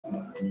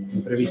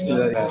Imprevisti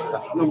della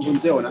diretta. Non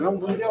funziona, non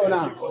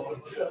funziona.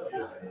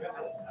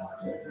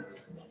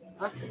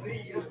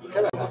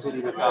 Che è così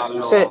di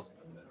metallo? Sì.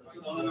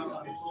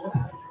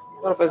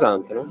 Era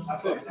pesante, no?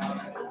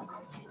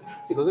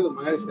 Sì, così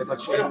magari stai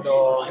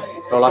facendo.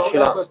 Lo lasci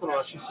là. Questo lo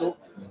lasci su.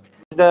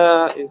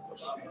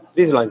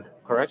 This line,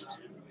 correct?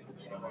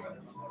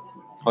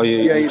 Oh, you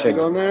you check.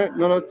 go on there.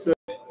 No, let's just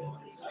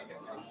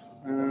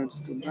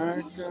go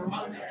back.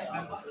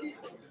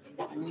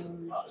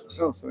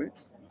 Oh, sorry.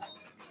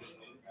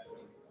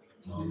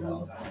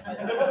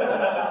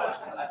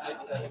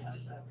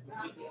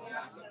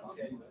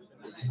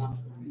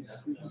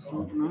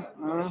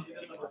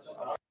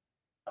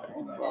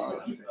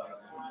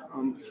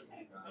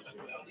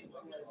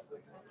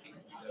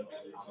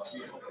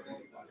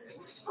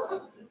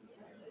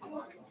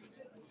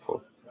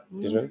 Cool.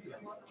 This way.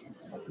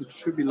 It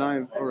should be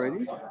live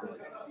already.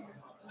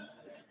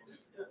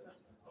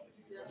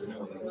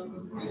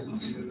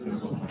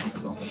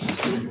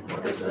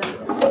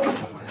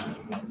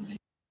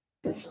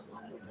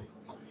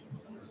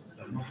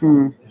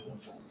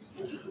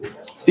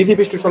 Stevie,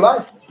 bist du schon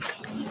live?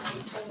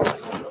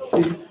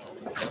 Stevie,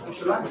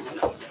 bist du live?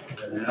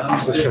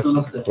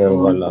 Ja,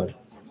 non va live.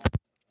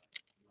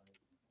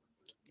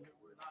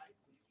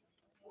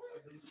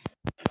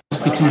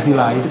 Speakeasy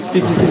live.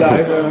 Speakeasy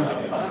live.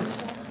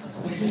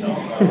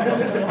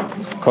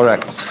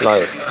 Correct,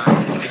 live.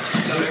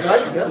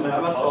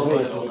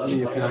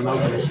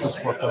 Finalmente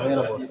what's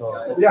available, so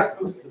Yeah.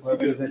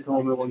 whoever is at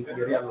home want to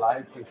be real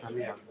live can come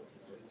here.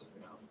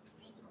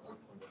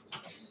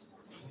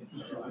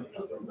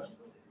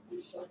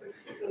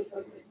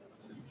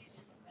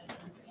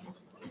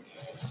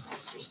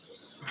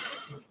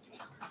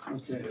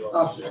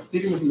 Okay.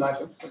 Stevie muss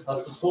live.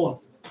 Hast du Ton?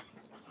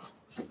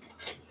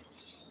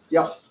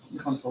 Ja, ich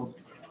kann schon.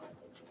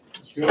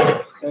 Ich höre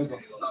es selber.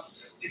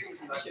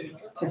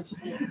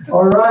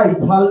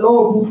 Alright,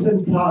 hallo,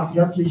 guten Tag,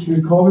 herzlich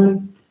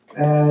willkommen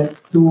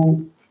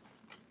zu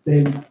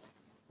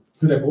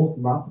der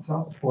großen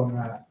Masterclass von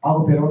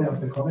Perrone aus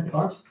der Connaught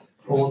Bar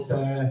und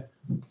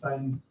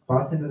sein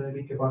Bartender, der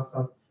mitgebracht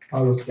hat,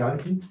 Paolo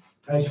Scialpi.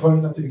 Ich freue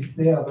mich natürlich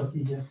sehr, dass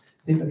Sie hier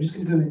sind. I'm just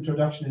going to do an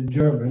introduction in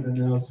German and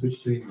then I'll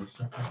switch to English.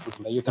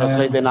 Okay? You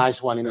translate the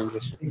nice one in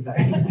English.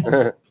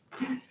 Exactly.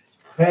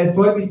 Es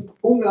freut mich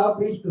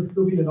unglaublich, dass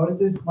so viele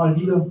Leute mal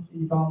wieder in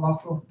die Bar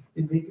Wasser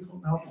den Weg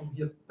gefunden haben, um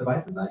hier dabei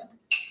zu sein.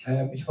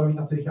 Ich freue mich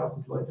natürlich auch,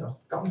 dass Leute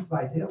aus ganz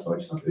weit her,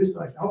 Deutschland,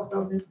 Österreich auch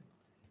da sind,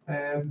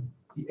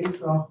 die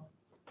extra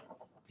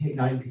hier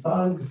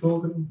hineingefahren,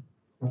 geflogen,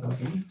 was auch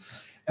immer.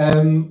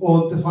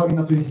 Und das freut mich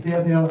natürlich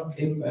sehr, sehr,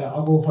 eben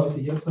Ago heute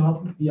hier zu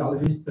haben. Wie ihr alle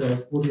wisst,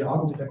 wurde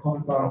Ago mit der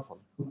Connaught Bar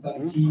und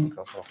seinem Team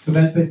zur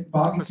weltbesten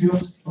Bar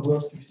geführt, von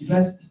World's 50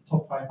 Best,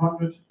 Top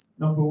 500,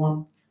 Number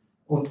One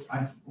und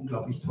einfach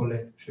unglaublich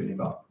tolle, schöne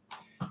Bar.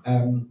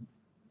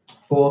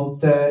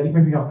 Ich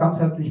möchte mich auch ganz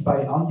herzlich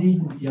bei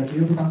Andi und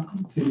IAGO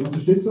bedanken für die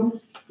Unterstützung.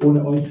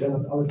 Ohne euch wäre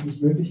das alles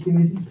nicht möglich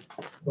gewesen.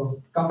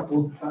 So, ganz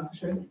großes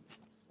Dankeschön.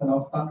 Dann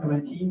auch danke an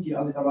mein Team, die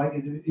alle dabei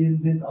gewesen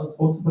sind, alles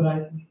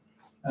vorzubereiten.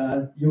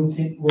 Die Jungs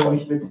hinten, wo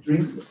euch mit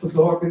Drinks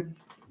versorgen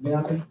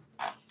werden.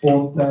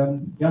 Und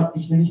ja,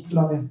 ich will nicht zu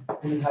lange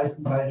in den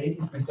heißen Brei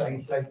reden. Ich möchte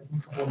eigentlich gleich das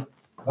Mikrofon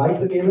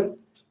weitergeben.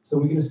 So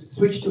we're going to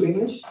switch to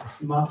English.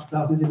 The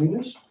masterclass is in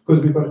English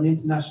because we've got an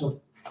international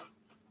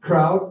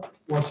crowd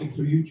watching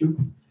through YouTube.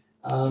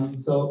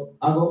 So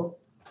Ago,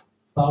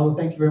 Paolo,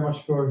 thank you very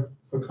much for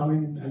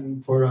coming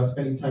and for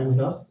spending time with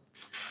us.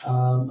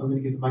 I'm going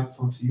to give the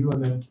microphone to you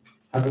and then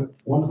have a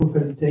wonderful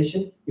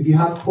presentation. If you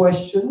have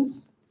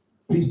questions,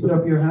 please put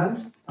up your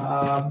hand.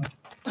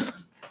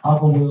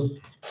 Ago will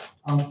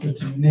answer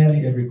to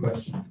nearly every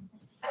question.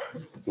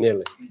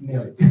 Nearly.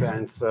 Nearly.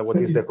 Depends what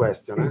is the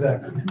question.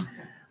 Exactly.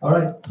 All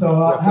right,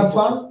 so have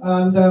fun.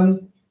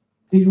 And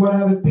if you want to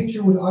have a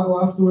picture with Ago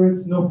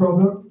afterwards, no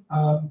problem.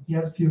 He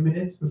has a few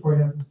minutes before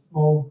he has a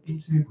small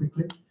interview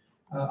quickly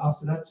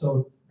after that.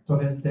 So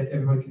don't hesitate.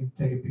 Everybody can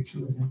take a picture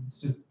with him.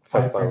 It's just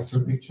 5 francs per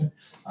picture.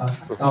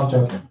 I'm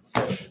joking.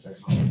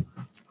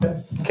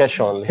 Cash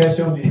only. Cash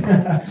only.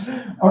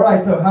 All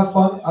right, so have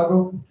fun.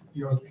 Ago,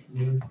 you're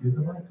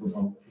the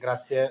microphone.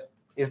 Grazie.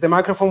 Is the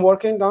microphone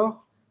working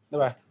now?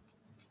 Dov'è?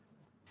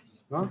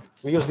 No?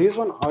 We use this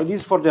one? Or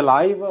this for the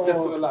live? Or? That's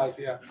for the live,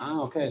 yeah.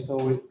 Ah, okay.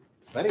 So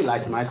it's very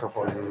light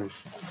microphone.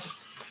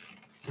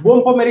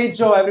 Buon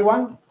pomeriggio,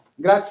 everyone.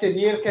 Grazie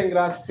Dirk and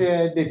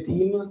grazie the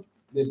team,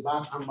 the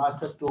bar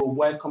ambassador, to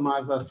welcome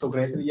us so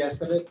greatly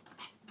yesterday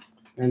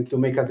and to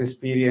make us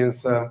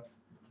experience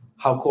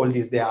how cold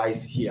is the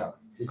ice here.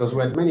 Because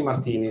we had many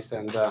martinis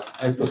and I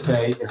have to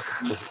say,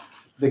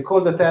 the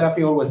cold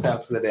therapy always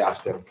helps the day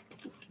after.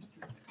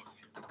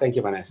 Thank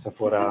you, Vanessa,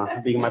 for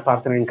being my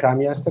partner in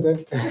crime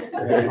yesterday.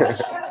 Very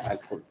much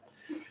helpful.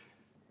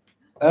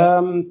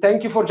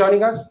 Thank you for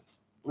joining us.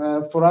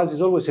 For us,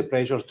 it's always a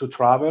pleasure to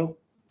travel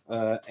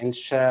and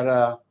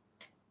share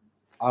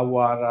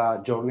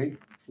our journey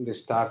that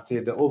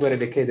started over a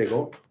decade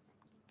ago,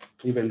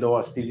 even though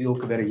I still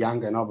look very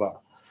young, I know,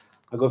 but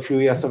I got a few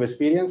years of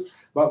experience.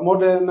 But more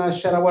than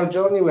share our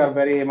journey, we are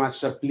very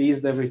much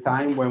pleased every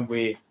time when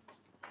we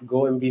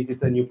go and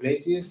visit new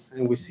places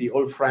and we see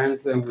old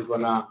friends, and we're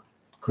gonna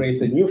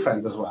create new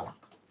friends as well.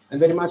 And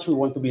very much we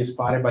want to be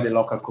inspired by the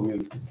local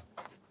communities,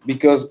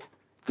 because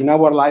in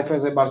our life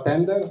as a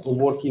bartender who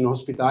work in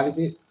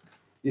hospitality,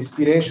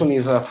 inspiration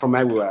is from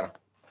everywhere.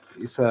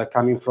 It's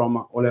coming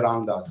from all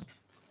around us.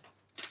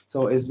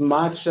 So as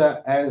much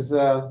as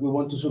we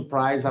want to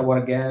surprise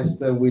our guests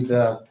with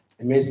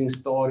amazing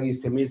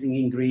stories, amazing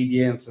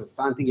ingredients,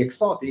 something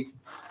exotic,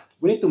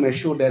 we need to make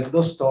sure that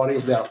those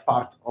stories, they are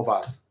part of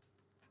us,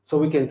 so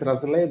we can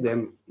translate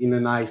them in a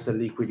nice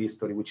liquid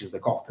history, which is the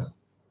cocktail.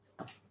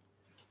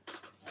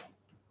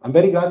 I'm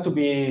very glad to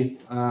be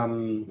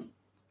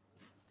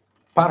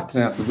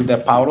partnered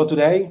with Paolo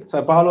today.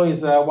 So Paolo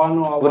is one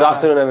of our... Good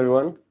afternoon,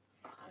 everyone.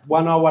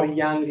 One of our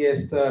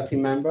youngest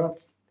team member.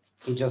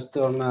 He just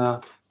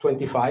turned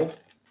 25.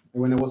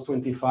 And when I was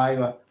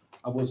 25,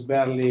 I was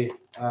barely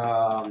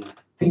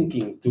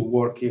thinking to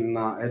work in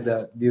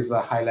at this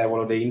high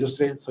level of the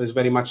industry. So it's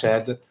very much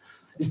ahead.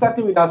 He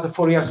started with us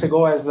 4 years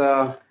ago as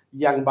a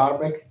young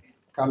barback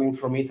coming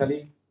from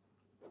Italy.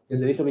 He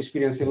had a little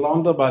experience in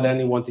London, but then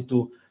he wanted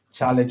to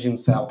challenge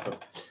himself.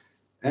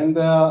 And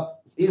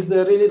he's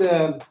really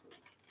the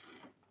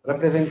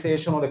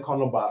representation of the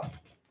Connaught Bar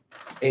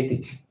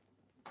ethic.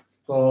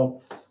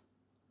 So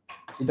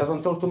he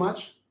doesn't talk too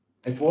much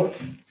at work,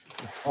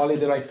 only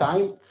the right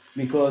time,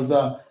 because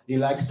he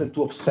likes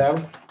to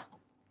observe,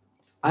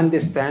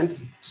 understand,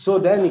 so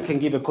then he can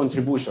give a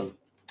contribution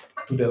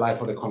to the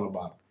life of the Connaught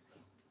Bar.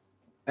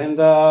 And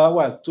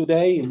well,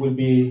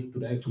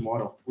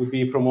 tomorrow, we'll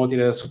be promoted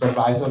as a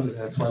supervisor.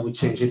 That's why we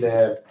changed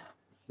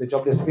the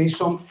job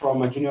description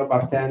from a junior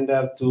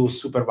bartender to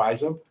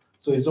supervisor.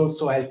 So he's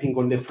also helping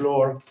on the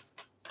floor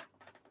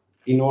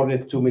in order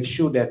to make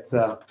sure that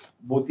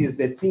both is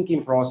the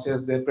thinking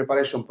process, the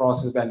preparation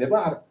process behind the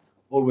bar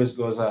always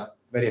goes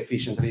very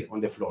efficiently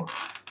on the floor.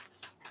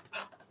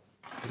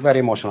 Very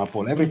emotional,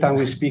 Paul. Every time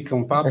we speak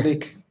in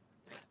public,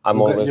 I'm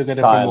always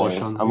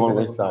silent. I'm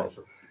always silent.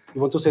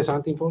 You want to say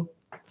something, Paul?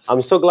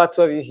 I'm so glad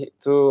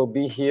to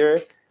be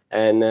here,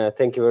 and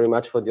thank you very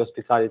much for the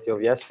hospitality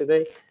of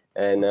yesterday.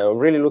 And I'm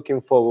really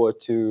looking forward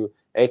to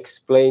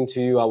explain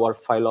to you our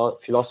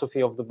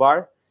philosophy of the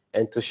bar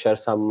and to share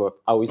some,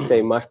 I would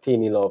say,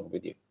 martini love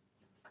with you.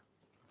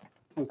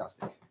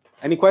 Fantastic.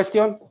 Any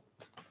question?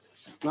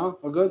 No?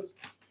 All good?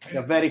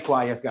 You're very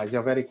quiet, guys.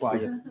 You're very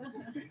quiet.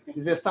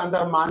 Is it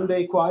standard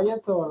Monday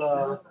quiet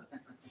or?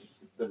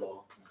 The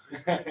law.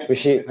 We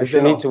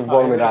should need to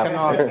warm it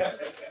up.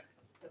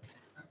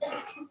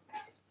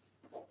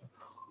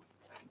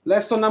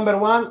 Lesson number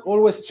 1,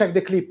 always check the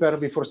clipper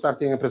before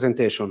starting a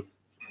presentation.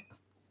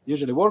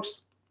 Usually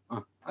works.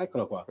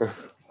 Eccolo qua.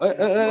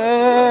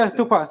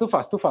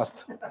 Too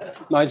fast.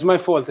 No, it's my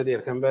fault,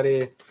 Dirk. I'm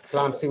very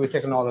clumsy with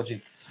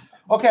technology.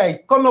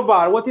 Okay, Connaught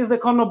Bar. What is the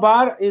Connaught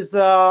Bar? Is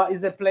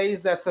a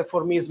place that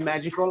for me is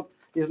magical.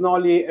 It's not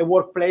only a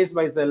workplace,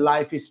 but it's a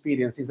life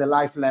experience. It's a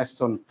life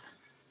lesson.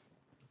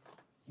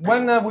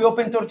 When we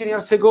opened 13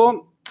 years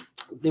ago,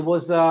 there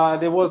was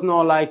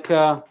no like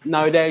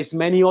nowadays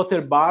many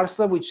other bars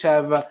which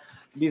have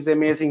this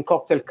amazing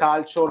cocktail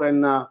culture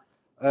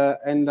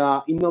and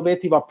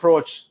innovative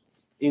approach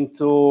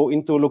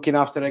into looking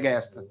after a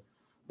guest.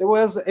 There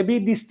was a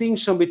big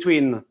distinction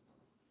between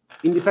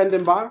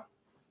independent bar,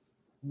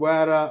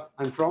 where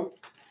I'm from,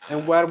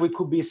 and where we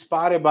could be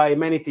inspired by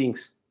many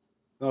things,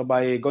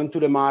 by going to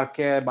the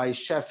market, by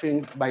chef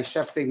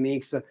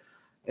techniques.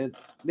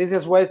 This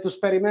is where to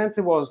experiment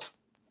was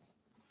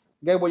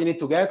get what you need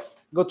to get,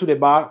 go to the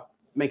bar,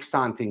 make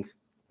something.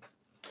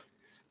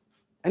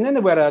 And then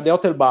there were the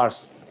hotel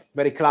bars,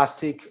 very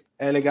classic,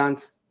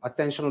 elegant,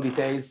 attention to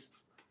details.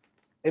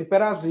 And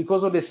perhaps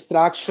because of the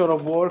structure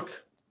of work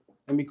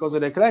and because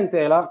of the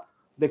clientele,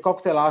 the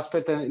cocktail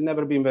aspect has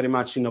never been very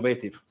much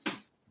innovative.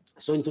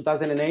 So in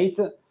 2008,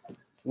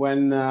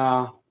 when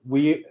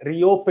we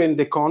reopened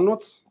the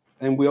Connaught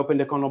and we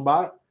opened the Connaught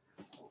Bar,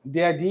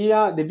 the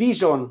idea, the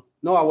vision,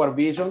 not our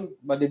vision,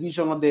 but the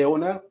vision of the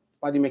owner,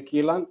 Paddy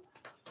McKillan,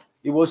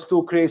 it was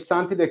to create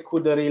something that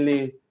could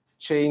really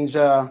change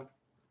the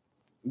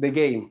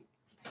game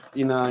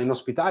in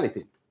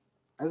hospitality.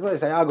 As I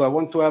say, I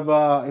want to have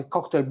a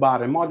cocktail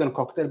bar, a modern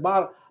cocktail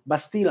bar, but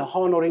still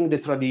honoring the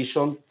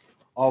tradition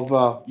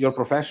of your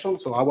profession,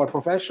 so our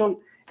profession,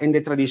 and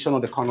the tradition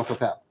of the Connaught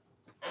Hotel.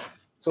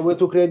 So we had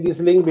to create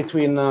this link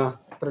between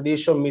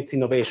tradition meets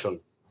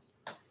innovation.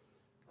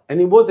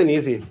 And it wasn't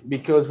easy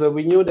because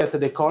we knew that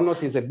the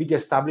Connaught is a big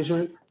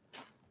establishment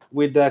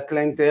with the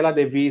clientele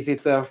they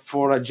visit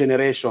for a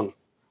generation.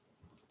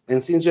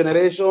 And since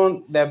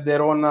generation, they have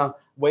their own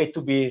way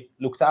to be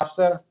looked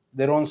after,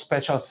 their own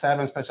special serve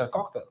and special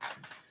cocktail.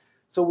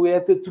 So we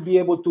had to be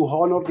able to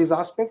honor this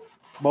aspect,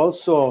 but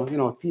also,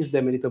 tease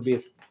them a little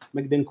bit,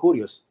 make them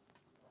curious,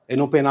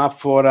 and open up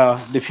for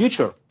the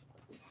future.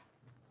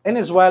 And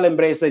as well,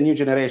 embrace the new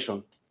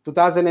generation.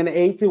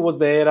 2008 was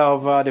the era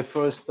of the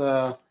first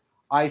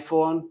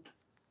iPhone,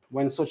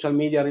 when social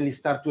media really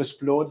started to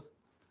explode.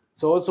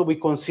 So also we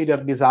consider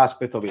this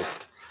aspect of it.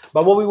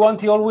 But what we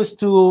want is always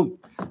to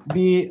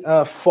be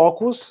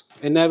focused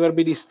and never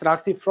be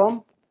distracted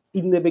from,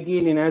 in the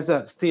beginning, as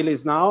still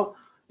is now,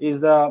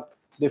 is the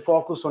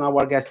focus on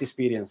our guest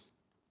experience.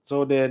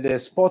 So the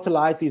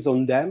spotlight is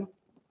on them,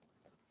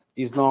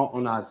 is not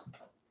on us.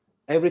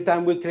 Every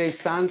time we create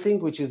something,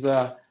 which is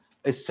a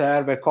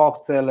serve, a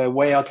cocktail, a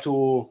way out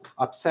to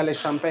upsell a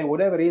champagne,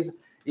 whatever it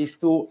is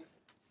to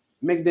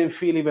make them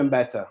feel even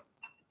better.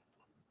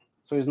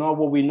 So it's not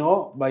what we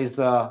know, but it's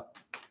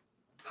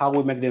how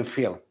we make them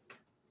feel.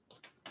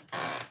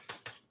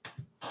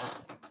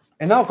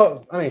 And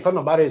now, I mean,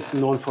 Connaught Bar is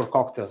known for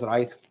cocktails,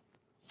 right?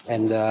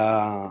 And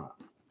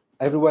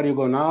everywhere you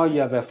go now,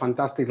 you have a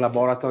fantastic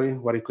laboratory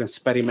where you can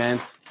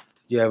experiment.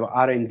 You have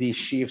R&D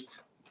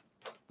shift,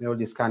 all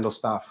this kind of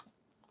stuff.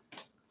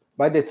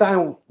 By the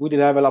time we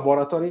didn't have a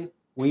laboratory,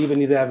 we even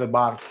didn't have a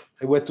bar.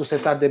 We had to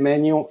set up the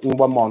menu in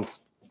 1 month.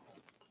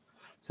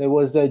 So it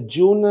was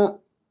June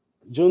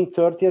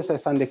 30th, I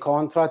signed the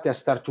contract. I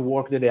started to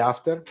work the day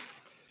after.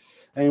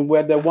 And we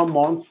had 1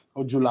 month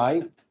of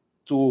July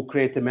to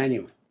create a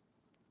menu.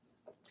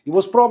 It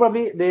was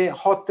probably the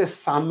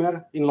hottest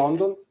summer in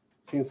London,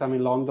 since I'm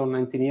in London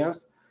 19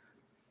 years.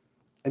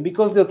 And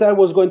because the hotel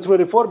was going through a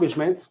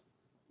refurbishment,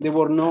 there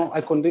were no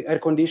air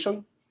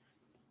condition.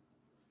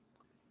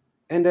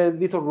 And a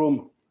little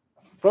room,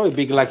 probably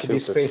big like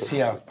this space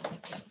here,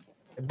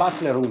 a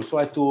butler room. So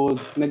I had to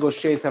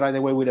negotiate right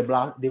away with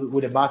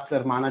a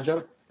butler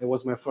manager. It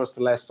was my first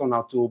lesson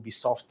how to be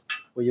soft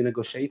when you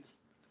negotiate.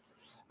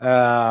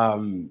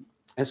 And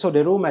so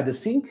the room had a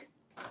sink,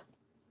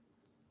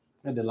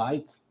 had the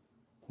lights,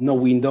 no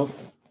window.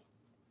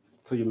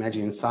 So you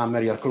imagine in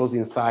summer, you're closed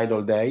inside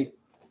all day,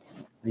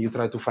 and you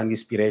try to find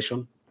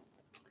inspiration.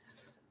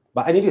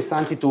 But I needed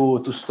something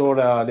to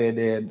store all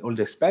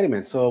the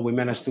experiments. So we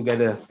managed to get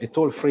a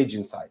tall fridge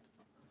inside,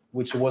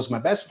 which was my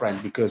best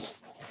friend because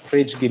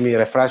fridge give me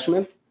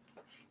refreshment.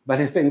 But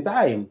at the same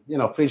time,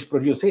 fridge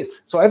produce heat.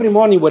 So every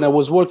morning when I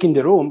was working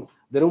the room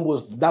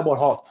was double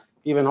hot,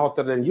 even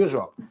hotter than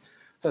usual.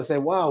 So I said,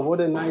 wow, what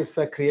a nice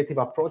creative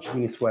approach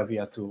we need to have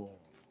here to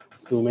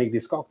make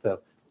this cocktail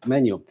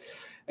menu.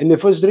 And the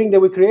first drink that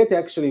we created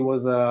actually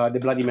was the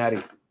Bloody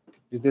Mary.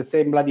 It's the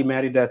same Bloody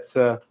Mary that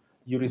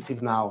you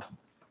receive now.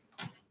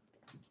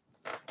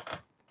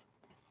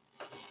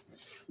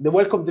 The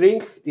welcome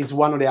drink is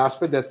one of the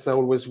aspects that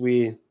always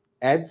we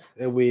add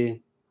and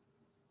we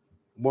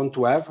want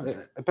to have.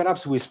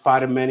 Perhaps we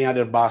inspire many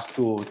other bars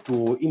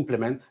to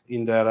implement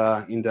in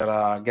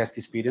their guest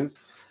experience.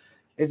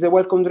 It's a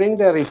welcome drink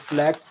that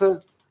reflects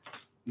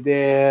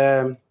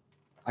the.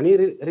 I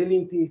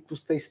really need to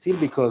stay still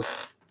because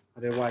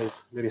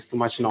otherwise there is too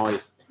much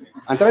noise.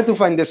 I'm trying to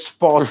find the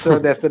spot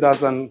that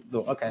doesn't do.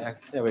 Okay,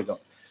 there we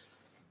go.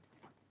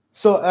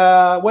 So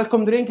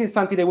welcome drink is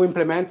something that we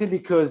implemented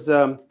because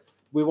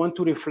we want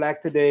to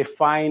reflect the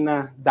fine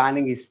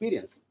dining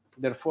experience.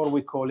 Therefore,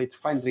 we call it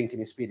fine drinking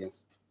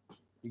experience.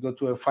 You go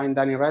to a fine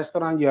dining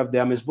restaurant, you have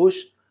the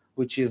amuse-bouche,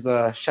 which is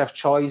a chef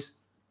choice.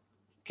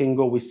 Can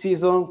go with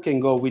season, can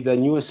go with a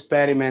new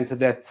experiment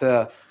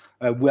that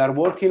we are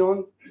working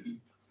on.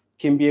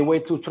 Can be a way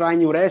to try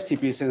new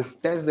recipes and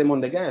test them on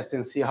the guests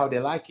and see how they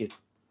like it.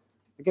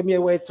 It can be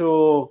a way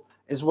to,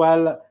 as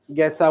well,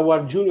 get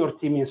our junior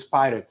team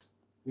inspired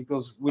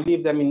because we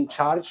leave them in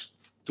charge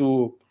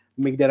to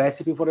make the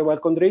recipe for a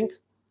welcome drink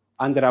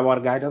under our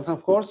guidance,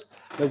 of course.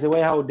 There's a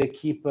way how they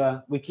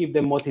we keep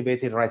them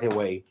motivated right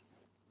away.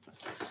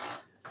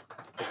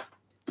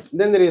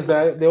 Then there is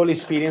the whole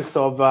experience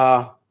of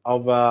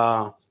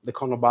the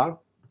Connaught Bar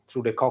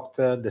through the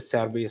cocktail, the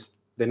service,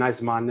 the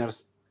nice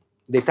manners,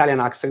 the Italian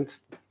accent.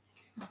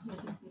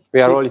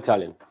 We are all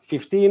Italian.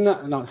 15.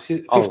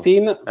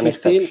 An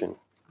exception.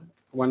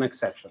 One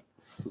exception.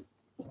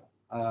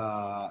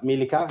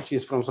 Milika,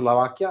 she's from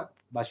Slovakia,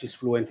 but she's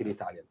fluent in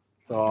Italian.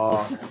 So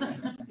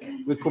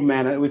we could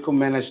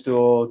manage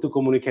to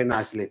communicate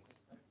nicely.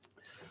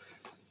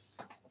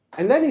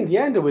 And then in the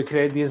end, we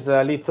create this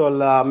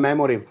little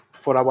memory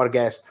for our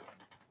guest,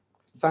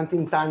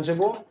 something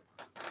tangible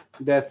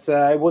that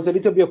was a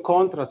little bit of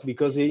contrast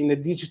because in the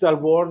digital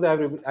world,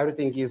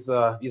 everything is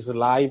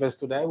live as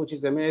today, which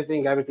is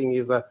amazing. Everything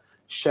is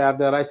shared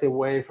right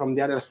away from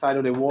the other side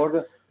of the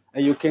world,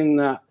 and you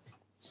can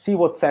see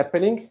what's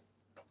happening,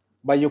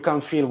 but you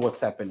can't feel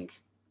what's happening.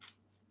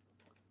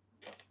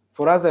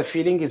 For us, the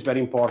feeling is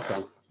very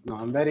important. No,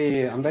 I'm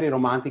very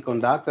romantic on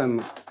that,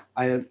 and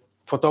I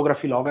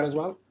photography lover as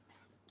well.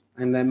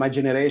 And then my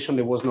generation,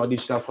 there was no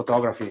digital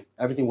photography.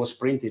 Everything was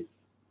printed.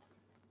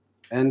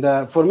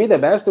 And for me, the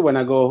best when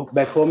I go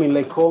back home in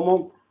Lake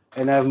Como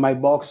and I have my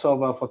box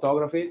of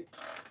photography,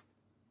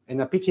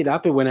 and I pick it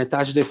up, and when I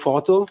touch the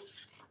photo,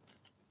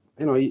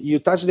 you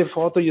touch the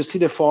photo, you see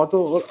the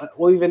photo,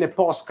 or even a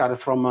postcard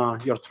from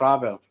your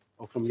travel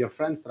or from your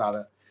friend's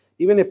travel.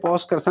 Even a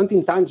postcard,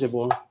 something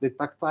tangible, the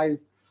tactile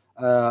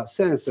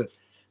sense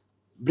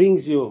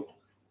brings you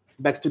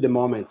back to the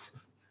moment.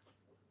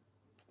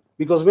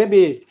 Because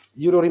maybe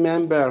you don't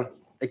remember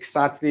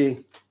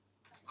exactly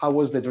how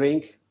was the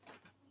drink,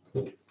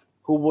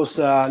 who who was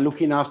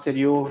looking after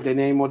you, the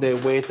name of the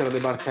waiter or the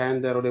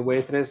bartender or the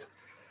waitress.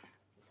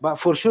 But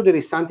for sure, there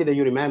is something that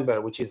you remember,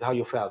 which is how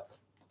you felt.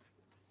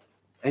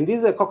 And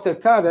this cocktail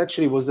card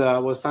actually was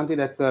something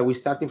that we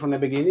started from the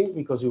beginning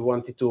because we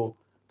wanted to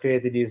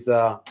create this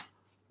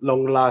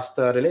long-last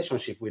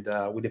relationship with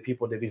the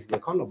people that visit the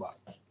Connaught Bar.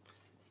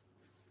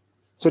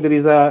 So there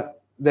is the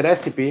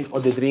recipe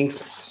of the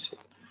drinks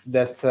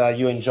that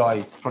you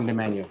enjoy from the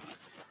menu.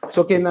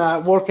 So can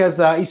work as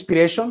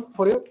inspiration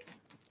for you,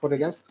 for the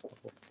guests.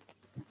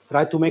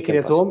 Try to make it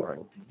at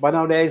home. But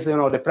nowadays,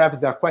 the preps,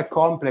 they are quite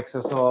complex,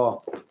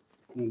 so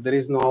there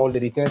is no all the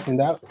details in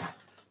there.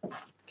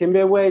 Can be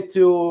a way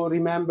to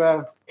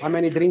remember how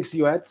many drinks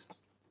you had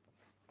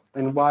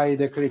and why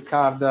the credit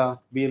card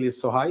bill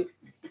is so high.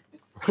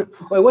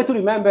 Or a way to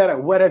remember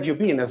where have you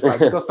been as well,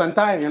 because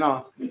sometimes,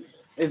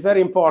 it's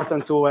very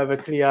important to have a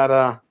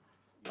clear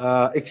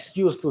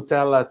excuse to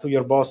tell to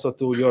your boss or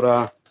to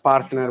your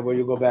partner when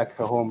you go back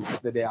home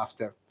the day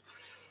after.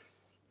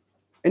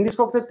 And this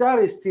cocktail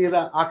card is still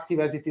active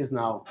as it is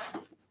now.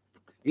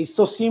 It's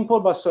so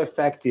simple but so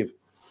effective.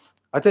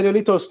 I'll tell you a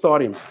little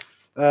story.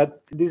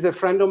 This is a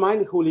friend of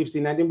mine who lives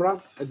in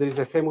Edinburgh. There is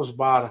a famous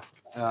bar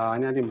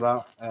in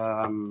Edinburgh,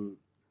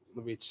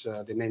 which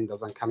the name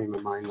doesn't come in my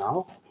mind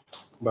now,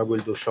 but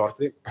we'll do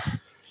shortly.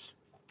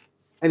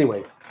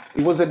 Anyway,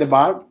 he was at the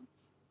bar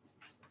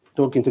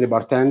talking to the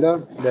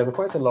bartender. They have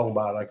quite a long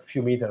bar, like a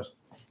few meters.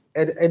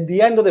 At the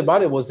end of the bar,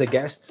 there was a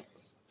guest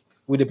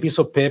with a piece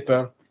of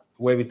paper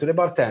waving to the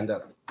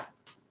bartender.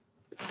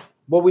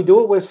 What we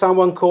do when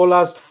someone calls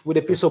us with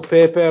a piece of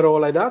paper or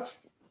like that,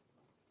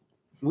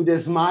 with a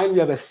smile, you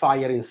have a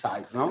fire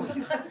inside, no?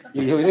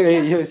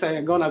 you say,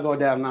 I'm going to go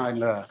there now,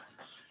 and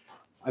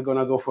I'm going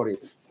to go for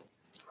it.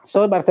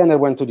 So the bartender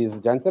went to this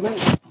gentleman,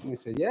 and he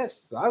said,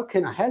 yes, how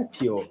can I help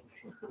you?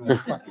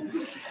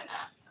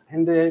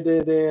 And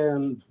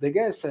the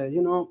guy said,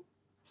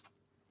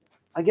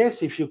 I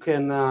guess if you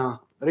can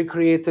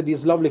recreate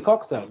this lovely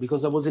cocktail,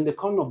 because I was in the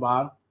Connaught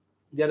Bar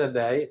the other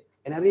day,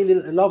 and I really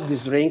love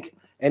this drink,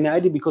 and I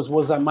did because it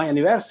was my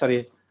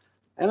anniversary,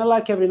 and I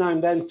like every now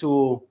and then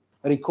to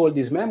recall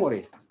this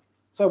memory.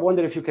 So I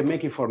wonder if you can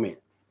make it for me.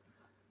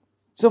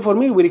 So for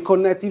me, we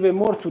reconnect even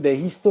more to the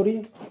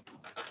history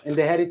and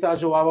the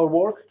heritage of our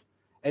work,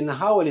 and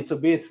how a little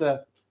bit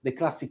the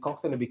classic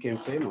cocktail became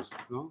famous.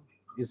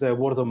 It's a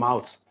word of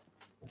mouth.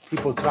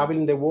 People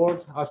traveling the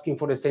world asking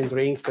for the same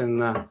drinks,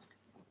 and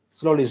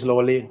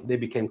slowly, they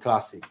became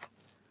classic.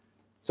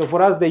 So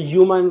for us, the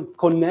human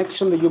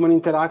connection, the human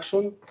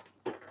interaction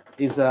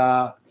is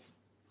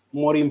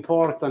more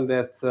important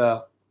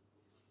than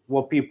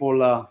what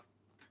people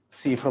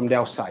see from the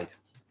outside.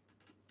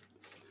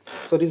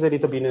 So this is a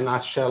little bit in a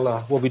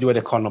nutshell what we do at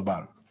the Connaught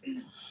Bar.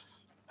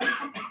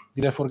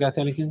 Did I forget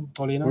anything,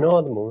 Paulina? No,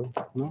 at the moment.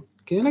 No?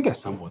 Can I get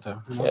some water?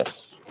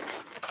 Yes.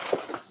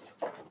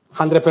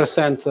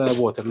 100%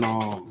 water,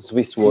 no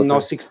Swiss water. No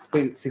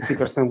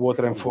 60%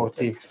 water and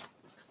 40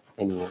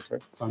 Any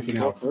water? something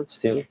else.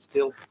 Still.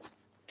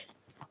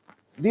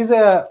 These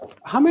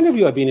how many of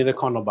you have been in the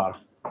Connaught Bar?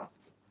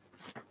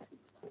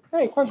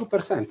 Hey, quite a good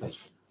percentage.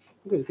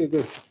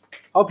 Good.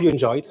 Hope you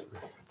enjoyed,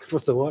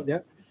 first of all, yeah.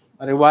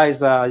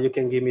 Otherwise, you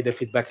can give me the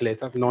feedback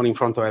later, not in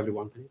front of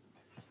everyone, please.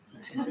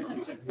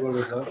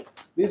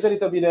 This is a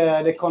little bit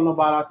the Connaught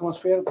Bar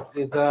atmosphere.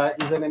 Is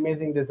an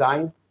amazing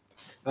design.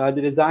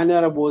 The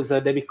designer was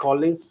David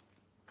Collins.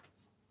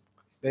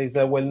 He is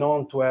well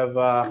known to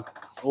have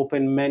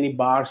opened many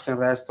bars and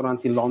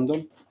restaurants in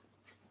London.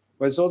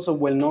 But he's also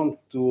well known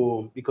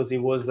because he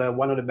was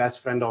one of the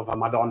best friends of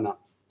Madonna.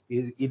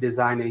 He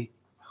designed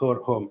her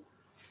home.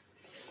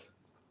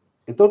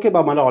 And talking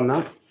about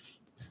Madonna,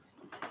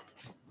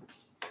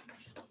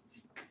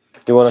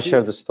 Do you want to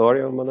share the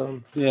story of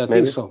Madame? yeah, I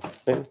Maybe? think so.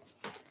 Maybe.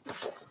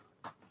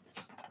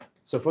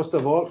 So first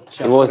of all,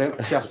 she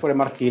asked for a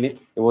martini.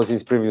 It was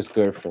his previous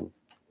girlfriend.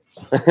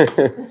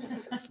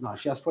 No,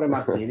 she asked for a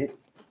martini.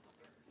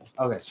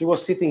 Okay, she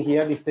was sitting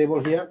here, this table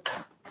here,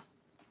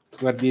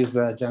 where this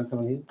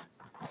gentleman is,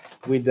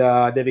 with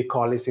David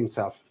Collins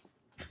himself.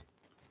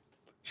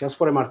 She asked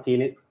for a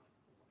martini.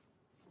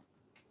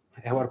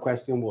 Our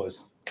question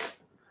was,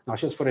 no,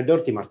 she asked for a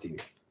dirty martini.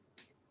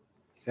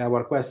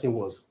 Our question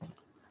was,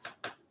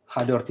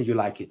 how dirty you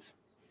like it?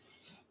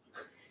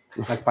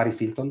 Like Paris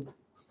Hilton?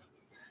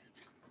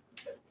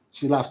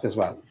 She laughed as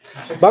well.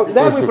 But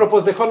then we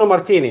proposed the Connaught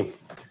Martini,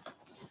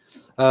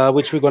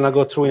 which we're going to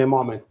go through in a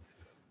moment.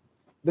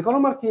 The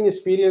Connaught Martini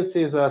experience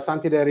is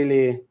something that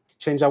really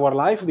changed our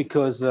life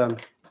because it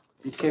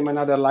became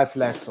another life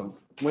lesson.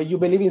 When you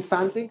believe in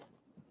something,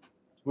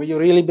 when you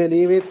really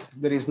believe it,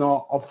 there is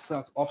no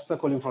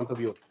obstacle in front of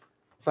you.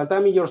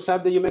 Sometimes it's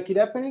yourself that you make it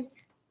happening.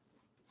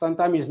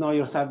 Sometimes it's not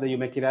yourself that you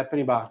make it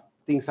happening, but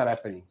things are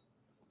happening.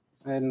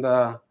 And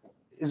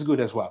it's good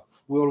as well.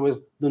 We always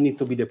don't need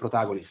to be the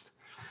protagonist.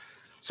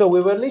 So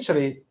we were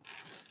literally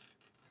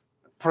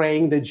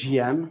praying the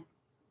GM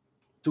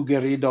to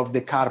get rid of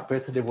the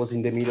carpet that was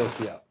in the middle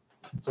here.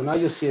 So now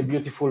you see a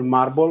beautiful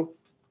marble.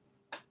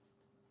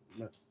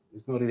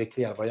 It's not really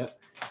clear, but yeah,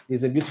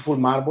 it's a beautiful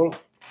marble.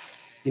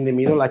 in the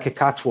middle, like a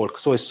catwalk.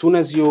 So as soon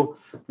as you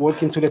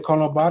walk into the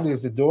Connaught Bar,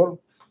 there's the door.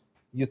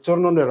 You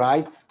turn on the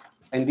right,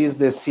 and this is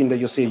the scene that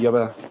you see. You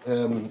have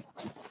a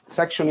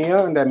section here,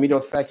 and the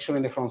middle section,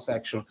 and the front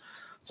section.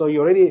 So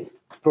you already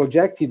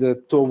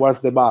projected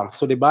towards the bar.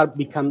 So the bar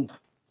become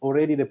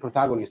already the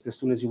protagonist as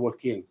soon as you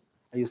walk in.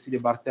 And you see the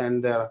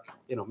bartender,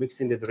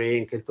 mixing the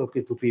drink and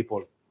talking to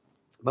people.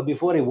 But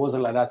before it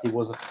wasn't like that. It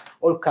was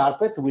all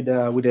carpet with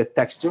a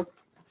texture,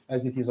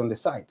 as it is on the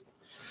side.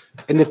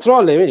 And the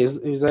trolley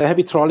is a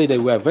heavy trolley that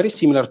we have, very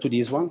similar to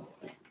this one.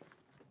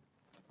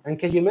 And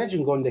can you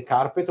imagine going the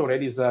carpet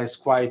already is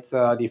quite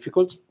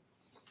difficult,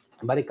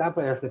 but the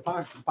carpet has the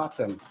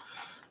pattern.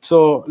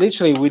 So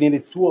literally we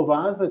needed two of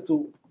us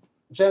to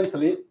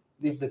gently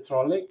lift the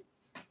trolley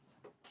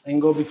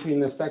and go between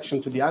the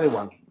section to the other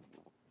one.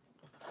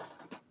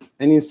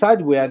 And inside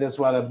we had as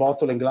well a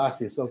bottle and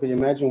glasses. So can you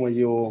imagine when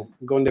you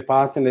go in the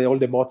party and all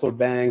the bottle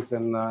bangs,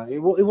 and it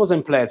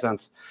wasn't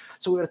pleasant.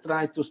 So we were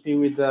trying to speak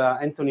with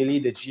Anthony Lee,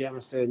 the GM,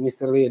 and said,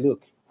 Mr. Lee,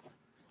 look,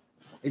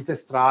 it's a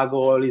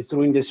struggle, it's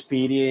ruined the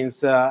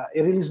experience.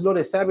 It really slowed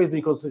the service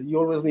because you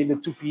always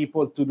needed two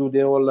people to do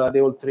the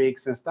whole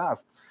tricks and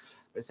stuff.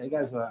 I say,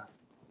 guys,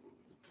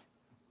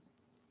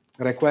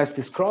 request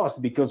is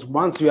crossed, because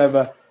once you have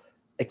a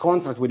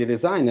contract with a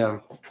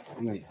designer,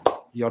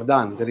 you're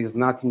done. There is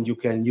nothing you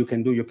can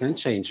do. You can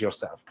change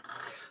yourself.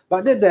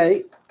 But that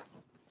day,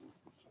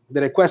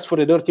 the request for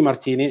the Dirty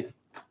Martini,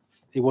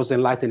 it was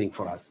enlightening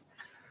for us.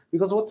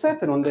 Because what's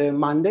happened on the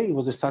Monday, it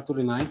was a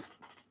Saturday night,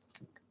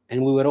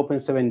 and we were open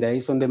 7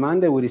 days. On the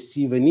Monday, we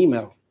received an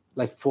email,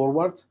 like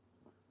forward,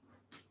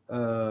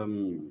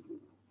 from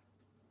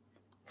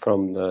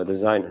the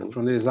designer.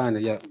 From the designer,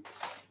 yeah.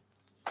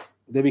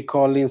 David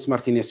Collins,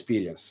 Martini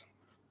Experience.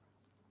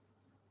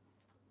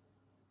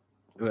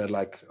 We were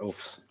like,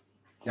 oops.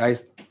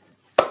 Guys,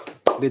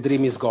 the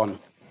dream is gone.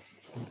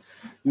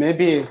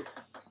 Maybe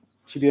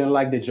she didn't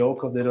like the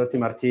joke of the Dirty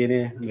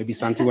Martini. Maybe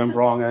something went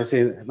wrong. I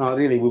said, no,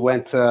 really, we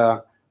went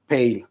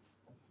pale.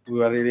 We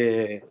were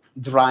really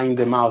dry in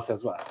the mouth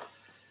as well.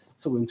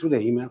 So we went through the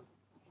email,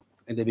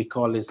 and David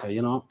Collins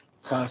said,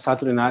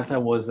 Saturday night I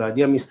was,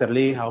 dear Mr.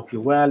 Lee, I hope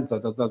you're well.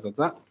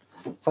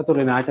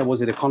 Saturday night I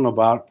was at the Connaught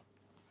Bar.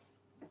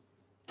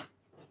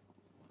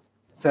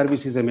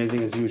 Service is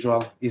amazing as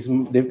usual. It's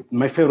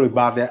my favorite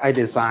bar that I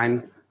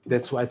design.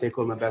 That's why I take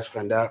all my best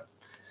friend there.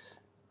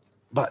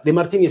 But the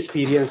Martini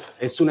Experience,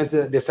 as soon as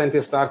the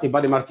sentence started,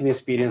 but the Martini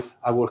Experience,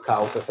 I walk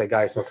out. I say,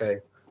 guys, okay.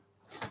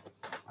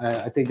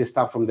 I take the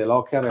stuff from the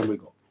locker and we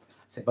go.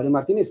 But the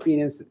Martini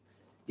Experience,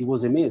 it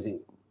was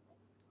amazing.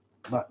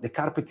 But the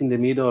carpet in the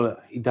middle,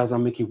 it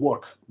doesn't make it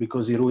work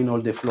because it ruins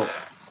all the flow.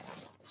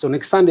 So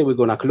next Sunday, we're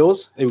going to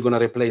close and we're going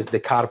to replace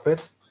the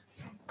carpet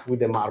with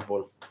the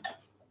marble.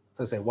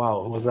 So I said,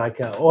 wow, it was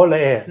like,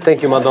 ole.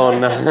 Thank you,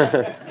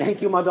 Madonna.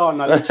 Thank you,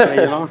 Madonna,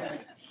 literally,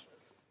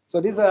 So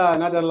this is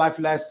another life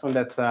lesson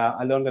that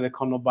I learned at the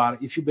Connaught Bar.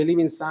 If you believe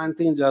in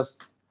something,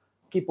 just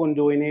keep on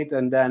doing it,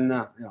 and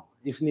then,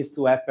 if it needs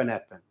to happen,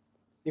 happen.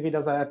 If it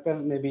doesn't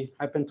happen, maybe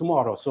happen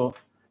tomorrow. So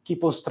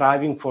keep on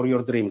striving for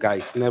your dream,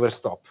 guys. Never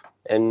stop.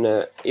 And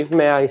if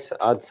may I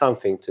add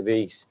something to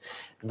this,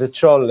 the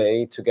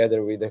trolley,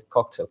 together with the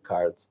cocktail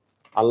card,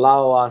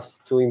 allow us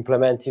to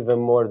implement even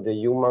more the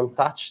human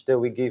touch that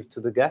we give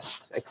to the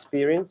guest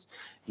experience,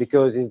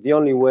 because it's the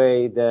only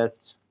way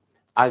that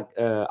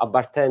a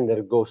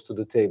bartender goes to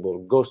the table,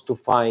 goes to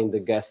find the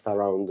guest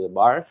around the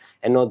bar,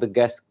 and not the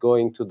guest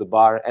going to the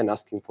bar and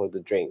asking for the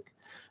drink.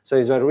 So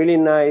it's a really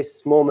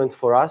nice moment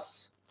for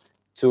us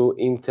to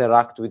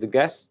interact with the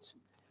guests,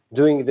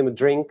 doing them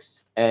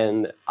drinks,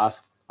 and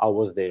ask how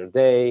was their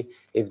day,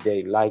 if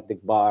they like the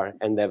bar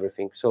and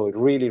everything. So it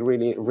really,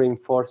 really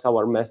reinforces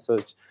our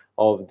message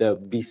of the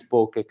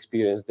bespoke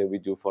experience that we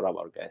do for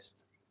our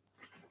guests.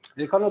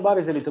 The Connaught Bar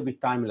is a little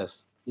bit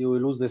timeless. You will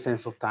lose the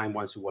sense of time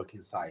once you walk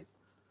inside.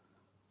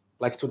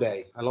 Like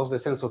today, I lost the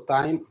sense of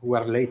time. We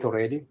are late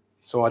already,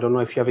 so I don't know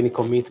if you have any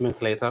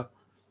commitments later.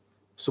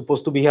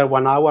 Supposed to be here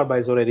 1 hour, but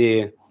it's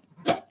already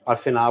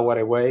half an hour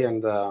away,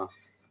 and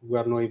we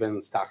are not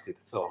even started.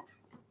 So,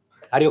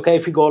 are you okay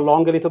if we go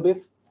along a little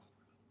bit?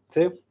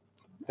 See?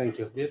 Thank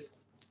you. Yeah.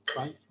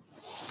 Fine.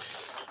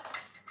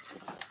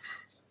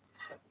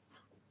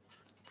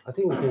 I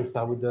think we can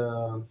start with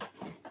the...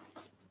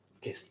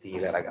 Che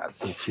stile,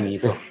 ragazzi,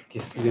 infinito. Che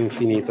stile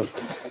infinito.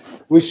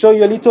 We'll show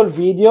you a little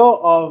video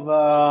of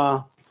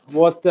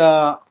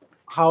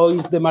how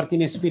is the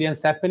Martini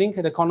Experience happening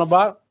at the Connaught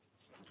Bar,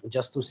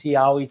 just to see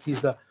how it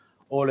is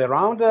all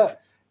around.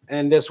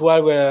 And as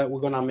well, we're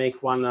going to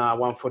make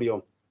one for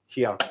you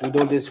here with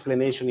all the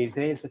explanation it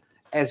is,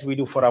 as we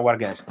do for our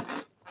guests.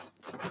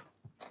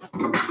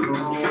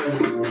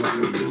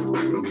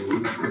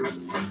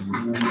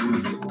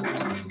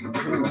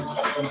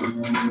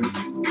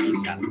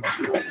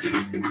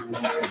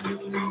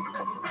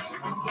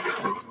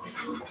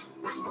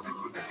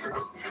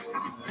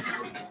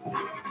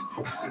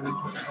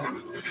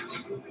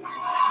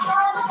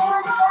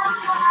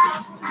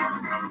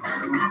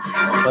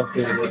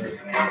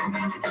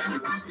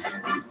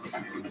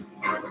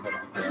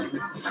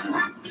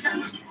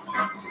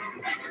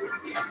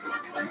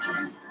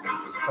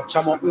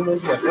 Facciamo 1 e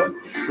 2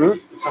 poi?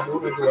 Facciamo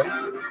 1 e 2?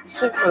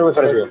 Sì, ma vuoi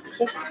fare due?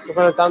 Sì, vuoi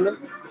fare il tandem?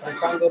 Un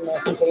tandem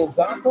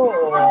sincronizzato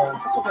o...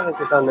 Posso fare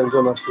anche tandem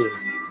 2 martini,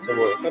 se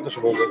vuoi. Tanto ci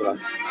vuole 2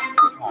 grassi.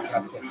 Ah,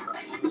 grazie.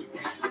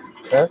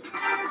 Eh?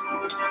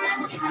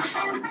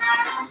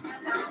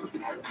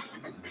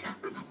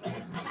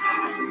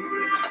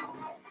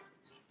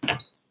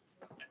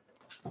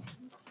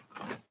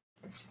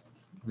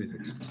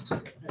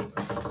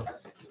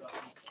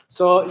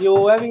 So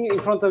you having in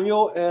front of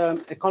you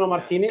a Connaught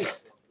martini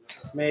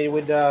made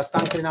with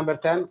Tanqueray number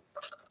 10.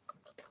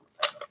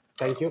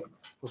 Thank you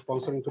for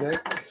sponsoring today.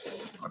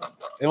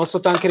 And also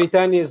Tanqueray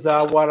 10 is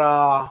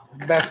our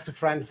best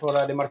friend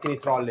for the martini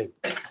trolley.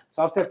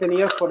 So after 10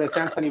 years for the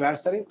 10th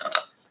anniversary,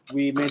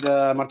 we made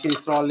a martini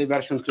trolley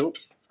version 2.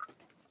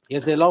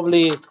 It's a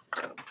lovely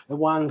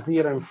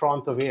 1-0 in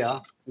front of here.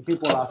 The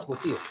people ask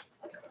what is.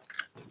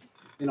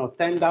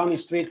 10 Downing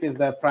Street is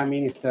the Prime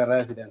Minister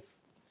residence.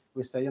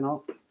 We say,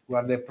 we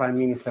are the Prime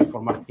Minister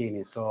for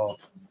martini. So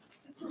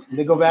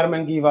the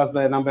government give us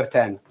the number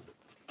 10.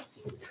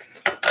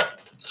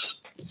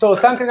 So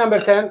Tanqueray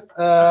number 10,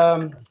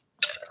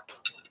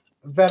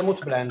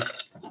 vermouth blend,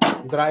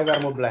 dry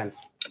vermouth blend.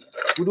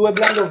 We do a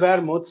blend of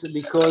vermouth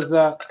because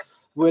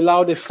we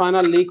allow the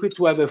final liquid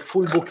to have a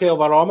full bouquet of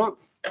aroma.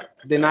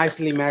 They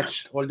nicely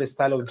match all the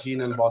style of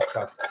gin and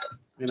vodka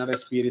in other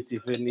spirits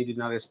if they need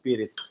in other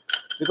spirits.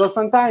 Because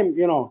sometimes,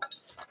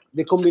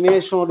 the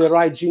combination of the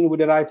right gin with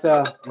the right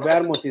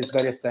vermouth is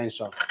very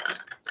essential.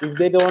 If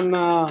they don't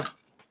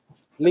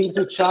link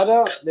to each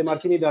other, the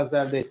martini does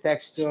have the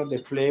texture, the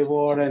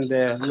flavor, and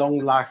the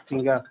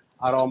long-lasting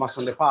aromas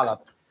on the palate.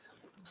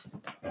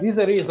 This is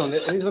the reason.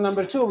 The reason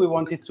number 2, we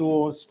wanted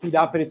to speed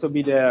up a little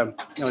bit the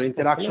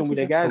interaction with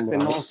the guests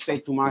and not say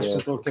too much to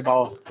talk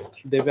about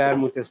the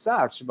vermouth as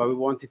such, but we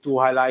wanted to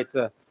highlight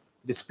the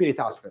spirit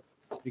aspect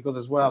because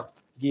as well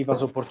give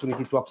us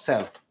opportunity to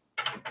upsell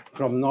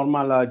from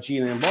normal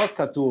gin and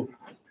vodka to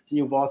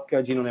new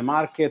vodka, gin on the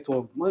market,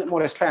 or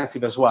more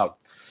expensive as well.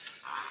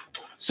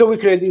 So we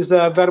create this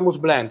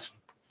vermouth blend.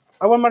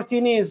 Our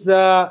martini is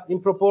in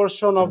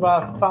proportion of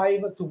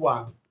 5 to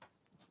 1.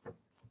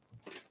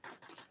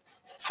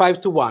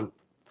 5 to 1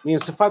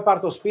 means 5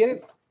 parts of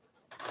spirits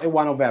and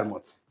 1 of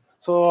vermouth.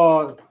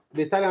 So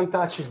the Italian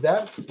touch is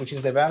there, which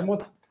is the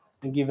vermouth,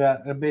 and give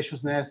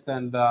herbaceousness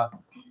and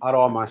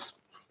aromas.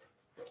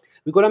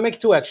 We're gonna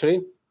make 2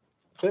 actually.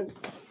 Okay.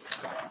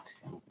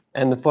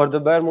 And for the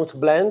vermouth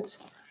blend,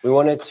 we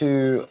wanted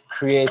to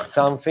create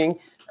something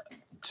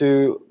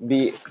to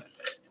be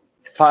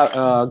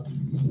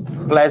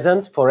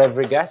pleasant for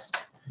every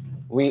guest.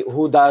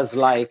 Who does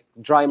like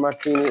dry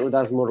martini, who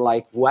does more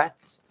like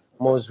wet,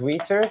 more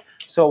sweeter.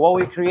 So what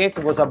we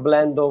created was a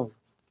blend of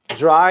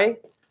dry,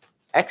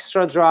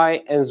 extra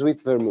dry, and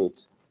sweet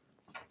vermouth.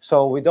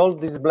 So with all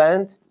this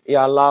blend, it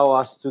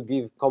allows us to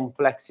give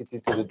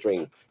complexity to the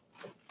drink.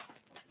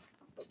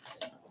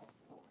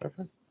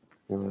 Perfect.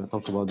 You want to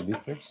talk about the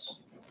bitters?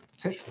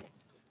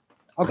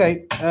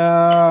 Okay.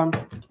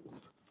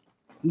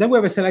 Then we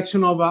have a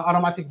selection of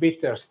aromatic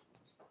bitters.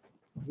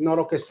 Not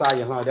rocket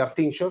science, no, they are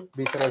tincture,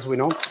 bitter as we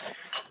know.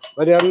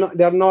 But they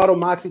are not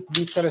aromatic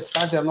bitter as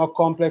such, they are not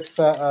complex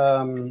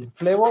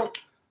flavor.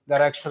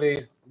 They're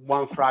actually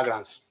one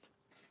fragrance.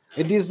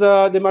 And this,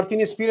 the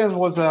martini experience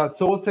was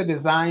thought and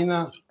designed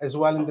as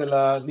well in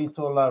the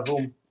little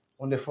room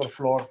on the 4th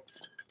floor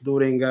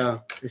during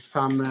the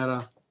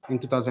summer in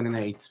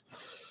 2008.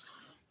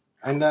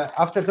 And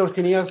after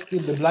 13 years,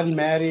 the Bloody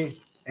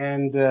Mary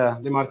and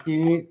the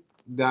martini,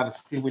 they are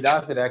still with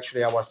us. They're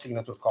actually our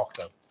signature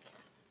cocktail.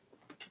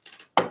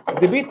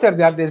 The bitter,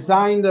 they are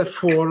designed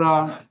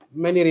for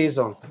many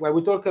reasons. Well,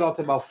 we talk a lot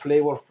about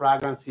flavor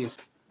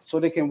fragrances, so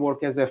they can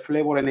work as a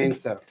flavor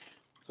enhancer.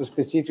 So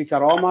specific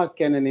aroma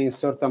can enhance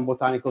certain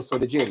botanicals of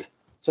the gin.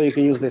 So you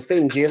can use the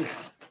same gin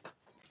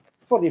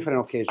for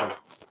different occasions.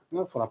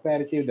 For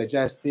aperitif,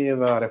 digestive,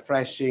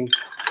 refreshing,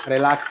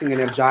 relaxing,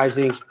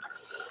 energizing.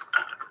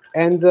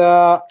 And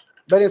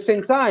but at the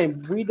same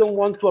time, we don't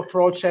want to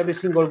approach every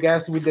single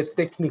guest with the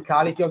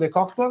technicality of the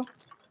cocktail.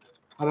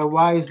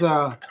 Otherwise,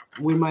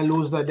 we might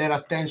lose their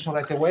attention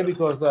right away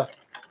because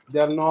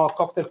they're not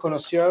cocktail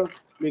connoisseur,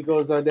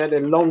 because they had a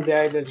long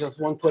day, they just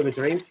want to have a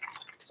drink.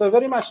 So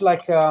very much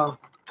like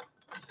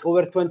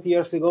over 20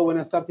 years ago when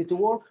I started to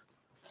work,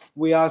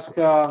 we ask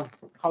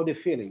how they're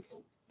feeling,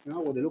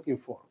 what they're looking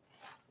for.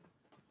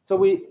 So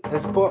we,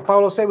 as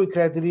Paolo said, we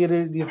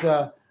created this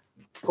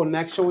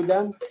connection with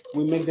them.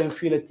 We make them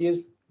feel at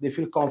ease, they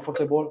feel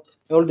comfortable.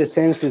 All the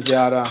senses, they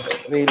are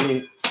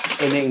really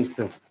enhanced.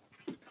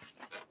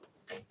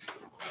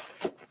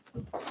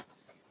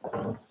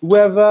 We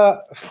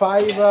have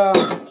 5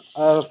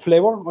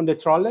 flavors on the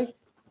trolley.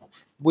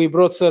 We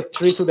brought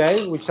 3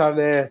 today, which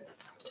are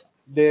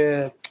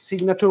the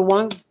signature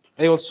one.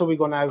 And also we're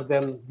gonna have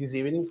them this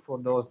evening for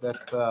those that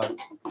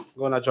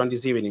gonna join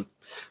this evening.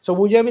 So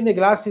what you have in the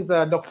glass is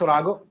Dr.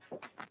 Ago.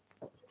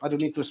 I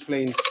don't need to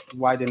explain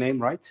why the name,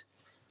 right?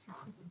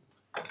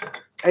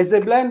 It's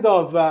a blend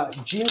of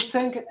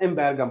ginseng and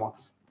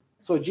bergamot.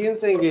 So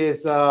ginseng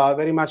is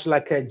very much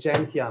like a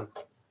gentian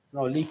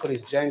No,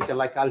 licorice, gentle,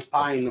 like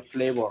alpine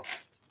flavor,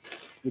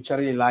 which I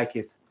really like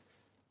it.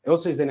 It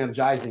also is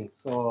energizing.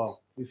 So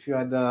if you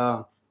had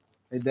a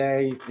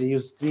day you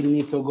still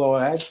need to go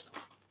ahead,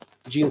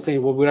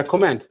 ginseng what we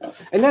recommend.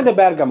 And then the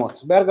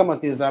bergamot.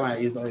 Bergamot is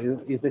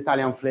the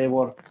Italian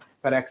flavor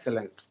per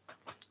excellence.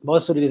 But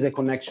also there is a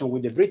connection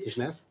with the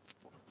Britishness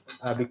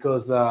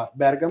because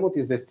bergamot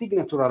is the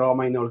signature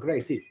aroma in all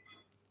Grey tea,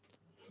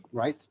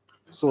 right?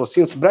 So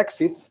since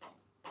Brexit,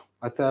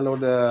 I tell all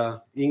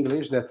the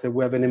English that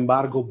we have an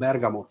embargo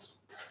bergamot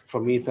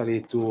from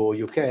Italy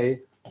to UK,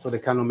 so they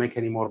cannot make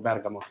any more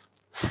bergamot.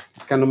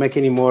 Cannot make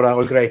any more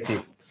all Grey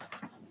tea.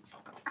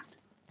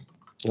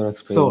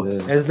 So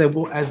as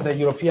the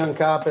European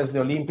Cup, as the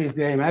Olympic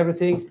game,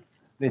 everything,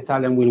 the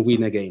Italian will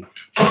win again.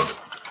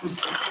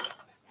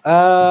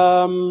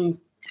 The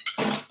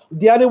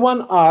other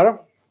one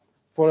are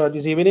for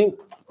this evening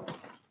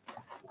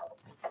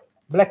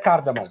black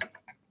cardamom.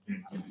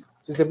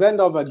 So it's a blend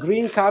of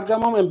green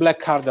cardamom and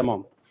black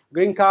cardamom.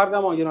 Green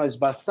cardamom, you know, is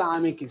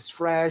balsamic, it's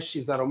fresh,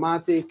 it's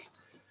aromatic,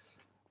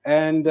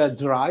 and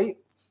dry.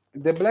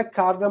 The black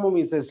cardamom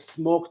is a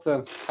smoked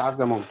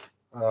cardamom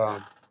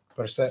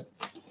per se.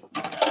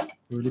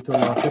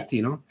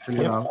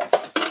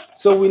 Yep.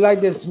 So we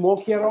like the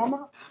smoky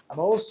aroma, but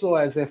also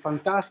has a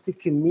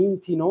fantastic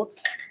minty note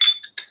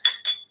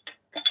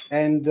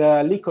and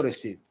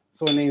licorice.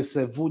 So it means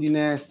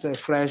woodiness,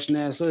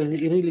 freshness. So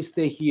it really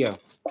stay here.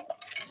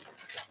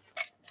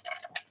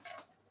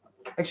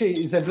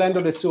 Actually, it's a blend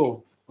of the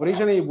two.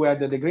 Originally, we had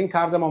the green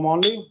cardamom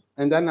only,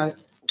 and then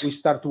we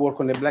start to work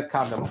on the black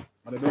cardamom.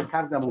 But the black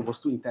cardamom was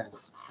too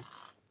intense.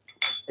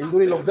 And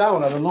during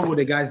lockdown, I don't know what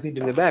the guys did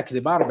in the back, the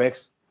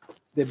barbecks,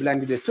 they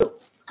blended the two.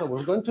 So I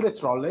was going to the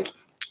trolley.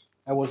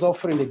 I was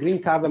offering the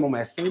green cardamom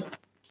essence.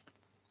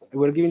 We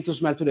were giving to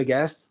smell to the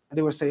guests. And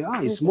they were saying,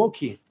 it's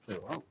smoky. I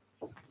said, wow.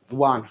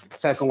 One,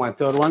 second one,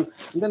 third one.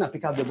 And then I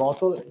pick up the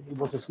bottle. It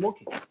was a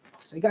smoky. I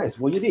say, guys,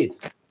 what you did?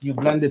 You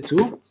blended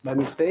two by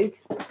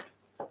mistake.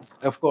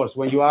 Of course,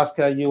 when you ask,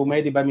 you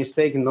made it by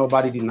mistake, and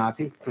nobody did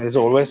nothing, as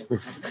always.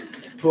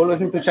 You always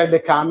need to check the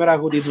camera,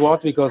 who did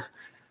what, because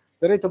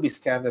they're ready to be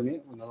scared of me.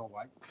 I don't know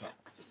why. No.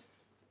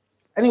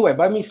 Anyway,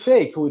 by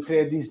mistake, we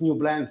create these new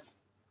blends,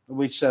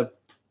 which the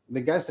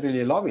guys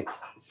really love it.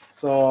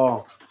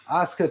 So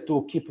ask her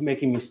to keep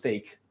making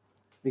mistake,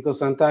 because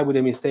sometimes with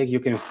a mistake, you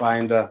can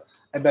find a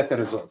better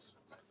results.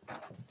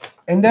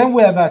 And then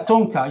we have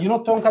tonka. You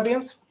know tonka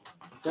beans?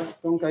 Yeah,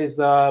 tonka is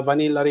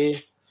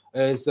vanilla.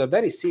 It's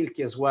very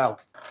silky as well.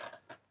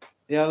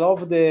 I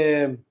love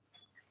the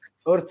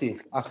earthy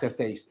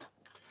aftertaste.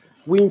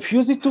 We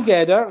infuse it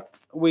together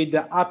with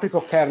the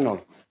apricot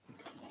kernel,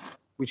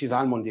 which is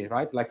almondy,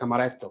 right? Like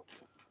amaretto.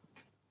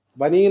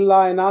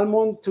 Vanilla and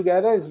almond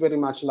together is very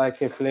much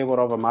like a flavor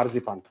of a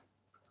marzipan.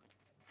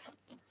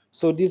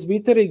 So this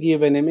bitter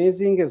gives an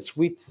amazing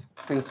sweet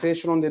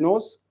sensation on the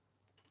nose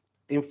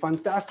and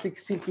fantastic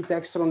silky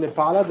texture on the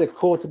palate. They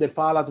coat the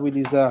palate with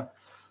this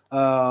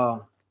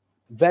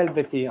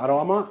velvety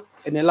aroma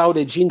and allow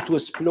the gin to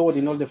explode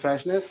in all the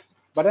freshness.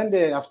 But then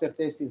the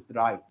aftertaste is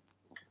dry.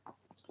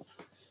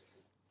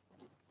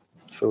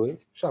 Shall we?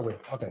 Shall we?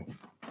 Okay.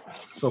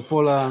 So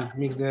Paul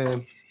mix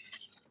the...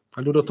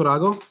 I'll do Dr.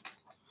 Ago.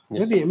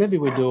 Yes. Maybe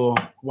we do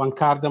one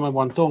cardamom,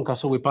 one tonka,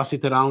 so we pass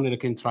it around and you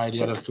can try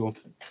the other two.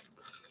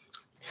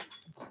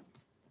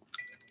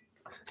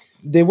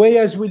 The way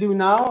as we do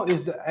now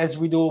is as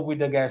we do with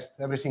the guests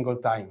every single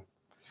time.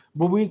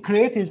 What we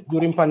created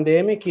during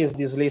pandemic is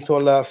this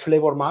little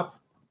flavor map,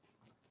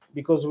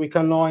 because we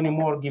cannot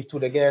anymore give to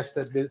the guests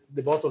the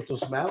bottle to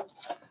smell.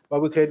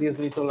 But we create this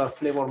little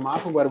flavor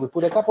map where we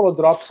put a couple of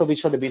drops of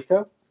each of the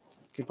bitter.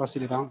 Can pass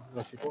it around?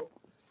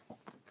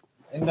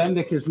 And then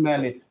they can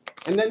smell it.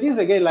 And then this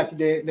again, like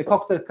the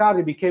cocktail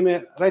card, became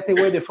right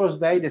away the first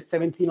day, the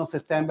 17th of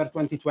September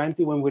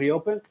 2020, when we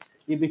reopened.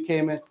 It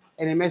became an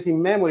amazing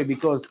memory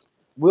because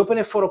we opened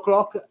at 4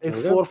 o'clock. At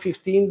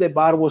 4:15, the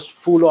bar was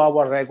full of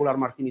our regular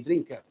martini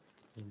drinker.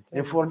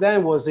 And for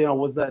them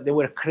they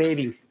were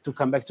craving to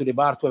come back to the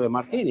bar to have a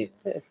martini.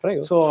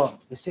 So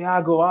they say,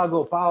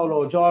 Ago,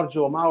 Paolo,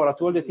 Giorgio, Maura,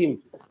 to all the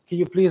team, can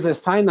you please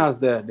sign us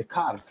the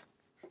card?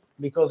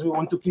 Because we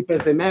want to keep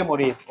as a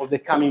memory of the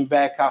coming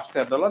back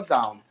after the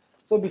lockdown.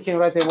 So it became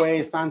right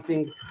away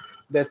something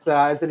that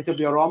has a little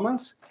bit of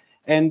romance.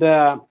 And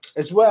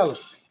as well,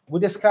 we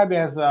describe it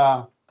as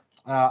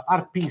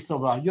art piece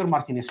of your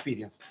martini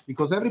experience.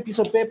 Because every piece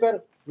of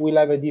paper will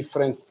have a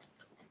different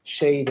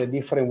shade, a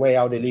different way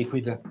how the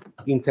liquid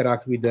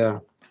interact with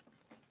the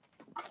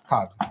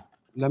card.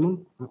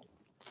 Lemon?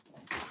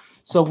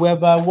 So we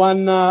have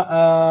one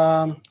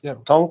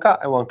tonka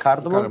and one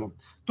cardamom.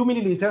 2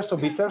 milliliters of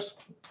bitters.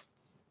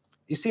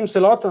 It seems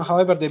a lot,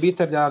 however, the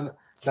bitters are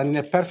done in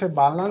a perfect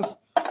balance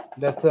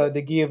that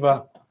they give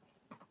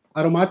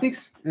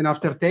aromatics and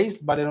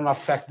aftertaste, but they don't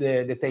affect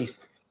the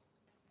taste.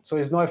 So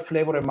it's not a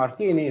flavor of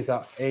martini, it's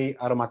a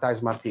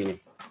aromatized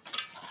martini.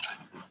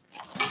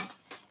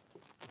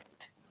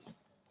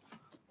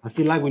 I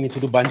feel like we need to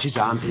do bungee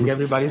jumping.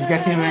 Everybody's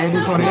getting ready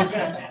for it.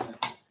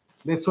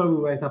 That's why we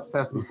were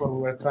obsessed before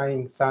we were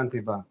trying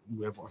something, but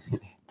we avoided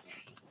it.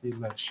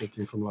 still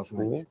shaking from last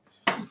night.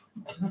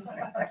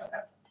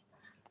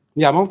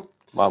 Andiamo?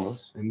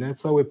 Vamos. And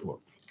that's how we pour.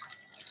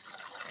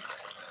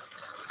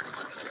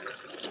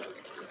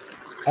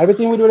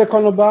 Everything we do at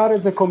Connaught Bar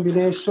is a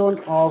combination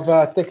of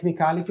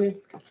technicality.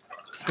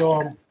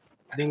 So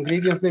the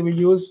ingredients that we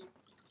use,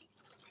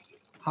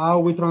 how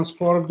we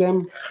transform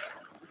them,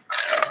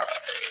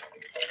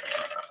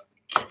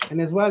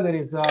 and as well there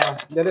is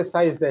the other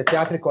side is the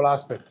theatrical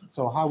aspect.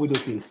 So how we do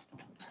things.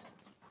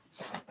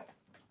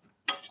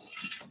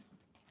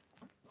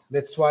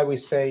 That's why we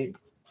say,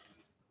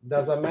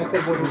 doesn't matter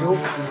what you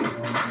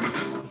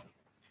do.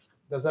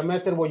 Doesn't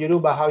matter what you do,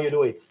 but how you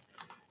do it.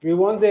 We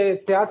want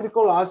the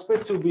theatrical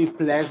aspect to be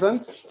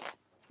pleasant,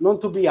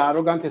 not to be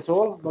arrogant at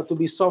all, but to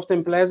be soft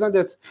and pleasant,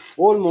 that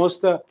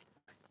almost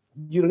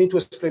you don't need to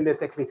explain the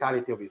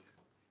technicality of it.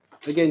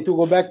 Again, to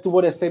go back to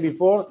what I said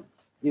before,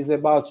 is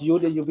about you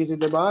that you visit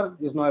the bar.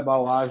 It's not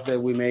about us that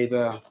we made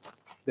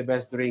the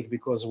best drink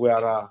because we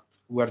are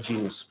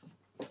genius.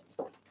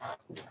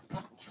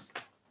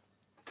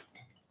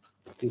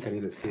 I think I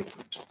need a sip.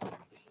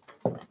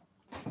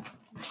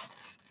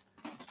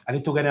 I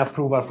need to get an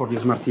approval for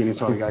this martini.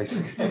 Sorry, guys.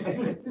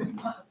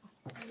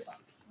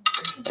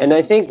 And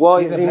I think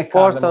what is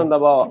important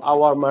about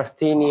our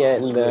martini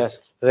and the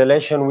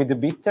relation with the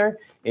bitter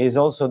is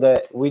also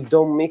that we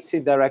don't mix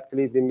it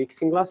directly in the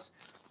mixing glass,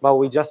 but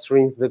we just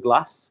rinse the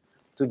glass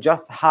to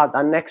just add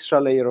an extra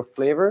layer of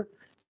flavor,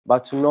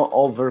 but to not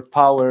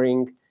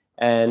overpowering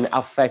and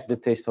affect the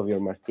taste of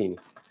your martini.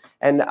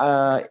 And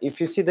if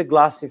you see the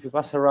glass, if you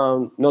pass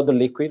around, not the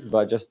liquid,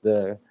 but just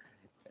the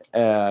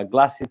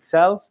glass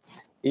itself,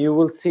 you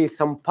will see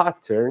some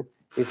pattern.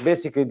 It's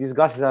basically these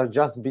glasses are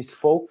just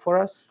bespoke for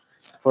us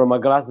from a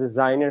glass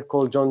designer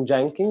called John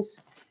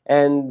Jenkins.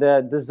 And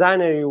the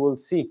designer, you will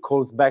see,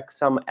 calls back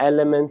some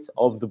elements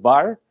of the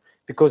bar,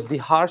 because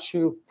the arch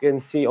you can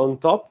see on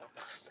top,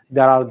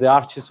 there are the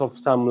arches of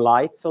some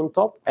lights on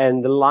top,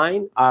 and the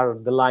line are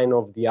the line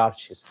of the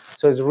arches.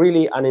 So it's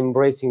really an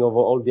embracing of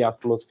all the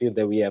atmosphere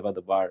that we have at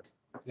the bar.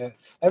 Yeah.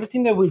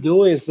 Everything that we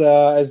do is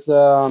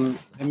a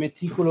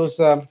meticulous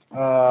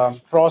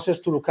process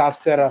to look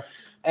after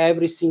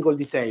every single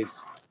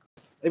details.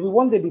 And we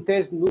want the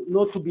details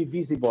not to be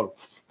visible.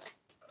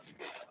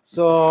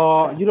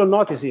 So you don't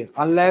notice it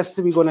unless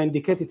we're going to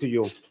indicate it to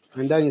you.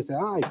 And then you say,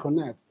 it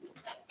connects.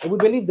 And we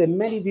believe that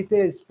many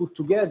details put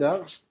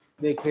together,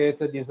 they create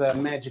this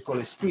magical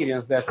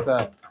experience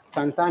that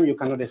sometimes you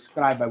cannot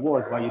describe by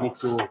words, but you need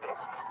to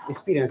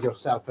experience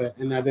yourself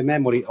and have a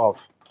memory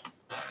of.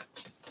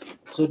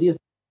 So this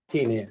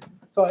thing here.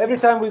 So every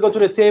time we go to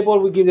the table,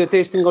 we give the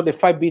tasting of the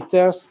 5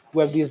 bitters.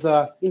 We have this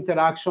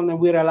interaction, and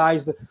we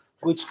realize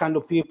which kind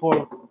of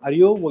people are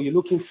you, what you're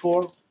looking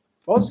for.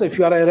 Also, if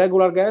you are a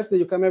regular guest that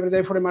you come every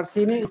day for a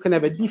martini, you can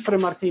have a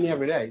different martini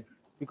every day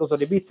because of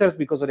the bitters,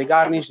 because of the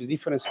garnish, the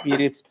different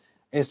spirits,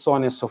 and so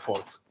on and so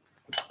forth.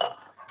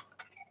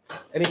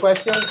 Any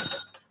questions?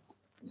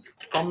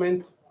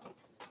 Comment?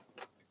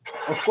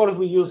 Of course,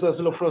 we use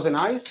slow frozen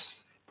ice.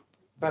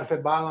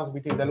 Perfect balance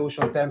between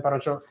dilution,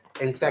 temperature,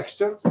 and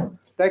texture.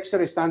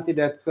 Texture is something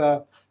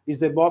that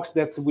is a box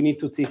that we need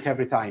to tick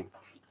every time.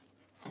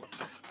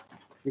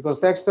 Because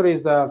texture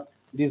is the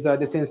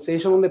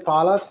sensation on the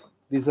palate,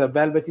 this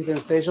velvety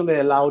sensation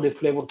that allows the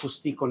flavor to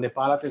stick on the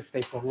palate and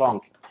stay for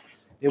long.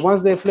 And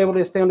once the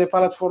flavor stays on the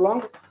palate for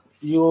long,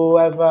 you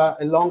have a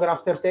longer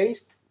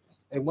aftertaste.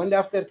 And when the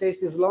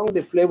aftertaste is long,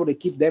 the flavor, they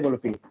keep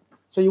developing.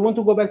 So you want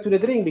to go back to the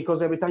drink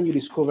because every time you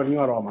discover new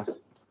aromas.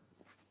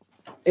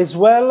 As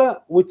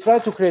well, we try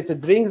to create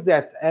drinks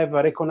that have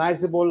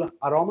recognizable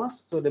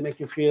aromas, so they make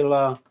you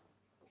feel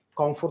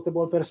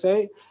comfortable per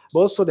se. But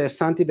also, there's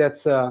something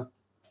that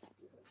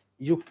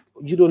you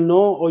don't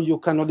know or you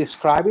cannot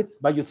describe it,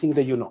 but you think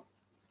that you know.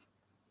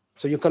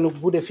 So you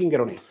cannot put a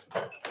finger on it.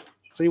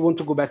 So you want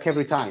to go back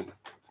every time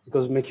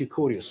because it makes you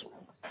curious.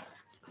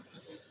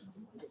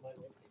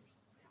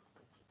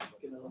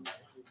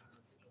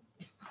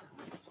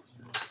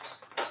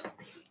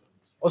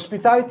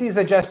 Hospitality is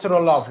a gesture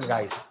of love,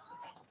 guys.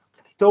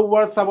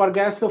 Towards our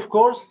guests, of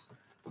course,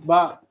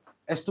 but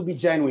has to be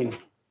genuine.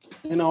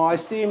 You know, I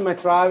see in my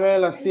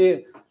travel, I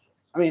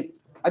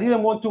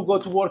didn't want to go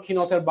to work in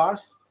hotel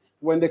bars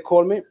when they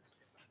call me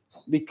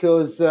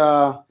because,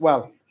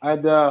 well, I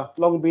had a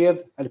long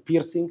beard, I had a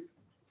piercing.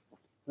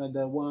 I had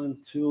 1,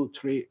 2,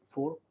 3,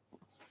 4,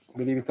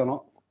 believe it or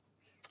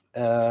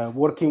not.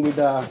 Working with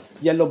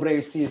yellow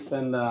braces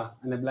and a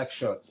black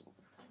shirt.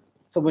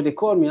 So when they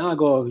call me, I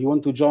go, you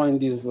want to join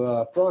this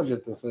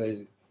project? I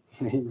say,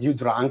 you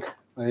drunk?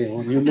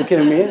 You look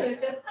at me?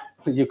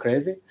 You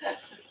crazy?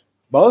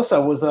 But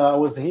also, I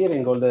was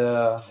hearing all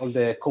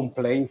the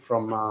complaint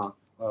from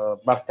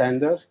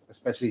bartenders,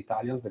 especially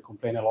Italians. They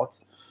complain a lot.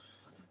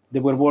 They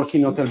were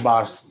working in hotel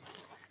bars.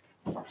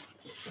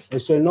 They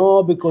say,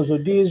 no, because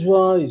of this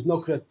one, it's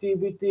no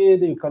creativity.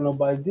 You cannot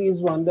buy this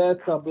one,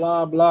 that,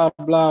 blah, blah,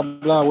 blah,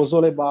 blah. It was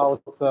all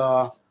about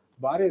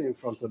barrier in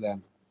front of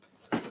them.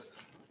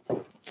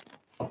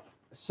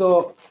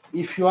 So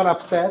if you are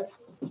upset,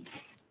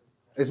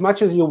 as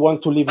much as you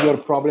want to leave your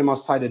problem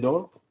outside the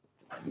door,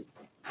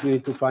 You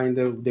need to find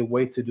the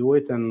way to do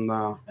it, and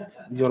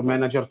your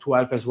manager to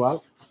help as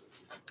well.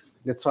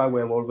 That's why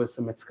we have always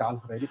a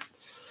mezcal ready.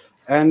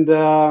 And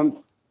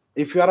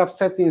if you are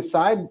upset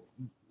inside,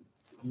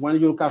 when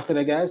you look after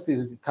the guest,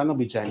 it cannot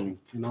be genuine.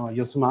 You know,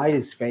 your smile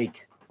is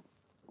fake.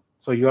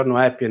 So you are not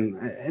happy,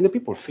 and the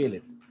people feel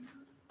it.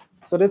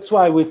 So that's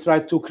why we try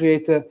to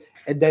create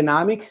a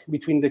dynamic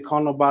between the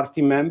Connaught Bar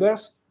team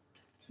members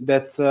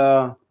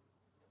that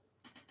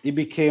it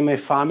became a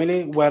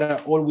family where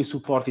all we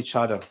support each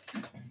other.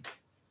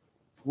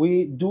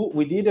 We do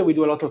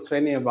a lot of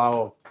training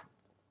about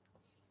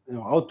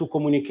how to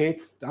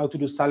communicate, how to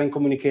do silent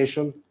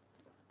communication,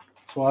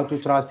 so how to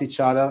trust each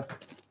other,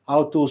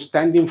 how to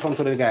stand in front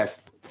of the guest,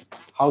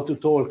 how to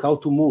talk, how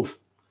to move.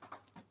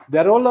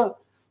 They're all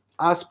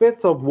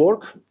aspects of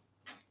work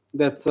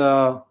that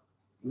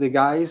the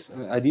guys,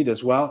 I did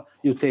as well,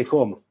 you take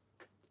home.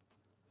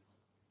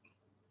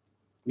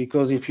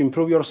 Because if you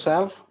improve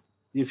yourself,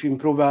 if you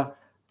improve a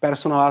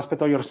personal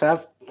aspect of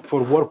yourself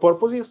for work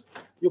purposes,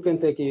 you can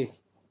take it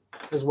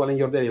as well in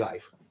your daily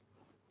life.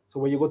 So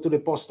when you go to the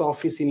post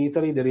office in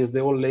Italy, there is the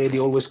old lady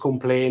always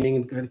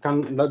complaining,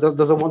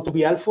 doesn't want to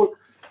be helpful.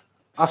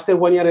 After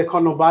 1 year at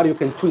Connaught Bar, you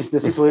can twist the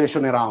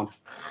situation around.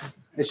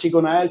 And she's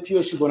going to help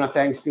you, she's going to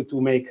thank you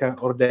to make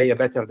our day a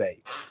better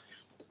day.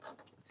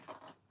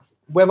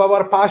 We have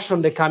our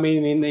passion that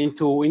coming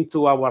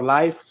into our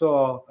life.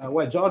 So,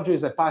 Giorgio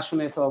is a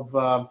passionate of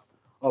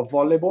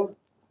volleyball.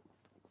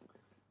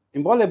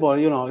 In volleyball,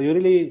 you know, you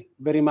really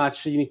very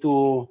much you need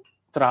to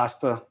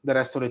trust the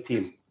rest of the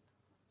team.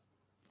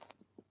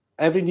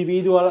 Every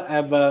individual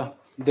have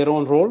their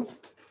own role.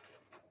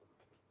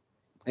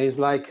 It's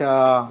like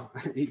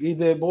if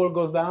the ball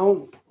goes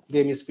down,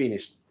 game is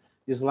finished.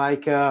 It's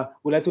like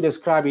we like to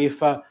describe if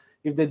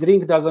the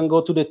drink doesn't go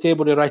to the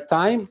table at the right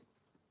time,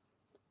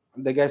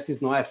 the guest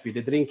is not happy.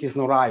 The drink is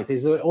not right.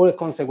 It's all the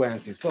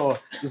consequences. So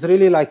it's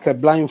really like a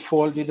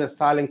blindfolded, a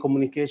silent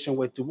communication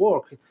way to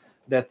work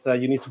that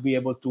you need to be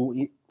able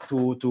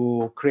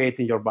to create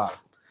in your bar.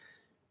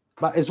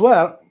 But as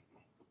well,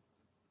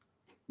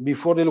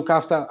 before they look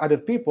after other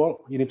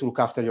people, you need to look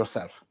after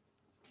yourself.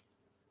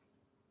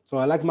 So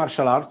I like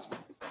martial arts.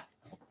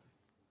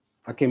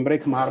 I can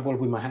break marble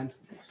with my hands.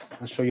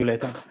 I'll show you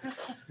later.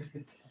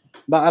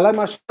 But I like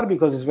martial art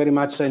because it's very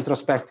much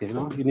introspective. You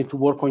know, you need to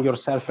work on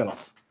yourself a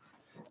lot.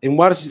 And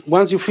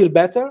once you feel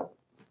better,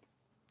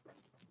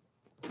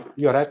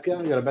 you're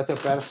happier, you're a better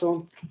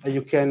person, and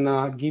you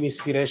can give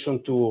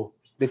inspiration to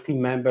the team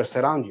members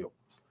around you.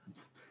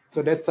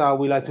 So that's how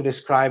we like to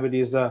describe it,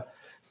 is a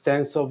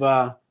sense of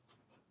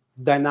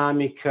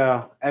dynamic,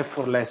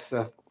 effortless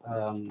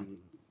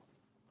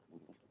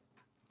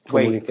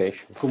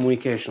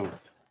communication.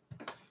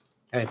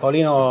 And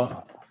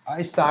Paulino,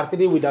 I started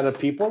it with other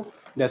people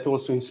that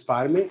also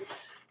inspire me.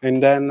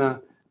 And then,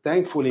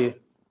 thankfully,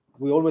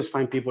 we always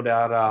find people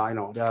that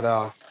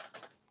are,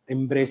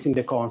 embracing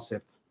the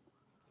concept.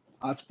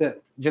 After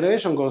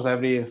generation goes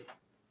every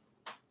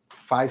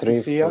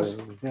 5-6 years,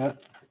 yeah,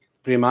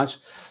 pretty much.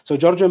 So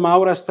Giorgio and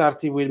Maura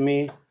started with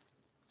me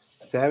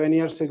 7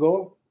 years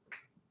ago.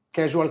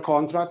 Casual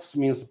contracts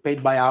means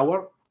paid by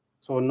hour,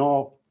 so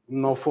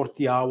no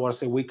 40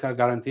 hours a week are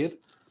guaranteed.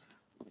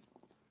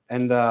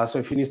 And so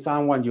if you need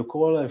someone, you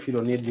call. If you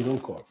don't need, you don't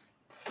call.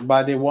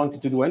 But they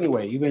wanted to do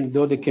anyway, even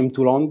though they came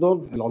to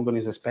London. And London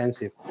is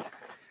expensive.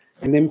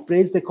 And they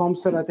embrace the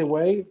concept right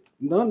away.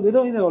 No, they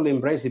don't even only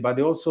embrace it, but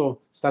they also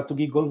start to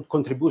give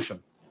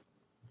contribution.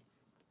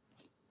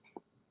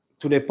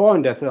 To the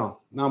point that now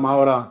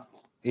Maura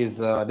is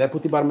a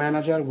deputy bar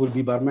manager, will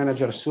be bar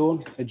manager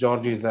soon, and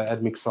George is a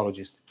head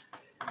mixologist.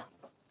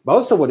 But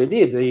also what they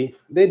did,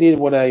 they did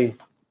what I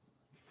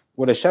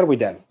shared with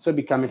them. So it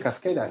became a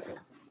cascade effect,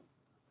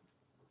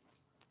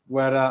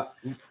 where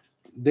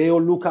they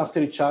all look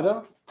after each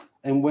other.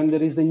 And when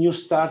there is a new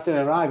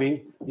starter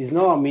arriving, it's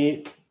not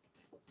me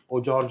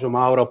or Giorgio,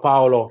 Mauro,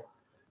 Paolo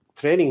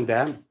training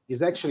them.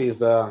 It's actually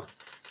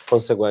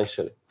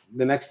consequentially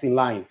the next in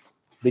line.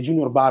 The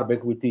junior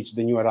barback will teach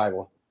the new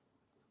arrival.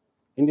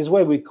 In this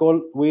way,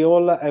 we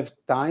all have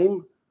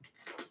time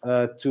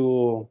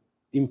to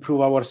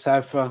improve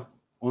ourselves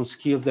on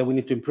skills that we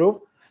need to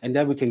improve, and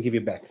then we can give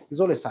it back. It's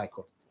all a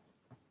cycle.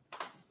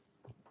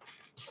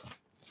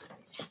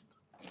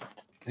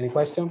 Any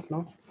question?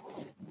 No?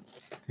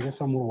 Can I get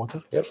some more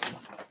water? Yep.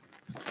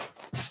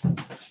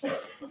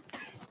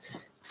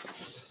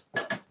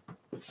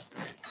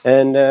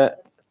 And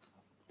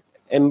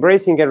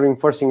embracing and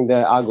reinforcing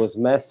the Agos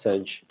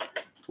message,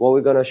 what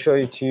we're going to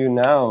show to you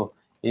now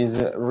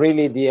is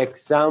really the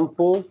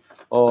example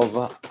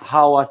of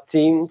how a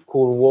team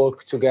could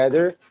work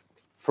together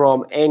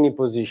from any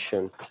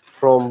position,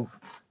 from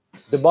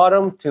the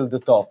bottom till the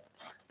top.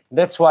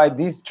 That's why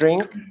this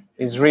drink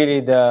is really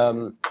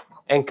the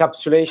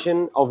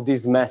encapsulation of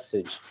this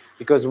message,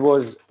 because it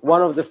was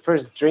one of the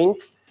first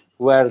drinks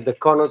where the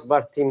Connaught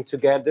Bar team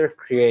together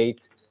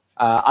create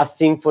a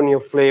symphony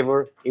of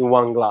flavor in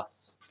one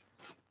glass.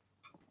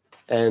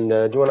 And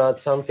do you want to add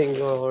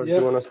something, or do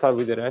you want to start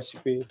with the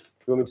recipe? You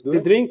want me to do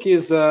the drink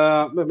is,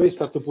 maybe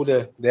start to put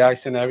the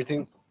ice and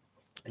everything.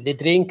 The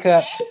drink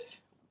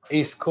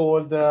is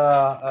called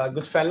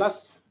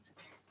Goodfellas.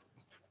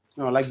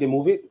 No, like the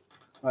movie.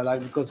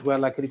 Because we're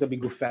like a little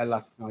bit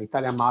Goodfellas,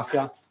 Italian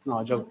mafia.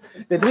 No, joke.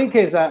 The drink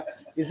is an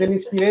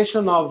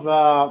inspiration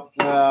of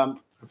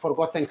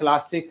forgotten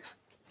classic.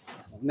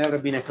 Never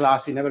been a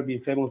classic, never been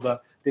famous,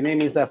 but the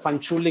name is a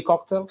fanciulli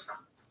cocktail.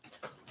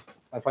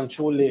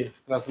 Fanciulli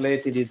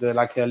translated it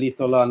like a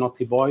little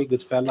naughty boy,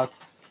 Goodfellas.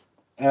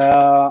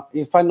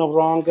 If I'm not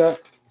wrong,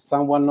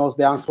 someone knows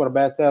the answer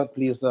better,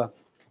 please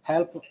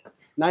help.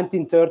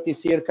 1930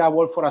 circa,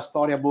 Wolf for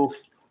Astoria book,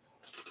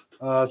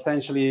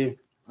 essentially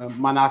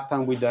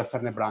Manhattan with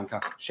Fernet Branca,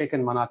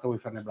 shaken Manhattan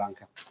with Fernet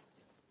Branca.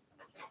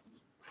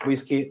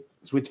 Whiskey,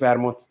 sweet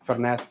vermouth,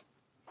 Fernet,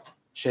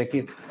 shake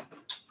it,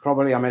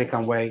 probably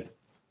American way,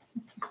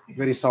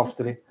 very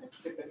softly,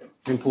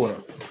 and pour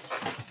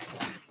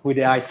with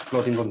the ice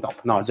floating on top.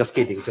 No, just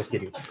kidding, just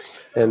kidding.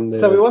 And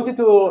so we wanted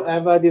to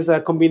have this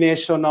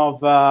combination of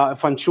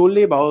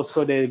fanciulli, but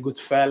also the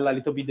Goodfella, a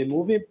little bit the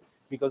movie,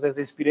 because as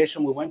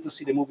inspiration, we went to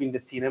see the movie in the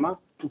cinema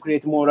to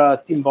create more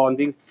team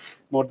bonding,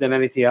 more than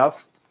anything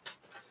else.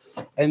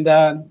 And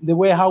the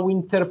way how we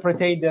interpret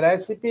the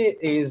recipe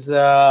is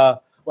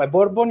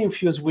bourbon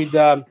infused with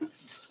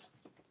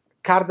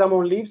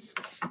cardamom leaves.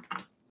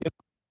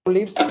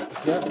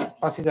 Yeah,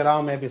 pass it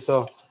around maybe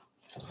so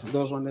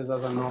those ones that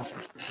doesn't know.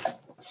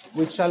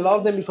 Which I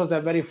love them because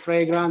they're very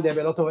fragrant. They have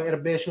a lot of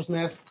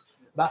herbaceousness.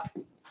 But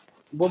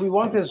what we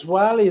want as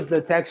well is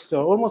the texture,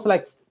 almost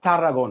like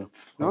tarragon.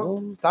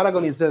 No?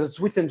 Tarragon is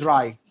sweet and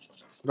dry,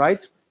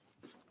 right?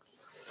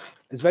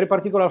 It's very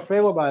particular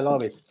flavor, but I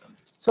love it.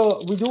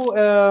 So we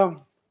do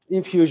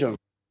infusion.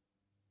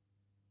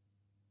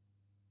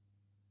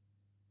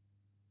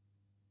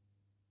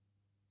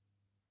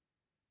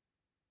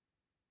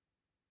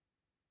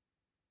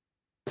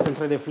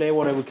 Concentrate the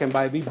flavor, and we can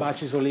buy big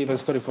batches or leave and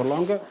store it for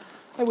longer.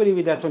 And we leave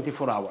it at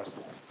 24 hours.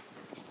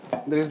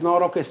 There is no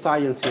rocket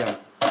science here.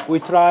 We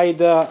tried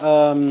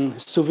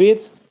sous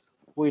vide,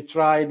 we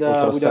tried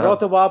with a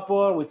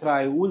rotovapor, we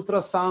tried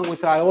ultrasound, we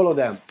tried all of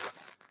them.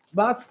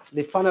 But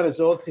the final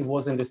results, it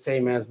wasn't the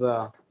same as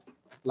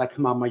like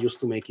Mama used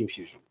to make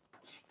infusion.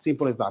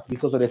 Simple as that,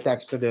 because of the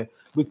texture that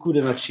we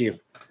couldn't achieve.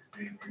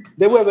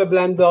 Then we have a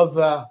blend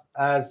of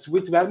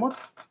sweet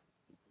vermouth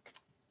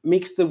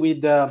mixed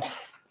with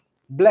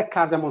black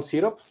cardamom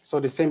syrup. So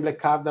the same black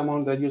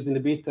cardamom that I use in the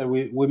bitter,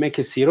 we make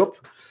a syrup.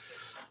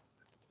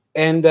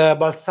 And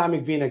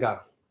balsamic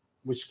vinegar,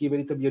 which give a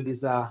little bit of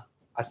this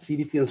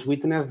acidity and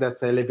sweetness that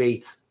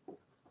elevate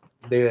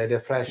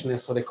the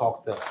freshness of the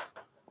cocktail.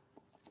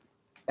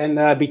 And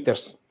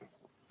bitters.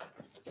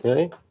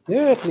 Okay.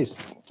 Yeah, please.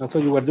 That's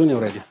what you were doing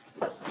already.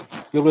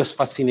 You're always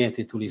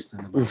fascinated to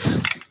listen.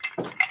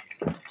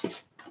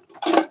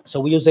 So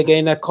we use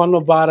again a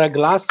Connaught Bar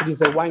glass. This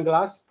is a wine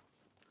glass.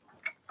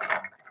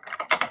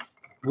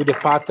 With the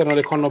pattern of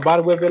the Connaught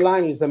Bar, we have a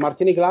line is a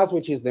martini glass,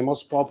 which is the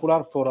most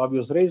popular for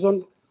obvious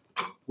reason.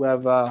 We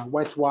have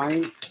white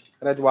wine,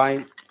 red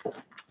wine,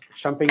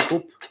 champagne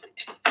coupe,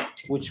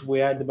 which we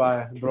had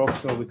by broke,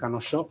 so we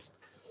cannot show.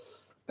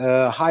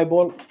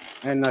 Highball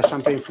and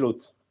champagne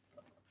flute.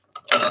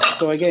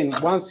 So again,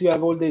 once you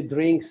have all the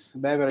drinks,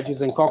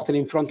 beverages, and cocktail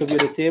in front of you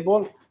at the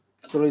table,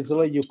 so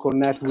easily you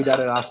connect with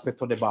other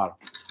aspects of the bar.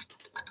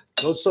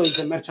 Also, it's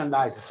a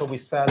merchandise, so we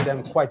sell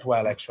them quite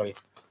well, actually.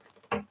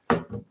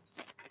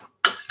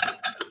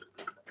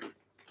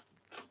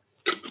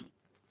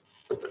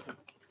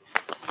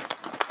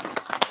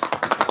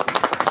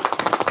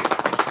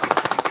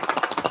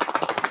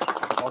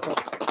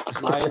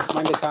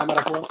 Smile the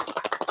camera for.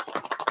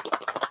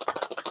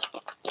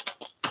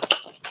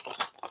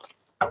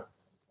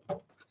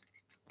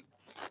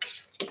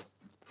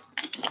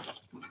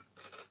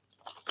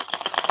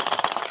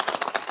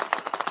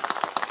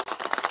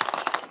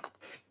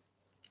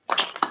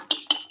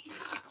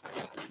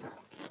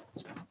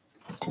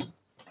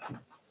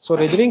 So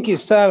the drink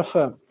itself,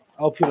 I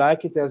hope you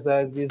like it,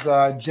 as this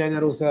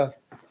generous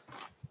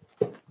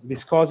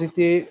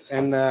viscosity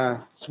and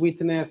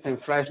sweetness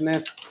and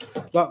freshness.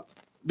 But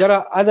there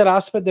are other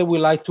aspects that we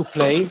like to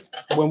play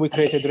when we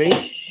create a drink.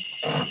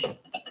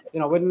 You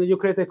know, when you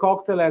create a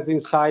cocktail, as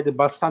inside the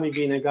balsamic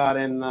vinegar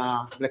and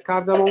black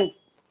cardamom,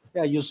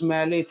 yeah, you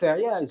smell it.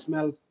 Yeah, it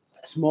smells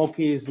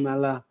smoky,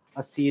 smell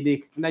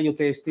acidic. And then you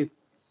taste it,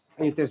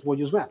 and you taste what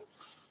you smell.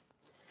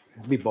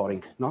 A bit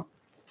boring, no?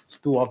 It's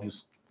too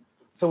obvious.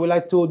 So we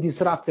like to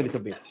disrupt a little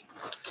bit.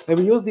 And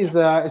we use this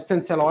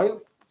essential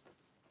oil.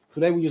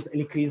 Today we use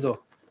Elicriso,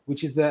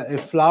 which is a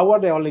flower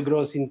that only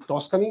grows in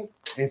Tuscany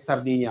and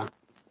Sardinia.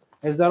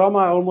 It's the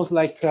aroma almost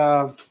like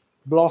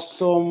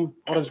blossom,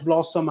 orange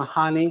blossom,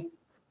 honey,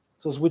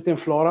 so sweet and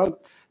floral.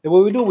 And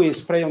what we do, we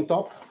spray on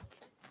top.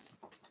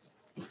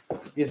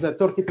 It's a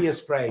 30p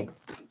spray.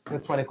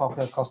 That's why the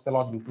cocktail costs a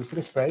lot. We put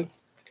the spray.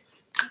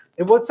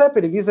 And what's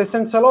happening is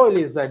essential oil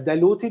is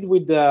diluted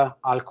with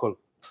alcohol.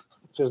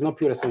 So it's not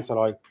pure essential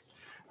oil.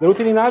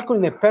 Diluted in alcohol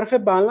in a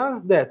perfect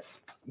balance that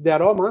the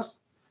aromas,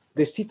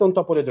 they sit on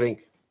top of the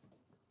drink.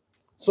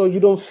 So you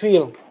don't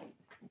feel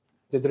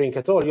the drink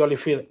at all. You only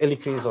feel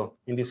Elicriso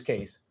in this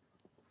case.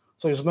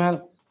 So you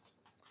smell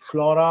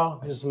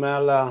floral, you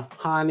smell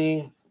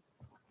honey,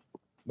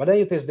 but then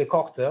you taste the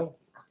cocktail,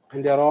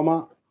 and the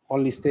aroma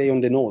only stay on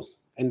the nose,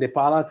 and the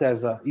palate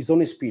has its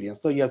own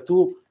experience. So you have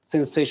two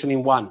sensations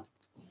in one,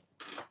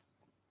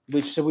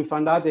 which we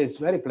found out is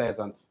very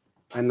pleasant,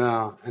 and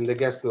the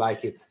guests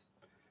like it.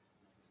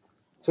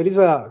 So this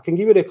can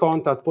give you the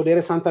contact.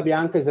 Podere Santa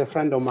Bianca is a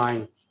friend of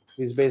mine.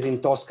 He's based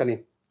in Tuscany.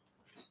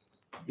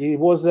 He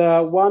was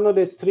one of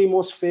the three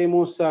most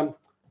famous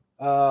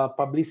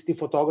publicity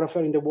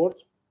photographer in the world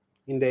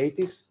in the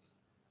 80s.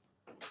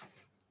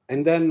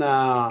 And then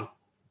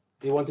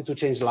he wanted to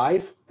change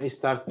life. He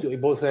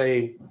bought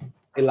a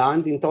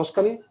land in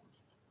Tuscany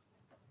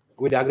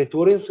with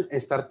agritourism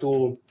and start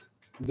to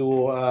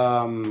do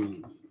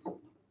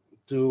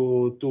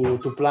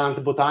to plant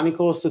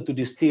botanicals, to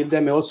distill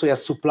them, and also a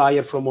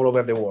supplier from all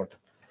over the world.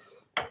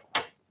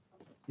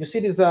 You see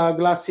this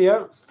glass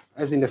here,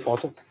 as in the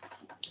photo,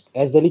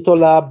 has a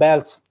little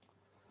belt.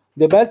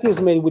 The belt is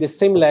made with the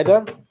same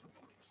leather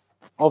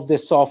of the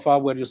sofa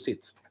where you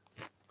sit.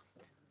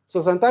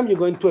 So sometimes you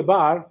go into a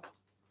bar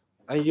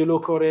and you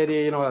look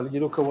already, you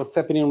look at what's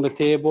happening on the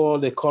table,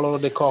 the color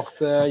of the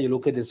cocktail, you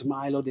look at the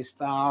smile of the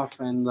staff,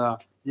 and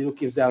you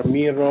look if there are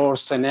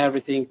mirrors and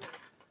everything.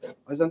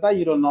 But sometimes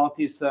you don't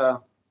notice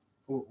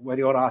where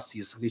your ass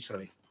is,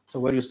 literally. So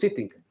where you're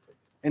sitting.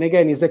 And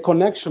again, it's a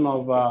connection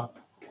of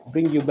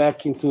bring you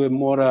back into a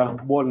more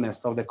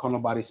boldness of the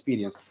Connaught Bar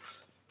experience.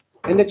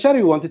 And the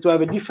cherry, we wanted to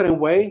have a different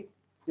way.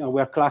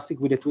 We are classic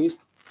with a twist.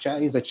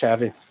 Cherry is a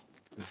cherry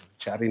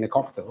in a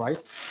cocktail, right?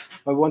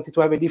 But we wanted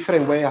to have a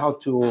different way how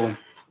to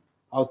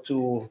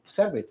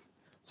serve it.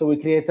 So we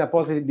create a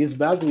positive this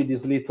belt with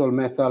this little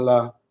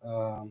metal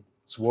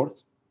sword,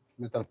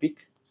 metal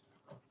pick.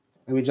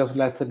 And we just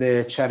let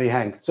the cherry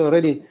hang. So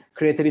already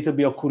create a little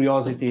bit of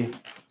curiosity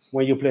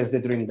when you place the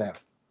drink there.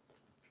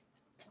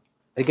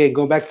 Again,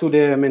 go back to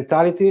the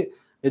mentality.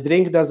 The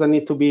drink doesn't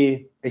need to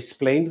be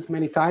explained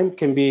many times.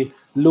 Can be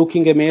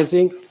looking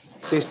amazing,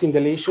 tasting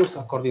delicious,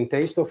 according to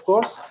taste, of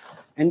course.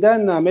 And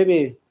then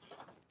maybe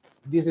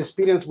this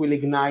experience will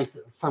ignite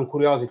some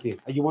curiosity.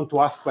 You want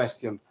to ask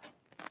questions.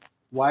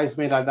 Why is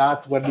made like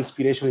that? Where the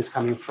inspiration is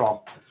coming from?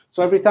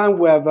 So every time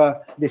we have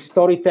the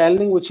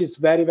storytelling, which is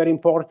very, very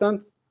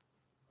important,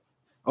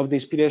 of the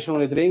inspiration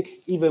of the drink,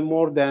 even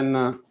more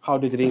than how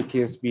the drink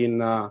has been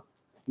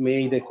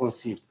made and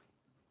conceived.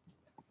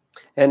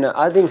 And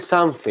adding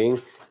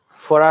something,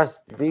 for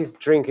us, this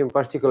drink in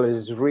particular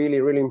is really,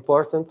 really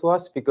important to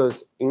us,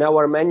 because in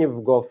our menu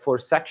we've got 4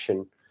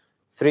 sections,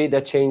 3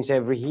 that change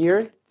every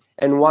year,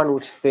 and 1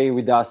 which stay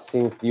with us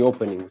since the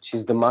opening, which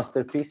is the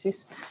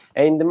masterpieces.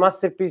 And in the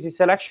masterpieces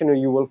selection,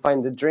 you will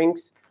find the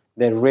drinks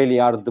that really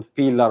are the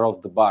pillar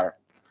of the bar.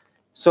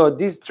 So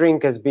this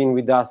drink has been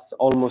with us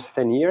almost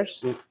 10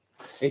 years.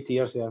 8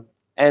 years, yeah.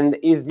 And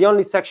is the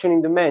only section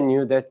in the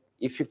menu that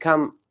if you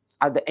come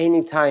at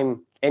any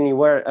time,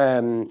 anywhere,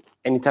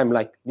 anytime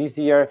like this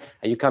year,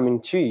 and you come in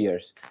 2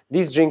 years,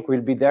 this drink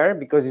will be there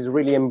because it's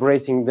really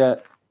embracing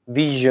the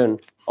vision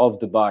of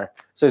the bar.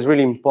 So it's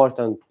really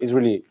important. It's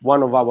really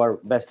one of our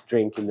best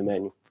drink in the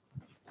menu.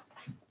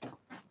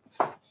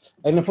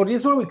 And for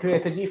this one, we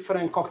created a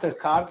different cocktail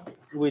card,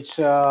 which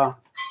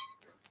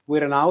we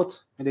ran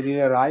out and they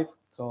didn't arrive.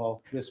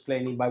 So we're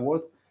explaining by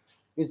words.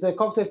 It's a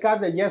cocktail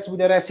card that, yes, with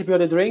the recipe of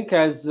the drink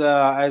as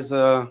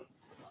the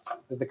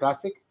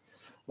classic.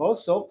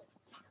 Also,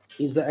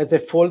 is a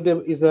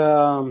folder, is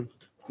a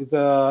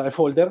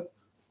folder,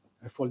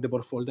 a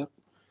foldable folder.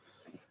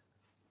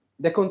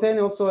 They contain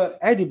also an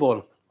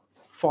edible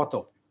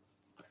photo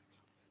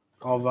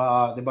of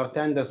the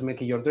bartenders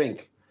making your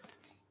drink.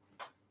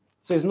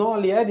 So it's not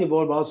only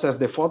edible, but also has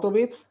the photo of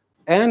it.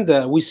 And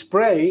we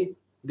spray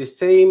the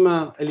same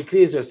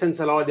liqueur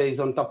essential oil that is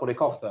on top of the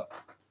cocktail.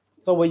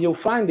 So when you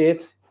find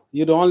it,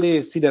 you don't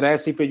only see the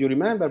recipe you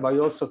remember, but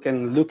you also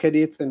can look at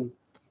it and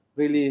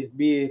really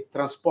be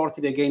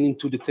transported again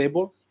into the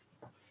table.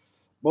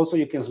 Also,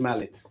 you can smell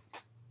it,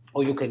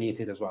 or you can eat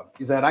it as well.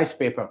 It's a rice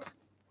paper,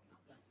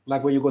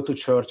 like when you go to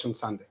church on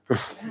Sunday.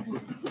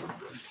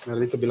 A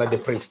little bit like the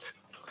priest.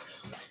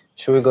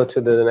 Should we go to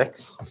the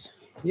next?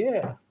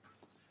 Yeah,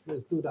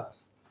 let's do that.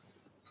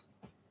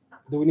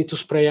 Do we need to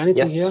spray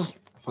anything here?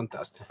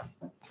 Fantastic.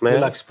 May I?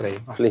 Like spray.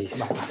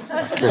 Please.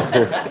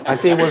 I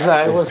see it was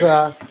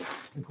I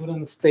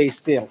couldn't stay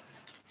still.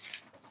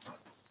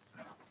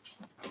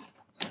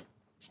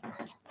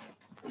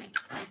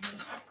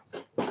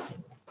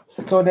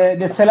 So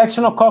the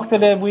selection of cocktail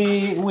that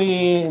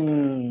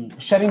we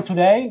sharing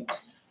today,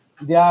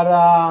 they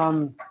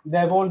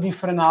have all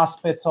different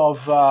aspects of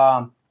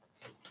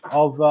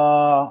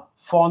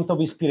font of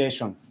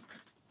inspiration.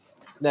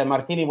 The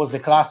martini was the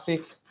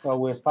classic, so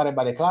we inspired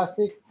by the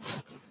classic.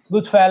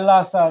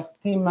 Goodfellas,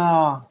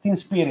 team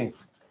spirit.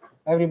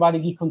 Everybody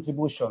give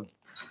contribution.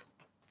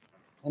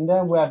 And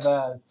then we have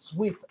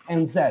Sweet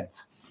and Z,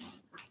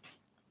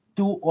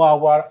 2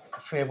 of our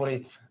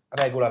favorite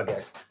regular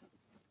guests.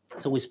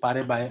 So we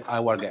inspired by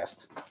our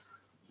guest.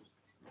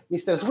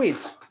 Mr.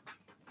 Sweet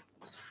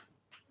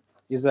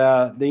is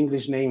the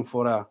English name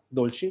for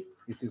Dolce.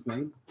 It's his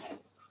name.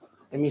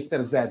 And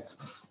Mr. Z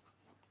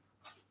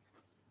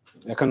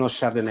I cannot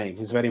share the name.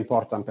 He's a very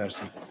important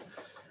person.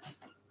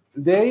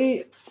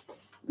 They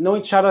know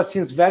each other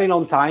since very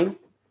long time.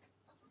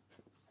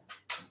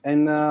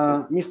 And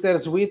Mr.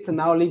 Sweet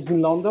now lives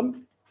in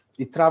London.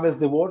 He travels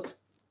the world.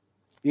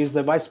 He's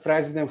the vice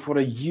president for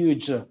a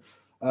huge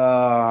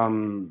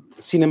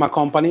cinema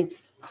company.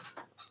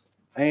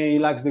 And he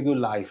likes the good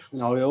life. You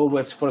know, he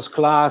always first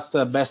class,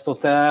 best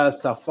hotel,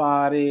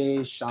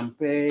 safari,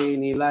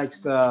 champagne. He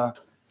likes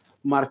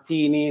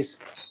martinis.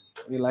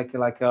 He like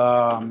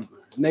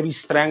Navy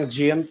strength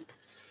gin.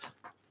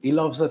 He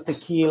loves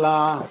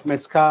tequila,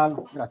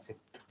 mezcal. Grazie.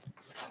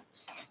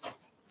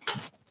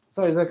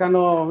 So he's a kind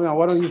of, you know,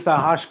 one of these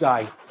harsh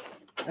guy.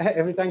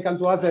 Every time he comes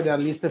to us, there are at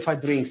least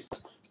 5 drinks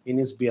in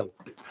his bill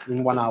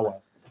in 1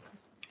 hour.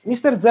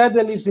 Mr.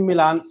 Z lives in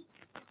Milan.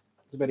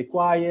 He's very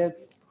quiet.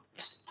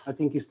 I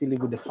think he still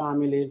lives with the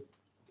family.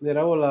 They're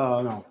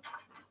all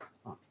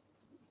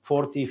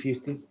 40,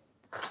 50. And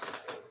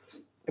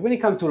when he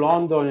comes to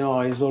London, you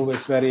know, he's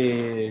always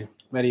very,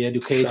 very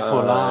educated,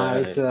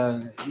 polite.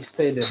 He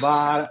stays at the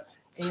bar.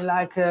 And he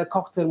like a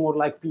cocktail more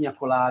like pina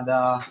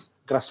colada,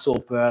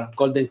 grasshopper,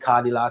 golden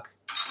Cadillac.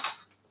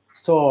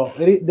 So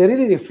they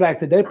really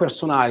reflect their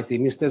personality.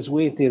 Mr.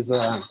 Sweet is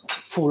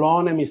full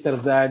on, and Mr.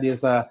 Z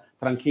is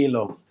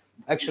tranquilo.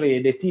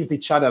 Actually, they tease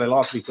each other a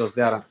lot because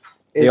they are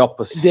the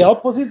opposite. The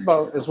opposite,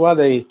 but as well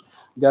they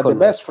are the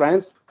best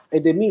friends,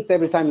 and they meet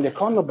every time in the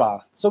Connaught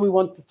Bar. So we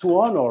want to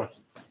honor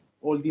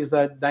all this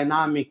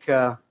dynamic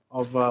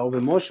of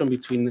emotion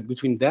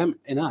between them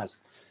and us.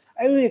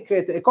 And we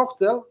create a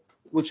cocktail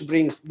which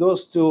brings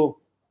those two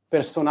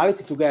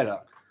personalities together.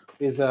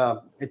 Is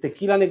a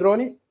tequila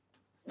Negroni.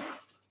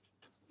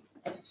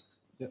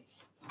 Yeah.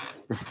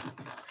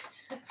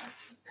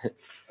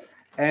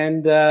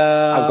 And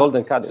a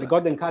golden Cadillac. A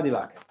golden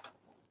Cadillac.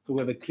 So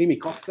we have a creamy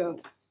cocktail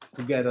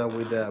together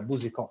with a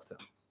boozy cocktail.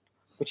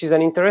 Which is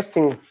an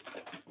interesting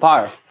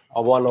part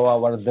of one of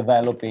our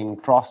developing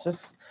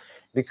process,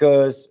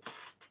 because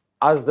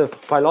as the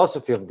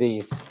philosophy of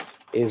this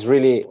is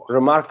really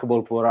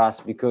remarkable for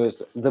us,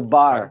 because the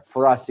bar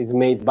for us is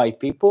made by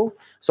people.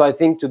 So I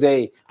think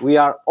today we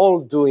are all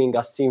doing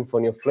a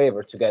symphony of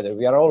flavor together.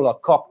 We are all a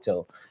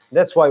cocktail.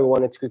 That's why we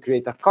wanted to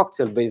create a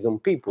cocktail based on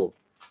people.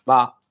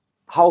 But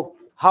how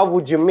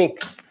would you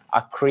mix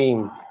a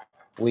cream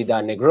with a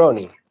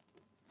Negroni?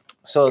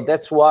 So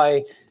that's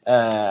why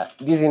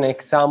this is an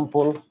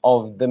example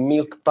of the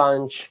milk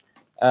punch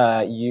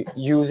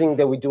using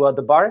that we do at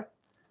the bar.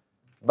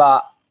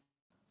 But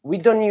we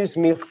don't use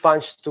milk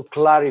punch to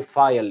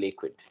clarify a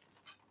liquid.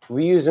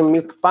 We use a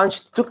milk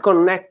punch to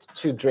connect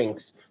two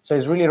drinks. So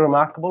it's really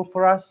remarkable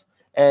for us.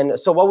 And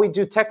so what we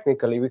do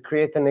technically, we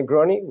create a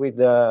Negroni with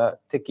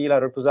tequila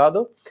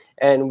reposado,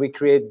 and we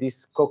create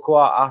this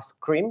cocoa husk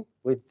cream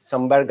with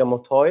some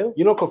bergamot oil.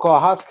 You know, cocoa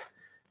husk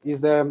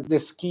is the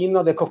skin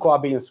of the cocoa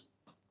beans.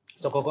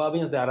 So cocoa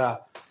beans, they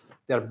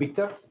are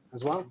bitter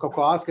as well.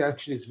 Cocoa husk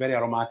actually is very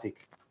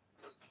aromatic.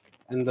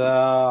 And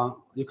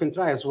you can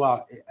try as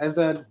well. It has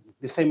the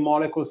same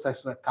molecules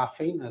as the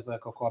caffeine, as the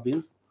cocoa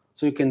beans.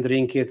 So you can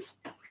drink it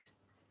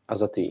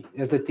as a tea.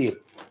 As a tea.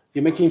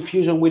 You make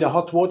infusion with the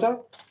hot water.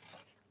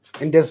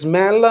 And the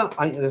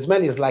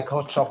smell is like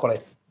hot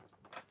chocolate.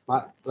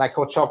 Like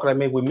hot chocolate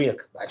made with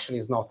milk. Actually,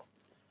 it's not.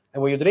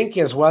 And when you drink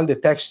it as well, the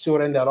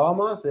texture and the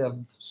aromas, they are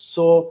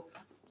so,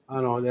 I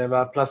don't know, they have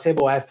a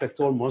placebo effect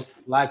almost,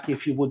 like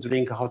if you would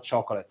drink a hot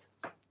chocolate.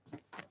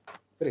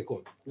 Very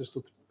cool. Just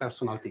two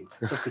personal things,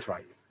 just to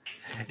try.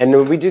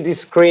 And we do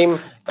this cream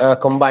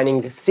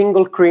combining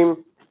single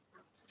cream,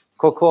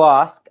 cocoa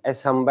husk, and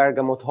some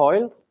bergamot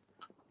oil.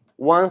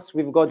 Once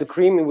we've got the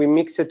cream, we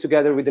mix it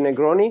together with the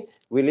Negroni.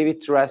 We leave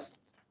it to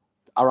rest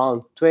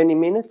around 20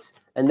 minutes,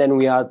 and then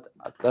we add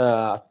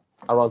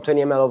around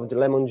 20 ml of the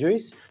lemon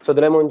juice. So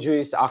the lemon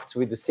juice acts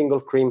with the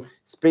single cream,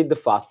 split the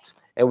fat,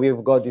 and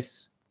we've got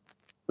this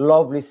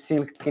lovely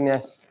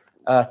silkiness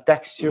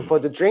texture for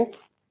the drink.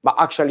 But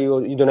actually,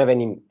 you don't have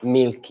any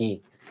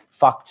milky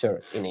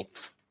factor in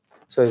it.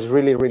 So it's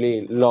really,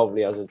 really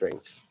lovely as a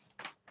drink.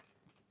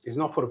 It's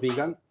not for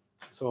vegan,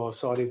 so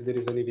sorry if there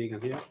is any vegan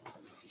here.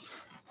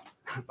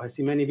 I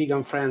see many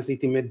vegan friends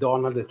eating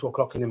McDonald's at 2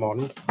 o'clock in the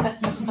morning.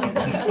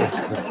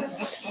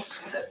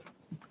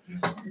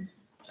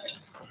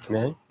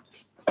 Okay.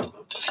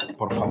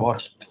 Por favor.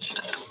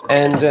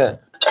 And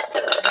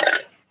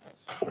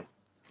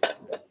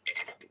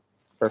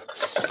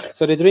perfect.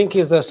 So the drink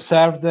is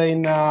served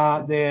in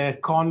the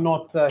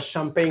Connaught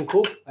champagne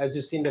coupe, as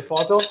you see in the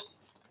photo.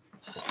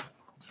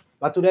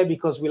 But today,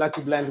 because we like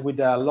to blend with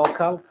the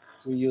local,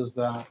 we use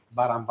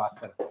Bar and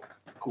Wasser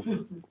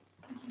coupe.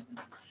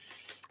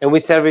 And we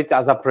serve it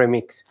as a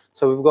premix.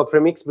 So we've got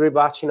premix brew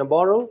batch in a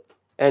bottle,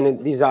 and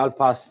this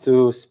helps us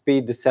to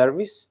speed the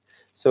service.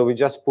 So we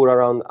just put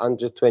around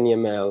 120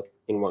 ml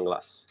in one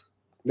glass.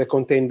 They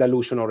contain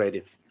dilution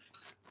already.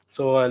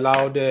 So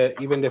allow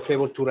even the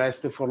flavor to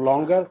rest for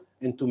longer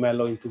and to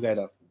mellow in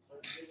together.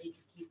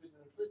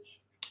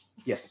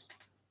 Yes.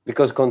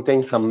 Because it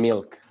contains some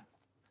milk.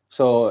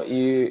 So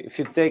if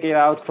you take it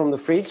out from the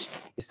fridge,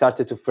 it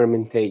started to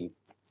fermentate.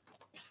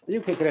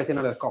 you can create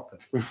another cocktail.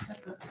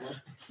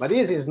 But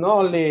this is not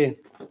only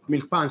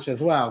milk punch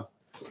as well,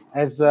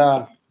 as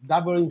a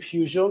double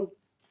infusion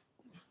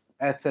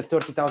at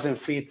 30,000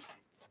 feet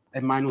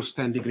at minus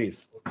 10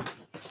 degrees,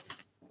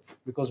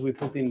 because we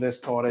put in the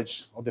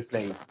storage of the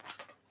plane.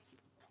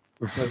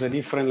 There's a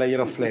different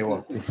layer of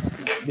flavor,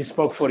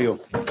 bespoke for you.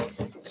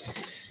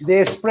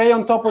 The spray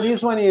on top of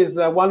this one is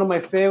one of my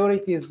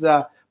favorite, is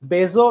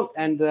basil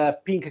and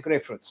pink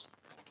grapefruit.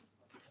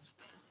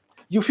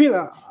 You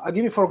feel, I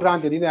give it for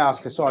granted, didn't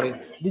ask, sorry.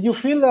 Did you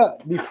feel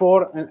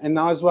before and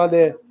now as well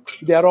the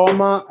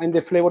aroma and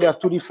the flavor are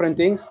two different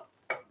things?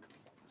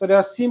 So there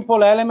are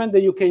simple elements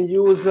that you can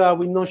use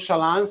with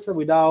nonchalance,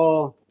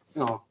 without,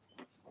 you know,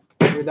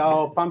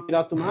 without pumping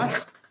out too much,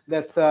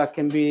 that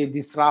can be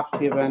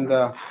disruptive,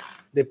 and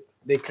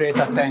they create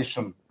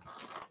attention.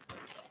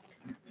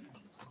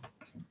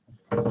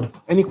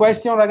 Any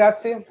question,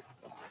 ragazzi?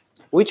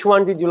 Which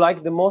one did you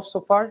like the most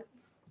so far?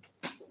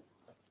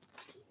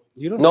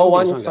 You don't No know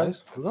one this is fine.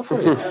 guys. Go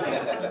for it.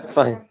 It's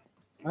fine.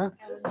 Huh?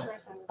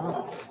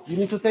 You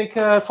need to take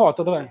a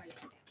photo, dov'è?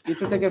 You need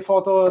to take a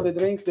photo of the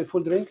drinks, the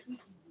full drink?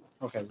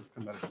 Okay,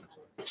 come back.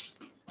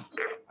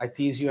 I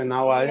tease you and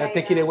now I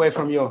take it away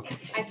from you.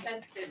 I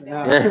sensed it.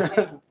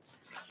 Yeah.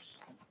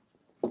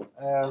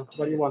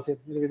 What do you want? It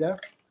leave it there?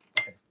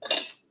 Okay.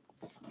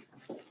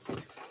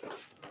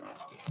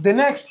 The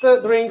next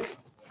drink.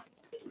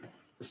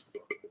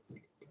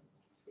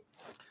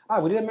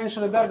 We didn't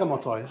mention the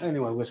bergamot oil.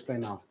 Anyway, we'll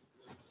explain now.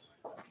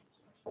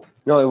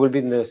 No, it will be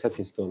in the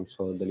setting stone,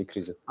 so the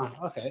licorice.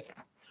 Okay.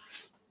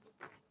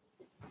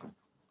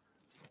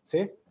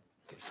 See?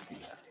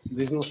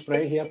 There's no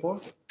spray here,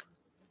 Paul?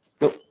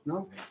 No.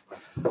 No?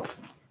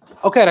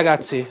 Okay,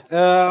 ragazzi.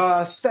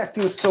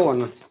 Setting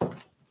stone.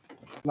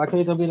 Like a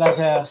little bit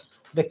like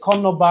the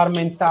Connaught Bar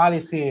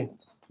mentality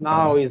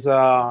now is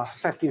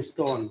setting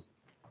stone.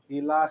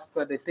 He lost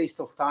the taste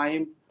of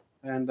time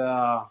and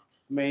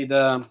made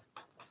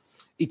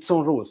its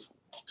own rules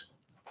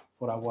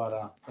for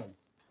our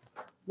friends.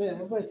 Wait a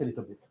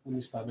little bit. Let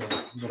me start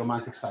the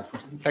romantic side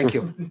first. Thank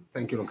you.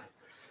 Thank you, Luca.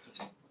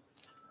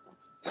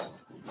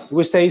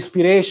 We say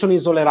inspiration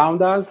is all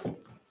around us.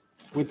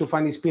 We need to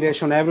find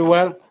inspiration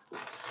everywhere.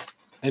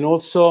 And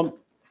also,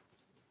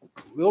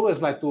 we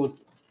always like to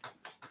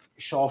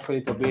show off a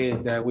little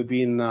bit that we've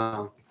been,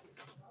 I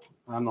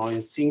don't know,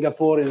 in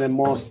Singapore, in the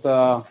most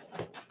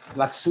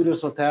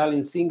luxurious hotel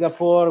in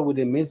Singapore, with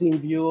amazing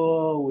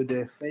view, with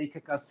the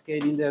fake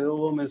cascade in the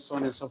room, and so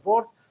on and so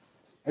forth.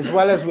 As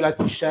well as we like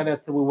to share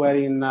that we were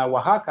in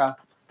Oaxaca,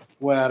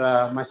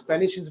 where my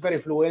Spanish is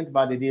very fluent,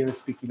 but they didn't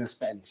speak even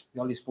Spanish.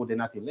 They only spoke the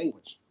native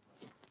language.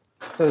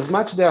 So as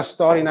much their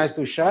story nice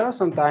to share,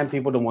 sometimes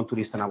people don't want to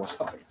listen our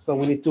story. So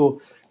we need to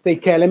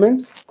take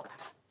elements,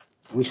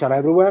 which are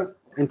everywhere,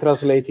 and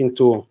translate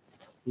into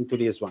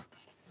this one.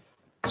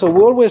 So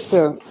we're always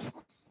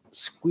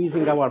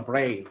squeezing our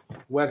brain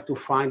where to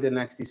find the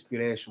next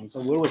inspiration. So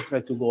we always try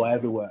to go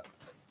everywhere.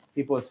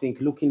 People think,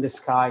 look in the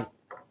sky.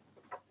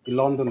 In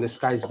London, the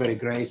sky is very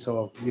gray,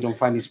 so you don't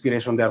find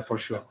inspiration there for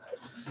sure.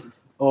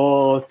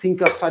 Or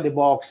think outside the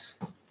box.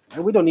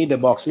 And we don't need a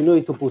box. We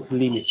need to put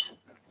limits.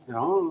 You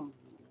know,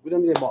 we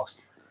don't need a box.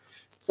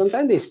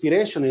 Sometimes the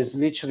inspiration is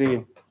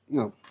literally,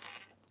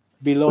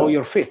 below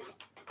your feet.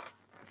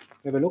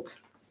 Have a look.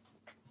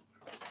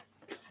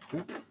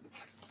 Yeah.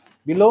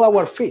 Below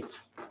our feet.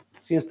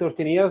 Since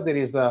 13 years, there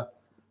is the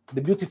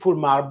beautiful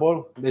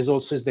marble. There's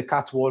also the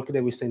catwalk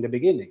that we said in the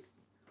beginning.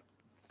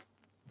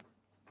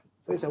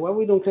 So you say, well,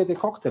 we don't create a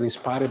cocktail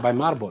inspired by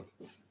marble.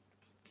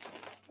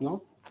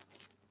 No?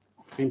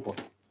 Simple,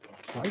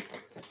 right?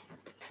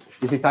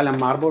 It's Italian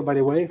marble, by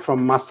the way,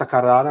 from Massa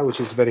Carrara, which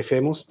is very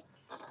famous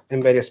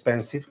and very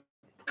expensive.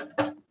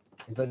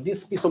 It's like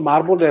this piece of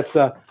marble that...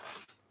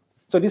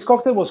 so this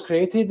cocktail was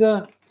created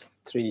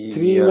 3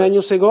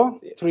 years ago.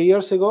 3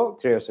 years ago?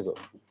 3 years ago.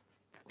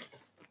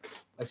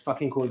 That's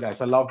fucking cool,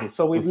 guys. I love it.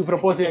 So we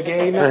propose it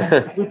again.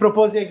 We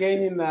propose it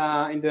again in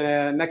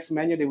the next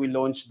menu that we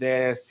launch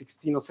the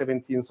 16th or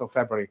 17th of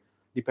February.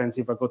 Depends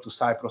if I go to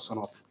Cyprus or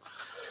not.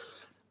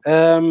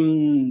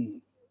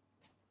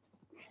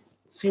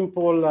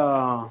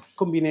 Simple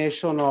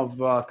combination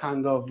of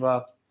kind of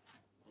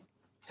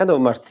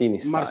martini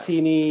style.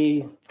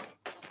 Martini,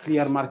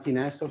 clear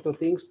martinez sort of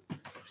things.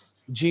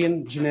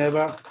 Gin,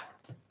 Geneva,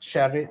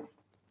 sherry.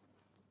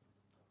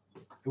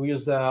 We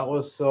use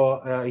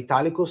also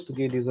Italicus to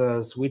give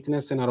this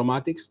sweetness and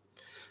aromatics.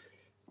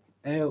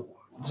 So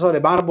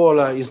the marble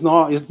is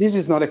not. This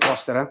is not a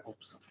coaster.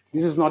 Oops.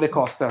 This is not a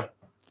coaster.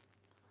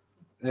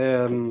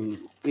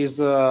 Is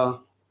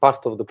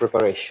part of the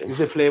preparation. Is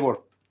the flavor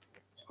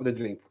of the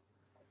drink.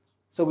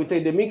 So we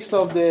take the mix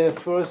of the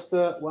first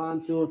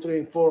 1, 2,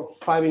 3, 4,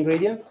 5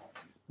 ingredients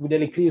with the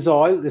licorice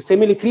oil, the same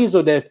licorice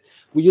that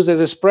we use as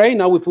a spray.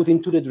 Now we put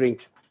into the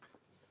drink.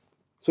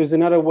 So it's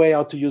another way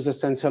how to use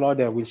essential oil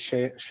that we'll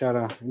share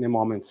in a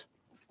moment.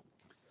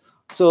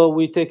 So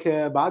we take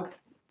a bag,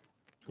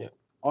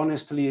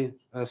 honestly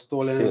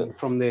stolen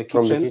from the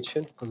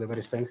kitchen, because they're very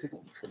expensive.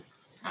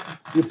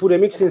 You put a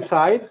mix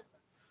inside,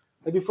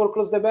 And before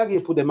close the bag,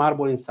 you put the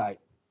marble inside.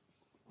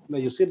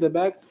 Then you seal the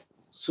bag,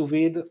 sous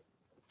vide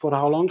for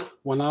how long?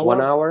 1 hour?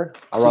 1 hour,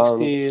 around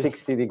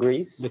 60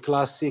 degrees. The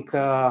classic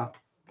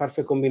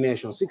perfect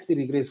combination. 60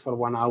 degrees for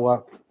 1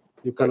 hour.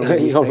 You can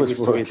It always always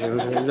switch.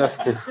 works.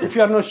 Just, if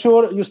you are not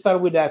sure, you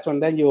start with that one.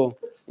 Then you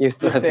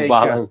still have to take,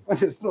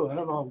 balance. It's true. I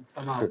don't know,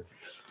 somehow.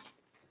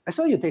 And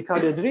so you take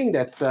out the drink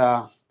that,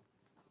 I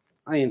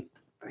mean,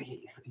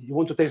 you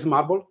want to taste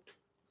marble?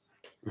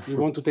 You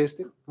want to taste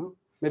it? Huh?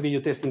 Maybe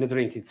you taste in the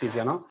drink, it's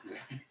easier, no?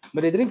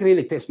 But the drink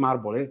really tastes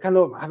marble. It kind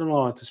of, I don't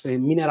know how to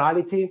explain,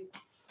 minerality.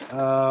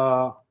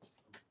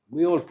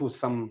 We all put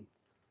some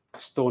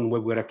stone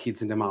when we were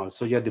kids in the mouth.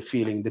 So you have the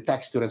feeling, the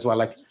texture as well,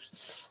 like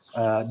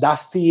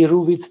dusty,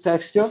 ruby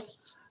texture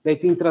that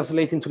can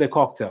translate into the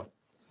cocktail.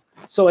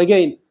 So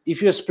again,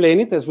 if you explain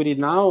it as we did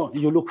now,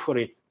 you look for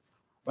it.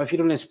 But if you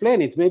don't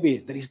explain it, maybe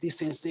there is this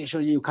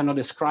sensation you cannot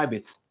describe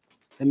it.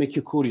 They make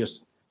you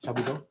curious. Shall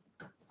we go?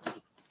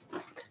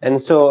 And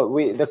so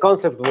the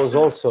concept was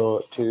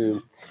also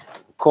to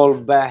call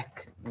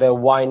back the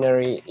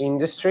winery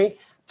industry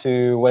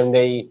to when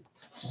they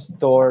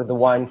store the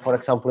wine, for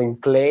example, in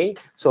clay.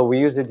 So we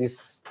used this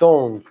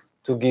stone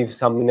to give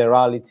some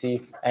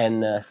minerality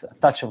and a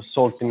touch of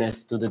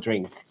saltiness to the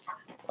drink.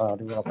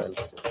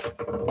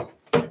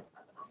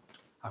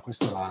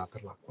 Questa è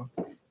per l'acqua.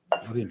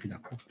 Lo riempi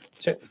d'acqua?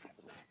 Sì.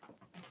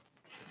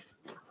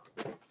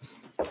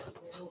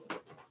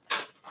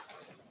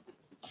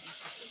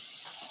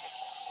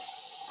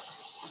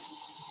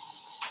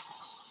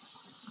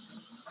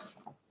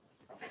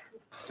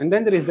 And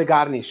then there is the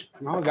garnish.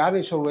 No,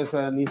 garnish always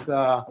needs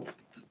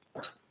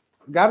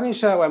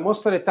garnish. Well,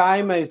 most of the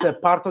time is a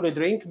part of the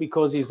drink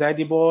because it's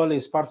edible,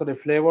 it's part of the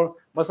flavor.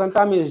 But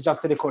sometimes it's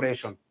just a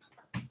decoration.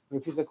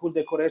 If it's a cool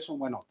decoration,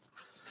 why not?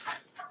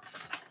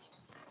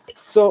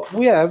 So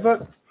we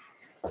have.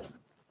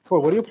 For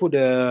where you put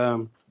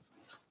the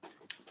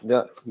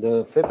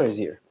pepper is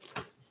here.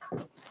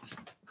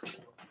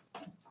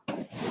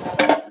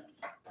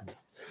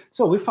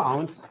 So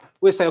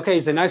we say, okay,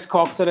 it's a nice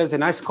cocktail, it's a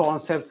nice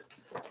concept,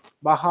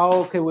 but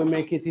how can we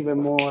make it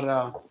even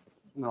more,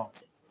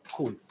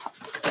 cool?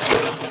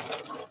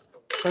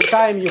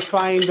 Sometimes you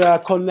find a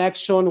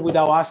connection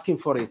without asking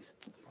for it.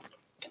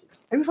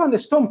 Have you found the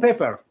stone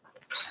paper?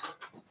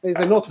 There's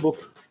a notebook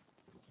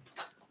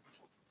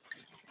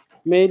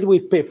made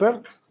with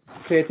paper,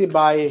 created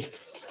by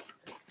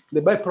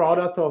the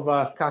byproduct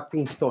of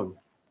cutting stone,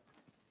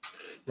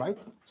 right?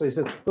 So it's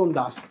a stone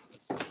dust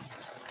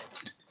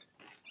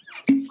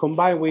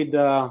combined with,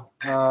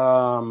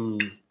 how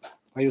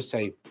you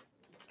say,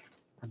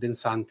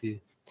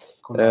 addensanti,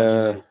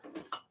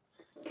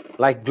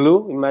 like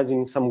glue.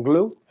 Imagine some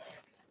glue.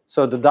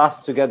 So the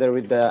dust together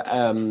with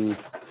the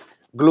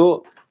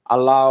glue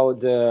allow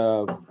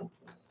the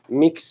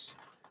mix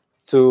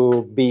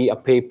to be a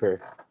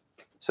paper.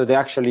 So they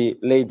actually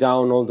lay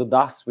down all the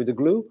dust with the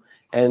glue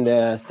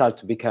and start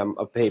to become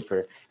a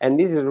paper. And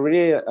this is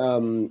really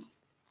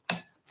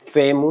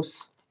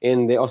famous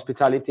in the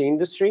hospitality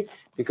industry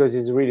because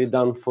it's really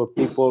done for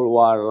people who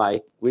are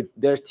like with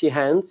dirty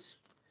hands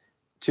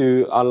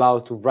to allow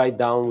to write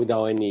down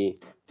without any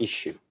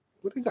issue.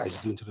 What are you guys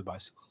doing to the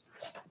bicycle?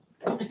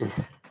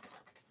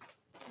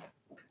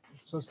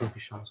 So it's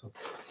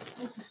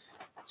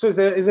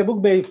a book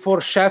made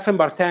for chefs and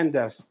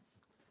bartenders.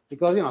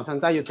 Because,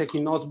 sometimes you're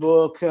taking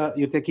notebook,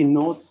 you're taking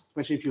notes,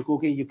 especially if you're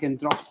cooking, you can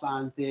drop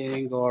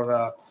something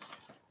or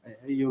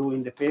you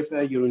ruin the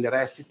paper, you ruin the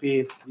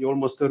recipe, you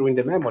almost ruin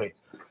the memory.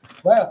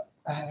 Well,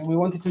 we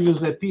wanted to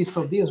use a piece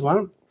of this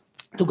one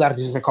to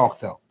garnish the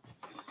cocktail.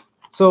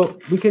 So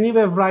we can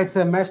even write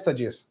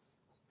messages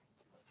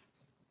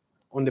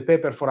on the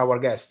paper for our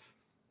guests.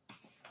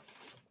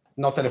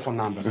 No telephone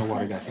numbers, don't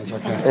worry, guys. It's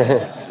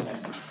okay.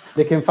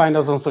 They can find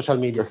us on social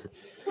media.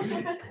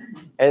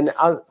 And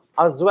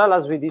as well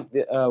as we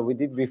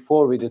did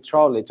before with the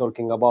trolley,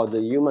 talking about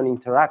the human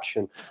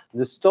interaction,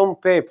 the stone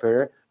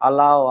paper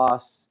allow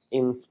us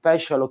in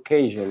special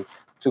occasion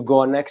to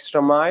go an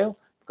extra mile.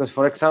 Because,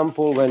 for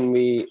example, when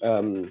we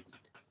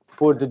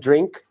pour the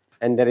drink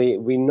and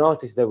we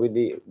notice that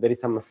there is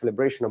some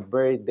celebration of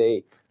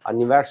birthday,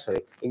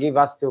 anniversary, it gives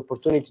us the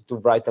opportunity to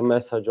write a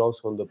message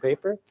also on the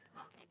paper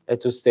and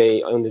to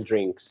stay on the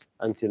drinks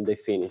until they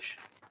finish.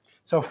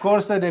 So, of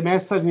course, the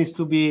message needs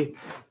to be,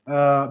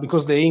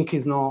 because the ink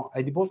is not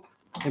edible,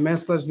 the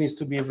message needs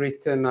to be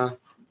written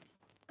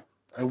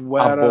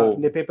where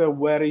the paper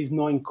where it's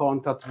not in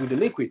contact with the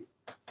liquid.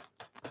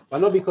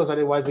 But not because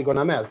otherwise it's going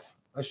to melt.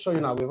 I'll show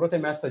you now. We wrote a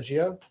message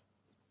here.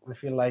 I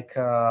feel like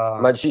a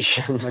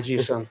magician.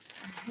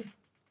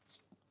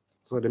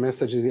 So the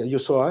message is, you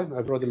saw it?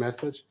 I wrote the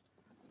message.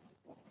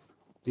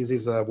 This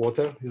is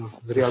water,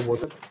 it's real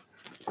water.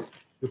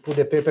 You put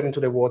the paper into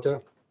the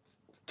water.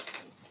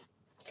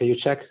 Can you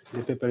check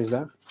the paper is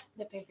there?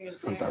 The paper is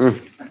there.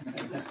 Fantastic.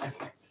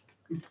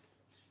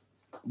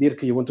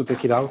 Dirk, you want to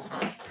take it out?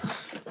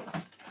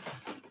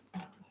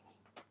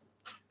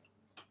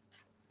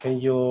 Can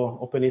you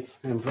open it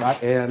and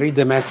read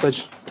the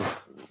message?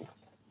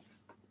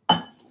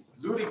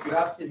 Zurich,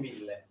 grazie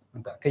mille.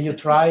 Can you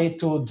try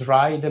to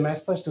dry the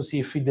message to see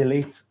if it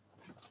deletes?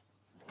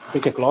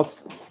 Take a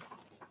cloth.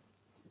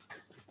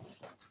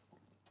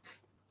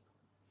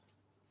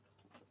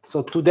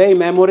 So today,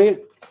 memory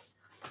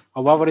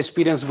of our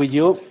experience with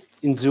you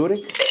in Zurich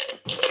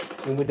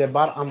and with the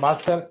bar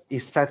ambassador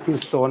is set in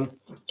stone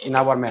in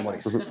our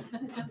memories.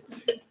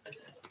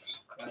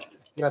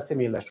 Grazie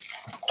mille.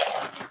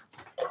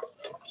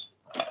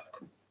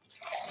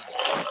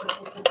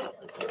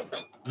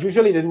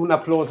 Usually they do an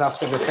applause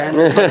after the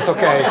sentence, but it's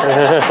okay.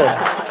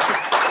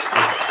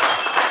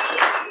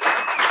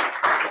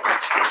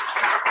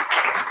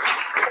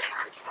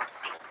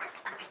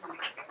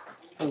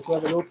 And to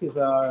have a look is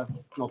a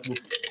notebook.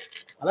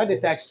 I like the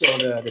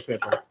texture of the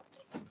paper.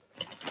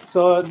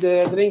 So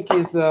the drink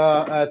is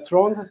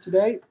thrown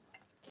today.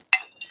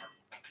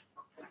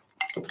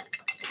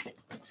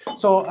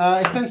 So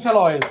essential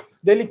oil.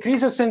 The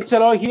liqueur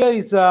essential oil here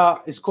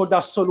is called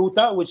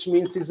assoluta, which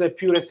means it's a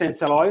pure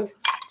essential oil,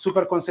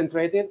 super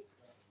concentrated.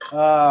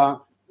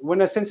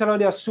 When essential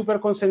oils are super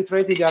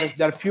concentrated,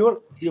 they're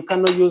pure. You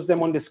cannot use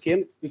them on the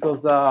skin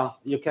because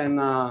you can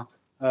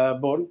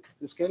burn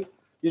the skin.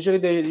 Usually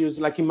they use,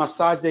 like in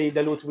massage, they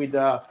dilute with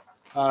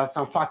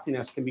some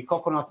fattiness. Can be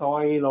coconut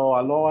oil or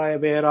aloe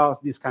vera,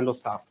 this kind of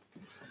stuff.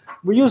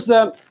 We use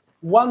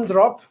 1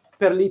 drop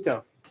per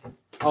liter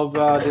of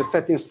the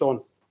setting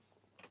stone.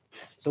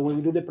 So when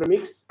we do the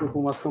premix, we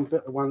put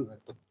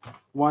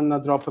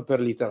one drop per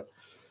liter.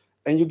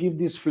 And you give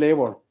this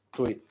flavor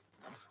to it.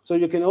 So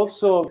you can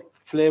also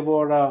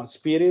flavor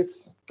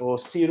spirits or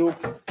syrup,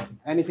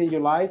 anything you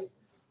like,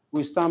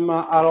 with some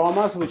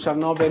aromas which are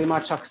not very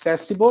much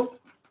accessible,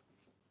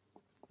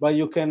 but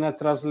you can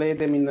translate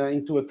them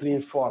into a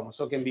clean form.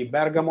 So it can be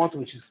bergamot,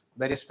 which is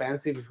very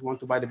expensive. If you want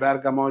to buy the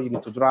bergamot, you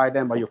need to dry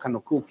them, but you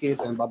cannot cook it,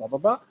 and blah, blah, blah,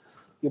 blah.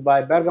 You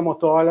buy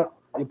bergamot oil,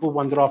 you put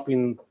 1 drop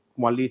in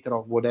 1 liter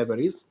of whatever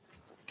it is,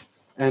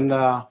 and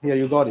here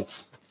you got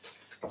it.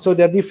 So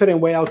there are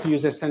different ways how to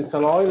use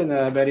essential oil in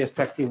a very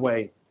effective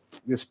way.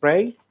 The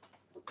spray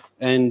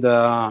and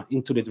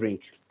into the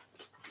drink.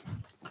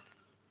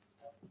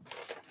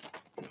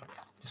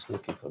 Just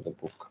looking for the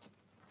book.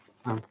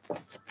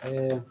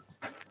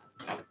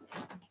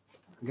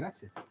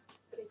 Grazie.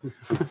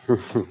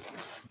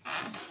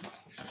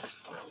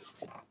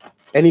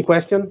 Any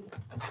question?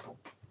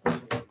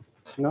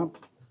 No?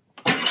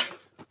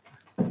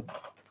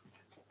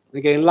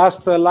 Again,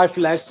 last life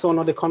lesson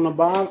of the Connaught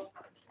Bar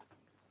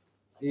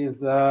is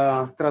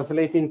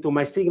translating to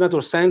my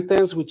signature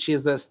sentence, which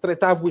is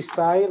straight up with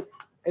style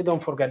and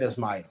don't forget the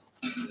smile.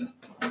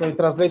 So in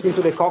translating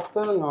to the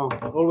cocktail,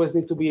 always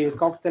need to be, a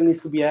cocktail needs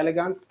to be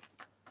elegant,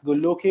 good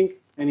looking,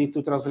 and need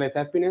to translate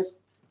happiness,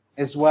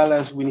 as well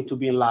as we need to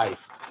be in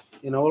life.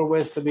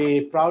 Always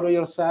be proud of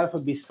yourself,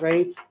 be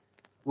straight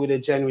with a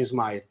genuine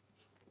smile.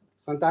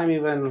 Sometimes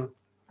even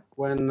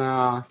when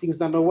things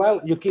don't go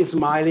well, you keep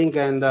smiling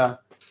and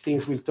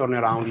things will turn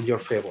around in your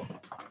favor.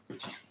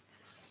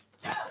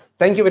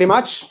 Thank you very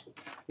much.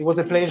 It was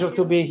a pleasure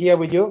to be here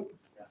with you.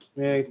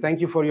 Thank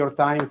you for your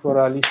time,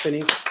 for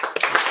listening.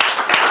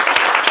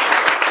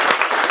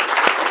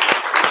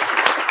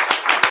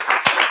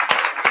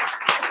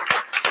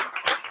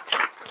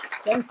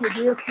 Thank you,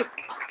 Dirk.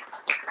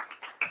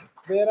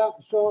 Vera,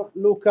 so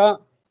Luca.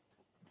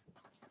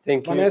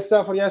 Thank you.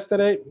 Vanessa for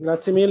yesterday.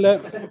 Grazie mille.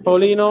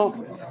 Paulino.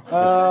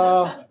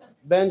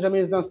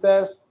 Benjamin is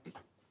downstairs.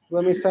 Do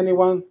I miss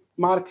anyone?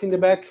 Mark in the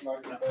back.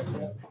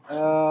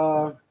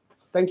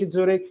 Thank you,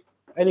 Zurich.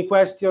 Any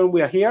question?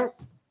 We are here.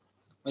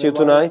 See you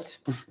tonight.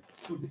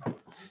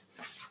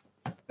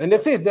 And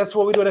that's it. That's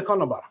what we do at the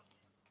Connaught Bar.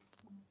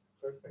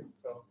 Perfect.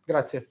 So,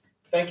 Grazie.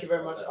 thank you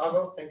very much,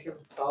 Ago. Thank you,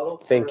 Paolo.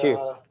 Thank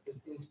you.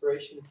 This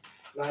inspiration. It's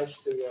nice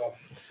to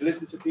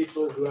listen to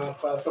people who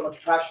have so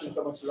much passion,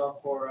 so much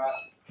love for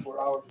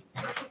our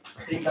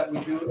thing that we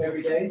do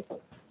every day.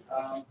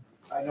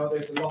 I know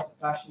there's a lot of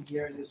passion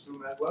here in this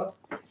room as well.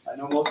 I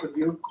know most of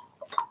you.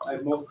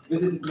 I've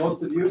visited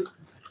most of you.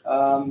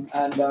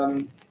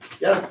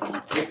 Yeah,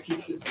 let's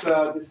keep this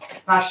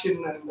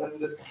passion and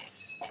this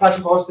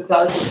passion for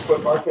hospitality for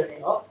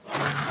bartending up.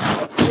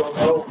 As you all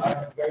know, I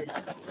have very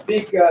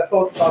big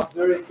thoughts about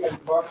Zurich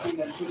and bar scene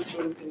and food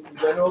scene in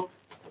general,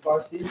 the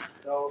bar scene.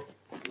 So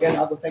again,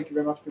 Aldo, thank you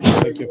very much for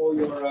sharing all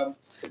your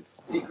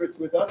secrets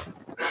with us.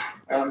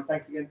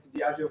 Thanks again to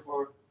Diageo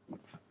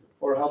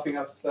for helping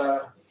us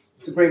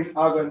to bring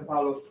Ago and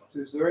Paolo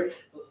to Zurich.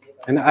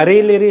 And I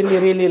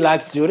really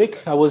liked Zurich.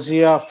 I was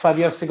here 5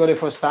 years ago the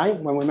first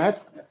time when we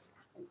met.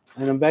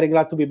 And I'm very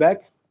glad to be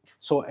back.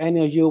 So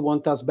any of you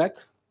want us back,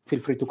 feel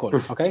free to call,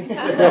 okay?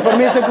 Yeah, for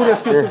me, it's a good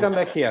excuse to come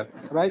back here,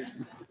 right?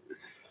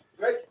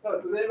 Great. So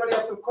does anybody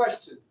have some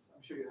questions?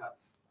 I'm sure you have.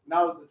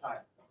 Now is the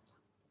time.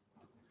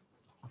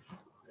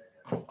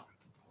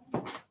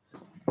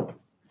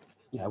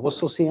 Yeah, it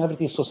was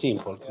everything's so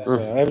simple. So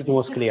everything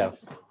was clear.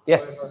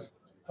 Yes.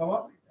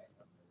 Thomas?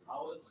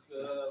 How is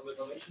the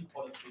reservation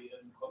policy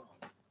in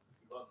Connaught?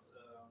 Because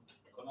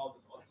Connaught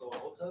is also a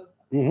hotel.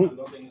 I'm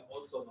working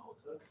also in a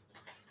hotel.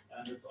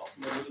 And it's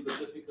often a little bit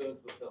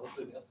difficult with the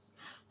hotel guests.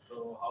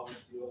 So how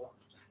is your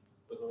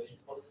reservation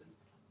policy?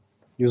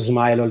 You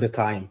smile all the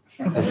time.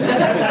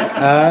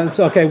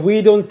 So, okay,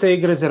 we don't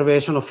take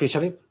reservation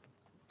officially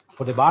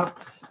for the bar.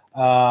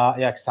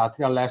 Yeah,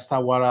 exactly, unless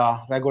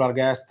our regular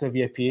guest,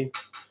 VIP.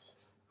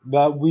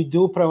 But we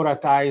do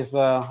prioritize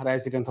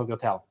residents of the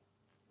hotel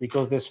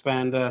because they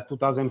spend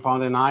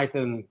 £2,000 a night,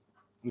 and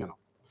you know.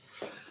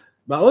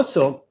 But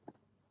also,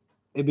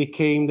 the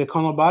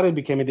Connaught Bar, it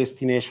became a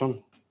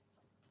destination,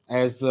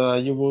 as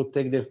you would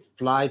take the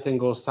flight and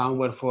go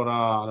somewhere for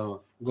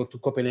go to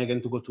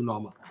Copenhagen to go to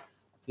Noma.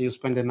 You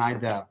spend the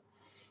night there.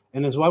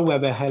 And as well, we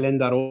have a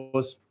Helena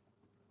Rose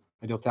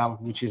at the hotel,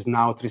 which is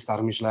now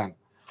 3-star Michelin.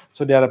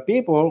 So there are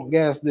people,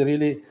 guests, they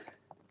really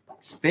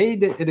stay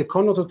at the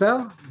Connaught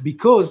Hotel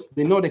because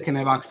they know they can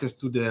have access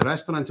to the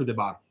restaurant, to the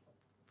bar.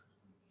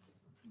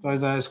 So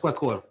it's quite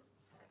cool.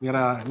 We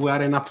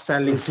are an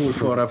upselling tool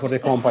for the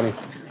company.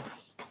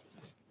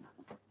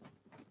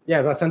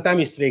 Yeah, but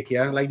sometimes it's tricky.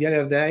 Like the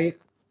other day,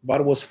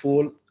 bar was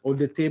full. All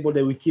the table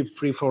that we keep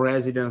free for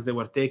residents, they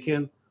were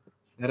taken.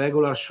 The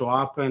regulars show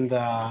up, and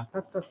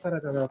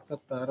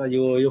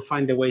you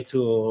find a way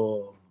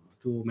to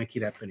make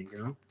it happening. You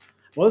know.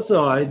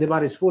 Also, the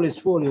bar is full. It's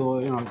full.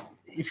 You know,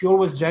 if you're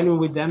always genuine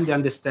with them, they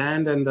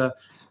understand, and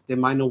they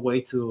might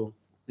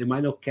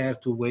not care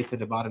to wait at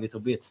the bar a little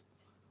bit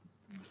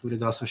with a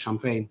glass of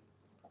champagne.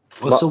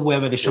 Also, we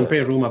have the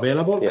champagne room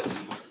available. Yes.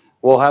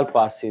 What help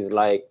us is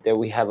like that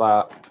we have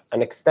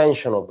an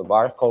extension of the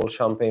bar called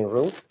Champagne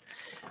Room,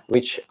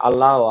 which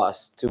allow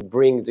us to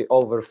bring the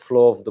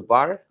overflow of the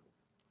bar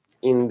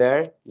in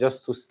there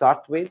just to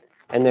start with,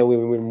 and then we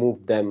will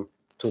move them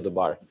to the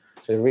bar.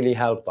 So it really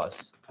help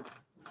us,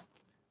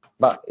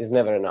 but it's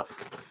never enough.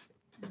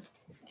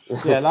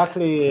 Yeah,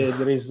 luckily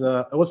there is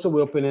also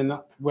we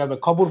have a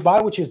cupboard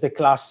bar, which is the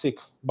classic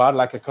bar,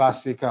 like a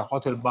classic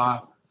hotel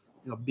bar,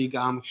 you know, big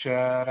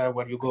armchair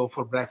where you go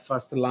for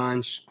breakfast,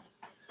 lunch,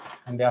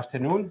 in the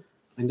afternoon,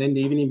 and then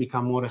the evening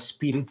become more a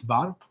spirits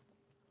bar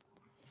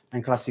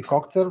and classic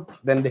cocktail.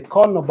 Then the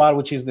Connaught Bar,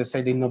 which is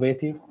the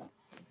innovative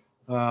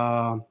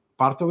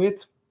part of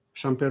it.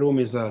 Champagne room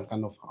is a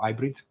kind of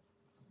hybrid,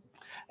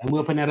 and we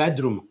open a red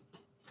room,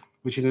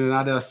 which is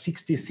another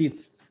 60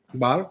 seats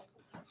bar,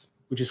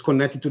 which is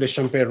connected to the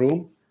champagne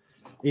room.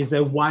 Is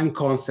a wine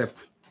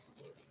concept.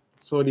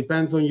 So it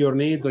depends on your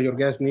needs or your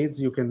guest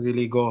needs. You can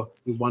really go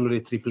in one of the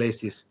three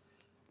places.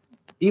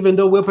 Even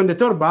though we open the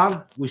third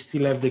bar, we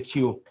still have the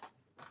queue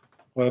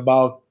for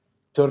about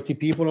 30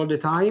 people all the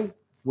time,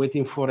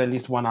 waiting for at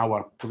least 1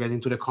 hour to get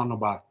into the Connaught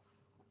Bar.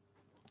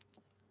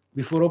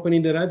 Before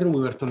opening the red room,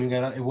 we were turning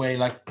away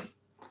like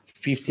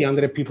 50,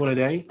 100 people a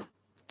day.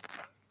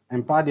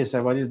 And Paddy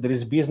said, well, there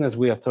is business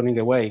we are turning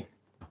away.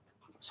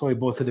 So we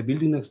bought the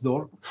building next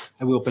door,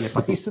 and we opened a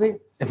patisserie,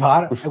 a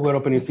bar, and we're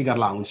opening a cigar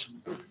lounge.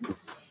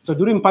 So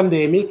during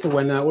pandemic,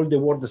 when all the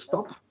world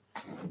stopped,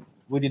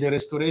 we did a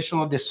restoration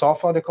of the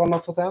sofa at the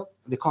Connaught Hotel,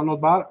 the Connaught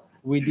Bar.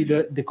 We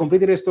did the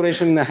complete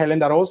restoration in the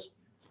Helena Rose.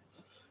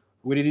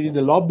 We did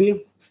the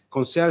lobby,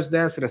 concierge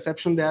desk,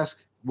 reception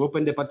desk. We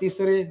opened the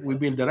patisserie, we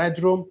built the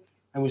red room,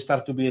 and we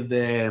start to build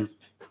the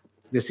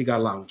cigar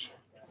lounge.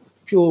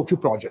 Few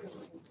projects.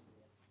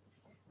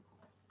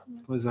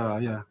 It was,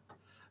 yeah.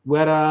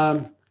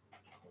 Where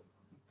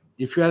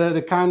if you are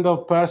the kind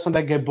of person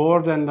that get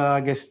bored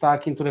and get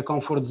stuck into the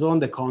comfort zone,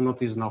 the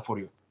Connaught is not for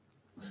you.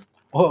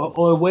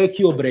 Or wake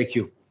you or break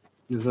you.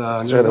 There's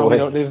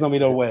no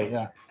middle way.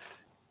 Yeah.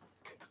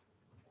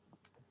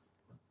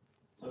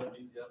 So that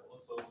means you have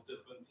also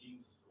different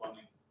teams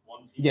running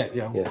one team.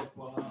 Yeah.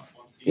 One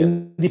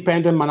team.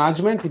 Independent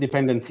management,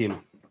 independent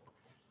team.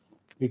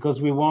 Because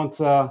we want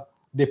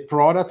the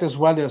product as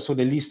well. So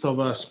the list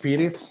of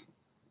spirits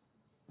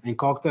and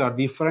cocktail are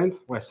different.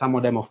 Well, some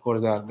of them, of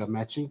course, they're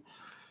matching.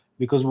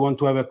 Because we want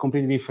to have a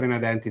completely different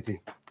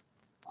identity.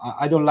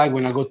 I don't like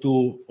when I go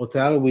to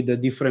hotel with the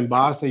different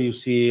bars and you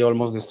see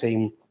almost the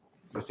same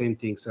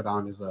things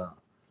around.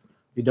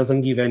 It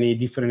doesn't give any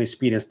different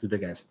experience to the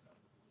guest.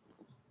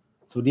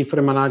 So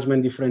different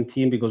management, different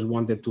team, because we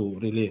wanted to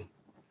really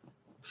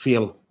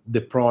feel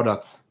the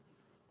product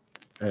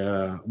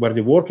where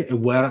they work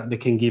and where they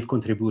can give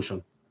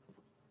contribution.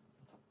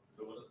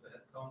 So what is the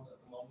headcount at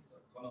the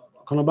moment?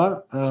 Connaught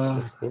Bar?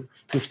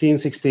 15,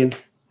 16.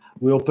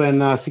 We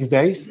open 6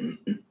 days.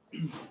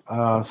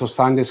 So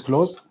Sunday is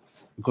closed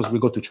because we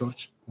go to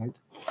church, right?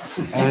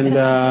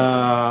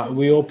 And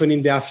we open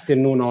in the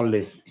afternoon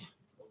only.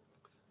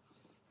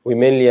 We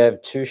mainly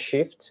have 2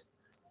 shifts,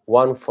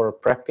 one for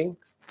prepping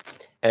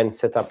and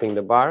set up in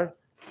the bar,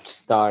 which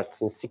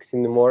starts in 6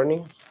 in the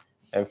morning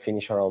and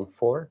finish around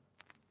 4.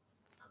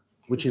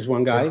 Which is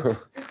one guy.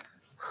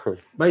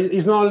 But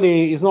it's not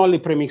only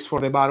premix for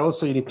the bar.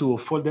 Also, you need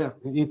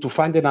to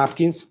find the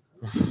napkins,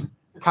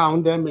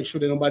 count them, make sure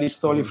that nobody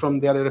stole it from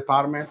the other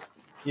department.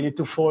 You need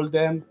to fold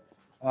them.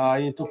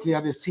 You need to clear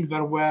the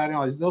silverware. You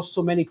know, there's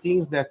also many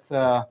things that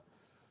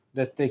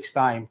takes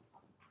time.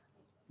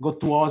 Go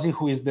to Ozzy,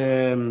 who is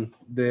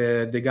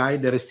the guy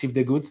that received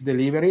the goods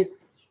delivery,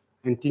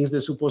 and things they're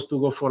supposed to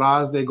go for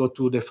us, they go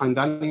to the fine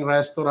dining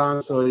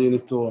restaurant. So you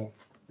need to,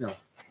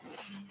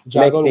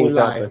 Jargon things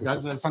will lie.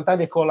 happen. Sometimes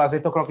they call us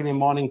 8 o'clock in the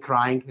morning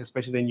crying,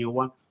 especially the new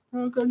one.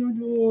 How can you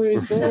do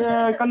it?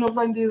 I cannot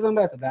find this and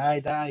that.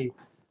 Die.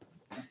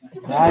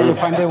 You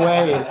find a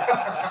way.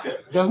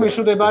 Just make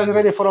sure the bar is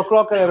ready at 4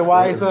 o'clock,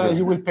 otherwise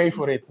you will pay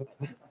for it.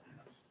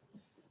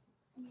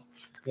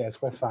 Yeah, it's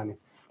quite funny.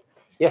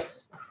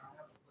 Yes.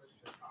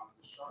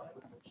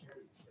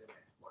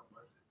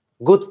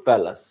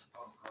 Goodfellas.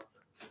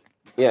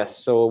 Yes,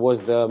 so it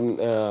was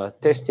the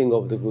testing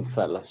of the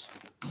Goodfellas.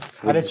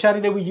 The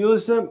cherry that we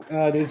use,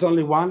 there's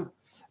only one.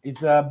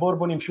 It's a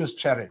bourbon infused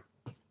cherry.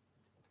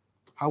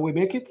 How we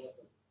make it?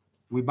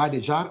 We buy the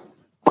jar,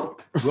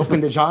 we open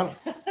the jar,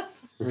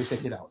 and we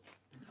take it out.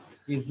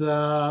 What's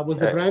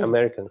the brand?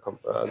 American,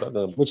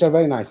 which are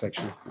very nice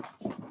actually.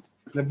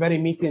 They're very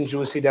meaty and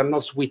juicy. They're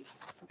not sweet.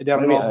 They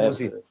are not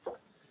juicy.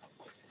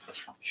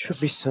 Should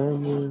be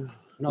some.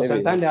 No,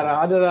 sometimes there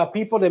are other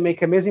people that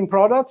make amazing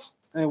products,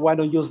 and why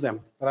don't use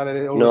them? Rather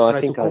than always try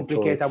to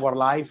complicate our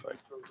life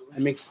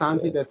and make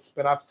something that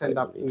perhaps end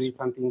up to be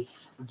something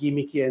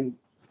gimmicky and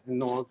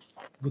not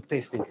good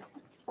tasting.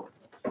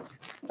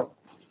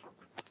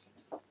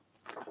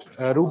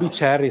 Ruby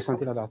cherry,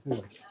 something like that.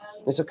 Anyway.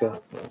 It's okay.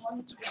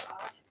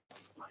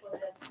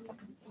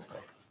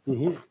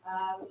 You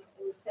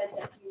said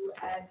that you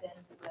add then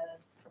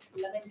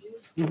the lemon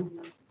juice to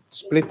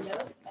split the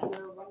milk, and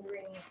we're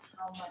wondering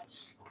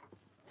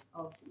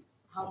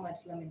how much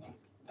lemon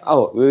juice.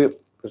 Oh,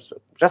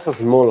 just a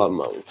small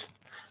amount,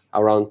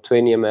 around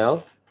 20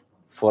 ml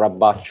for a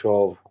batch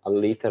of 1.5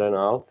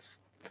 liters,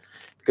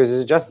 because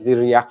it's just the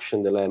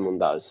reaction the lemon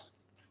does.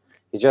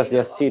 It's just the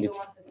acidity.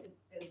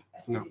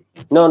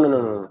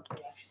 No.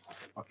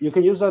 You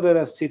can use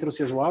other citrus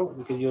as well.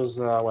 You can use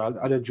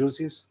other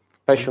juices.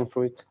 Passion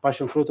fruit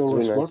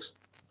always nice. works.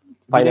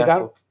 Pineapple.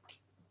 Vinegar.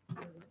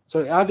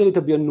 So add a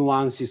little bit of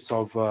nuances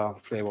of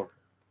flavor,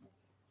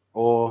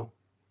 or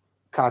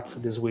cut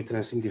the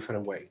sweetness in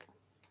different way.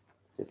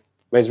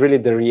 But it's really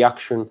the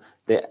reaction,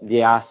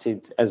 the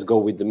acid as go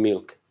with the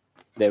milk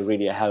that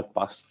really help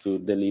us to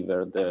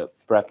deliver the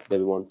prep that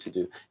we want to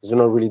do. It's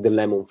not really the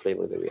lemon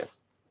flavor that we have.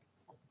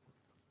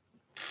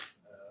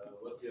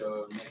 What's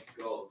your next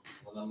goal?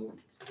 Wanna move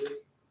to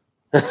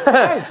this?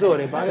 I like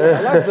Zurich, but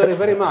I like Zurich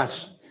very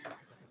much.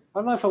 I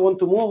don't know if I want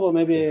to move or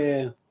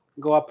maybe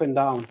go up and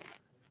down.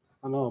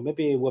 I don't know,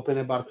 maybe we open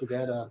a bar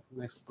together,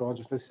 next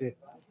project, let's see.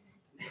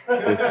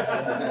 Don't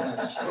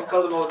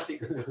tell them all the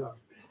secrets.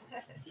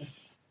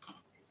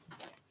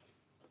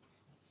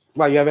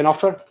 Well, you have an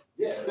offer?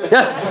 Yeah.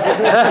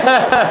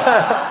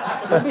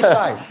 Don't be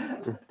shy.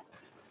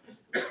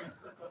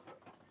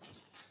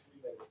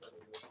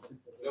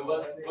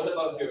 What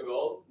about your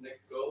goal?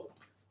 Next goal?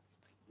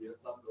 You have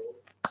some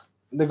goals?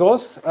 The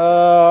goals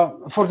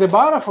for the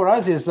bar for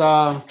us is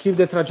keep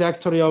the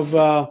trajectory of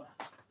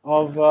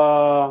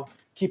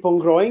keep on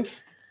growing.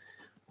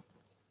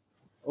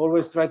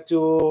 Always try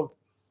to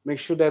make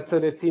sure that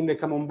the team that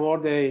come on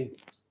board they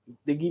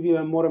give you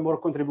a more and more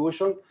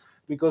contribution,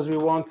 because we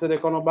want the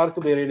Connaught Bar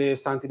to be really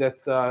something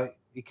that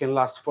it can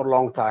last for a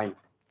long time.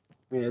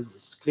 I mean,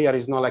 it's clear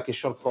it's not like a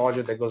short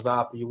project that goes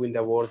up, you win the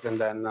awards, and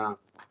then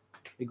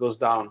it goes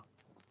down.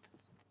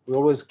 We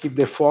always keep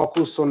the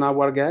focus on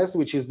our guests,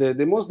 which is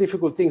the most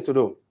difficult thing to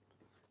do,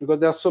 because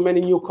there are so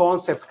many new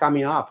concepts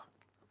coming up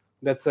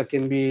that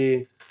can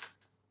be,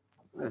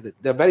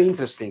 they're very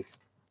interesting.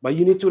 But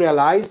you need to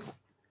realize,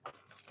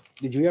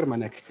 did you hear my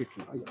neck?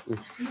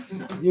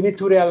 You need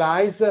to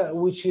realize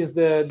which is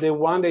the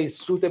one that is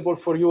suitable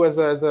for you as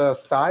a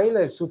style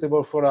and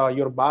suitable for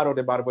your bar or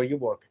the bar where you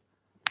work.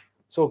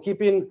 So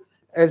keeping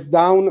as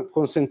down,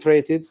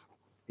 concentrated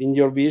in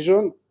your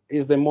vision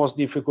is the most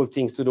difficult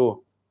thing to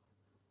do.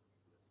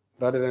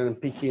 Rather than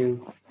picking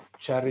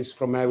cherries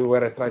from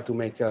everywhere, I try to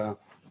make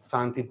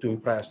something to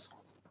impress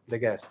the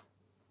guests.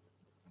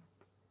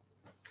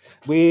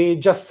 We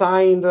just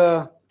signed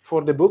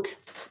for the book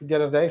the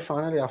other day,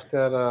 finally,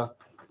 after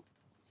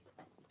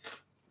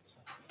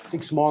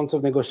 6 months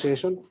of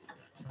negotiation.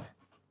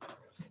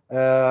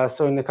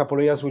 So in a couple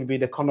of years will be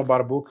the Connaught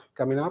Bar book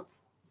coming up,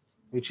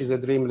 which is a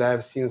dream that I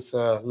have since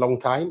a long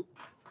time.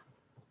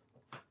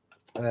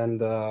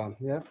 And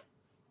yeah,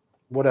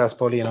 what else,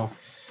 Paulino?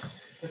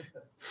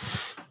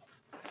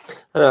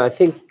 I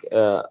think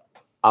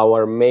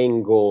our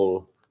main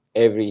goal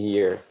every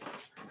year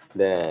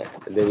that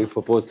we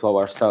propose to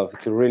ourselves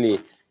to really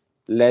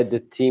let the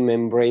team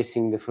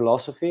embracing the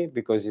philosophy,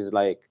 because it's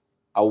like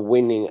a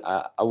winning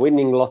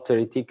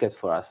lottery ticket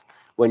for us.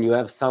 When you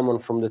have someone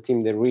from the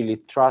team that really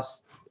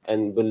trusts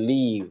and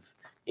believe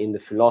in the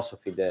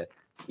philosophy that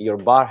your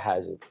bar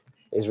has,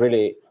 it's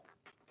really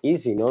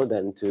easy,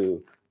 then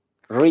to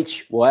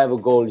reach whatever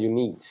goal you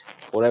need,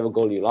 whatever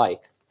goal you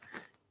like.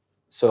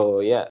 So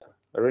yeah,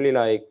 I really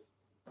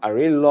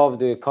love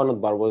the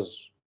Connaught Bar.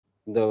 Was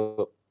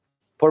the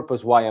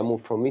purpose why I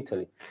moved from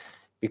Italy,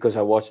 because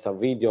I watched a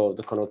video of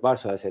the Connaught Bar,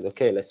 so I said,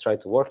 okay, let's try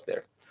to work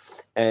there.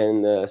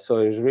 And so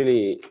it's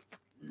really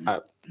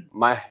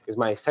it's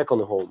my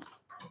second home.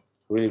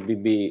 Really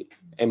be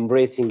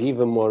embracing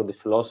even more the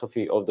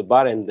philosophy of the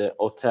bar and the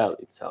hotel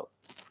itself.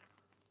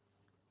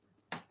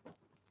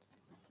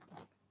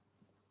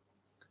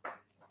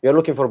 We are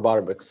looking for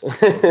barbecue.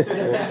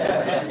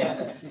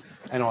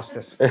 And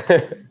hostess.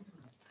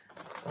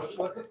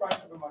 What's the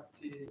price of a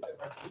martini?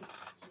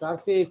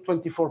 Starting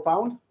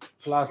 £24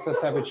 plus a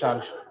service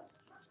charge.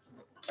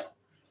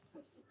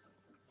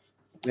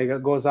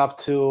 It goes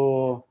up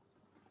to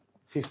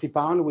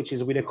 £50, which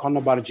is with a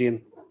Connaught Bar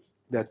gin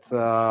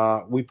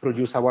that we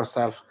produce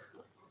ourselves.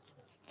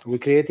 We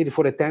created it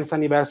for the 10th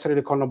anniversary of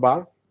the Connaught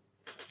Bar.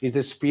 It's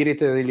a spirit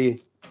that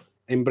really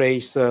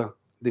embrace the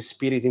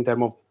spirit in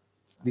terms of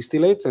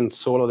distillates and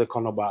solo the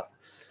Connaught Bar.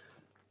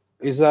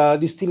 It's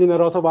distilled in a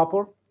roto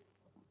vapor.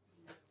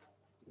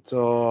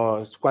 So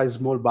it's quite a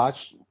small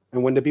batch.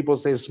 And when the people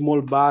say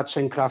small batch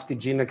and crafty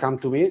gin, they come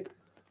to me,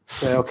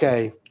 say,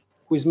 okay,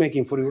 who is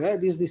making for you? Hey,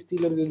 this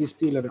distiller, the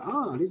distiller.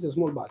 Ah, this is a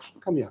small batch.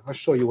 Come here, I'll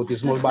show you what is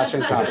small batch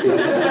and crafty.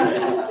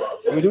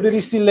 We do the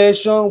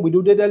distillation, we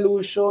do the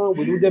dilution,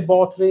 we do the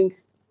bottling.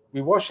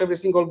 We wash every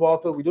single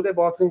bottle, we do the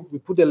bottling, we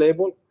put the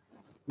label,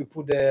 we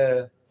put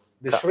the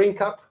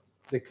shrink up,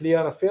 the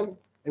clear film,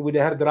 and with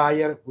the hair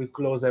dryer, we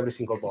close every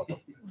single bottle.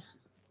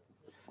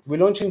 We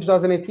launched in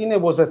 2018,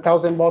 it was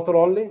 1,000 bottle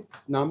only,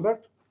 numbered,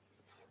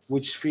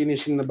 which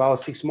finished in about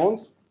 6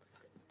 months.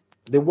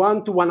 The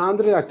 1 to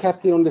 100 are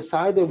kept on the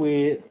side, and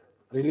we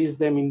released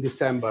them in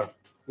December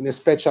in a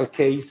special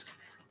case,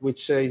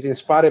 which is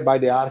inspired by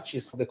the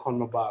arches of the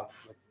Connaught Bar,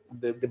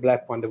 the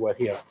black one that were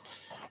here.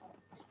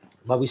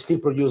 But we still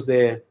produce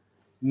the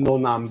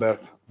no-numbered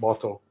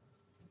bottle.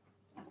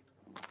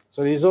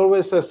 So there's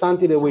always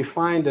something that we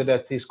find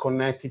that is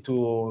connected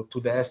to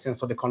the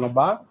essence of the Connaught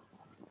Bar,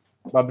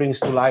 but brings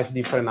to life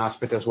different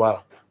aspects as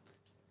well.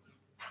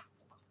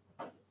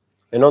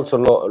 And also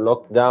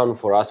lockdown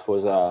for us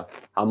was a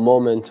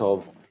moment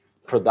of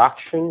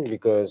production,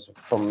 because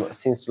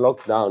since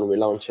lockdown we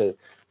launched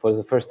for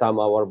the first time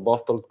our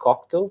bottled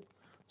cocktail.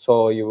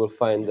 So you will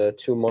find the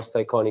 2 most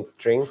iconic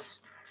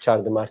drinks, which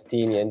are the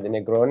Martini and the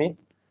Negroni,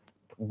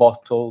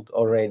 bottled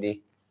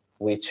already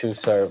with 2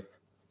 serve.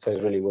 So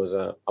it really was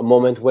a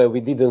moment where we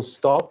didn't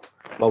stop,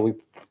 but we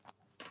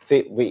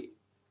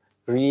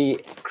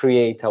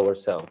recreate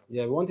ourselves.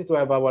 Yeah, we wanted to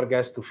have our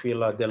guests to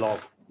feel the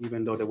love,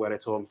 even though they were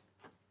at home.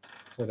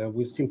 So that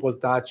with simple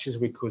touches,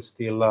 we could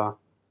still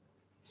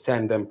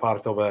send them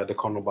part of the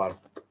Connaught Bar.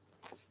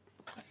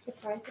 What's the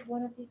price of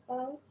one of these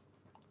bottles?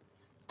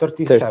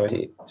 37.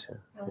 30.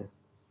 Pounds.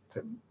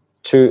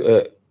 Two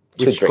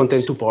Which drinks.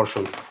 contain 2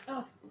 portions.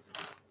 Oh.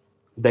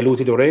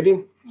 Diluted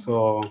already,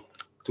 so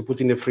to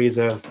put in the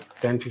freezer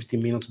 10-15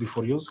 minutes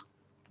before use,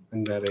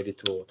 and they're ready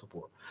to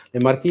pour. The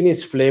Martini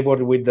is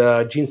flavored with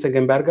ginseng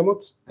and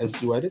bergamot, as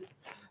you had it,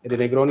 and the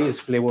Negroni is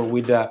flavored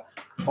with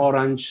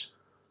orange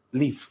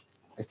leaf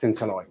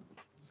essential oil,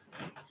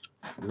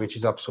 which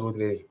is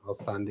absolutely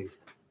outstanding.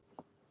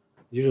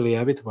 Usually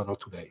have it, but not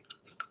today.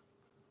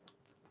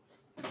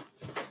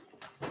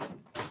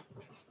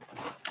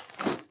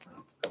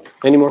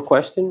 Any more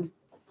questions?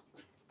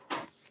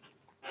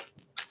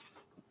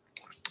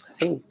 I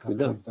think we're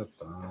done.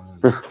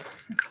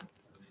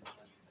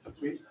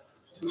 3,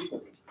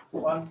 2,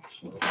 1.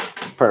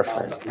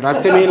 Perfect.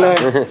 Grazie mille.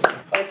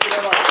 Thank you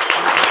very much.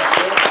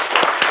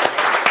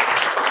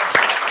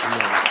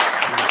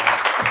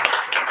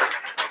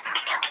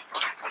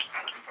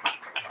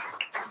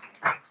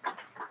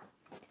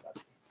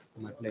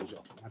 My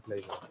pleasure. My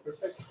pleasure.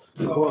 Perfekt.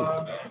 So,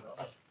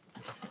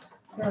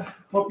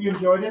 hope you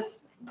enjoyed it.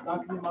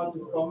 Danke vielmals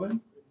fürs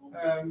Kommen.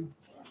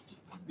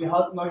 Wir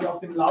halten euch auf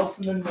dem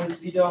Laufenden, wenn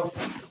es wieder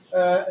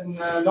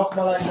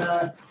nochmal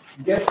ein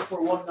Guest for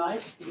One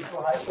Night, wie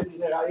so heißt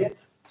diese Reihe,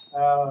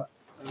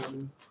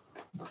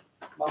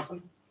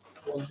 machen.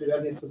 Und wir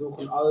werden jetzt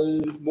versuchen,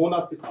 all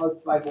Monat bis all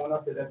 2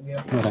 Monate werden wir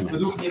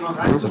versuchen, jemanden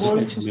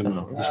reinzuholen. Wir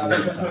können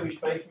schon ein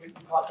Gespräch mit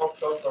ein paar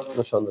Top-Shots.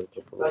 Also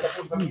seid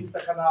auf unserem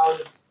Insta-Kanal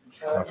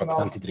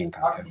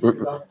aktiv,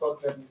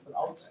 dort werden wir es dann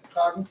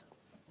austragen.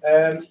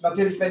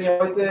 Natürlich, wenn ihr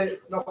heute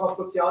noch auf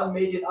sozialen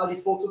Medien all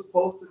die Fotos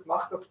postet,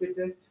 macht das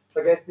bitte.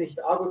 Vergesst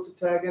nicht, Ago zu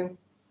taggen.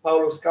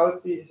 Paolo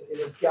Scialpi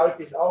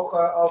ist auch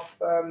auf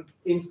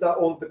Insta,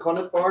 und the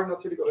Connaught Bar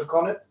natürlich, oder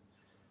Connaught.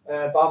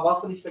 Warm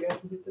Wasser nicht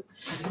vergessen, bitte.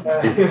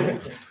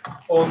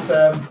 Und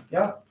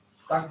ja,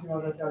 danke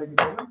mal, dass ihr alle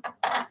gekommen.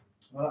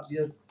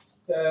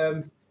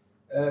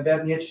 Wir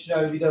werden jetzt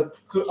schnell wieder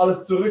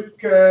alles zurück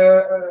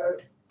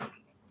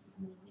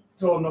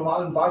zum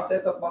normalen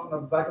Bar-Setup machen.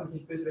 Also seid uns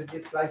nicht böse, wenn es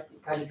jetzt gleich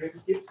keine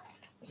Drinks gibt.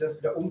 Das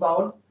wieder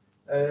umbauen.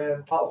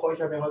 Ein paar von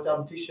euch haben ja heute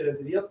Abend Tische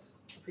reserviert,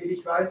 viel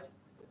ich weiß.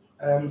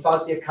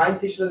 Falls ihr keinen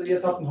Tisch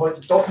reserviert habt und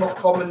heute doch noch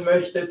kommen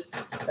möchtet,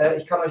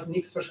 ich kann euch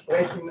nichts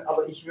versprechen,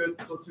 aber ich würde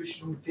so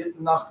zwischen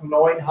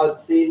 8:45,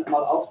 halb 10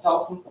 mal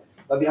auftauchen,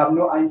 weil wir haben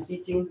nur ein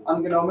Seating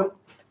angenommen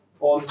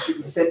und es gibt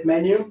ein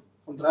Set-Menü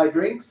und 3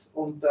 Drinks,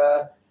 und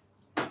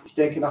ich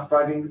denke, nach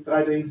 3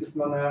 Drinks ist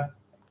man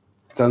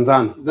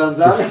Zanzan. Dann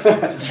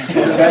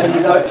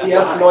werden die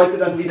ersten Leute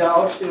dann wieder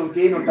aufstehen und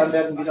gehen, und dann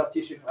werden wieder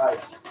Tische frei.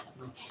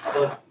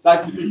 Aber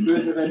seid nicht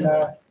böse,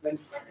 wenn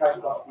es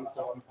keinen Platz gibt.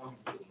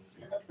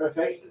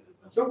 Perfekt.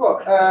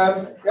 Super.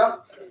 Ja,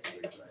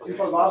 auf jeden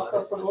Fall war es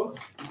das von uns.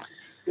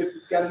 dürft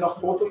jetzt gerne noch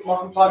Fotos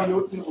machen, ein paar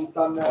Minuten und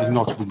dann... Il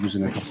notebook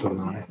bisogna far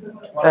tornare.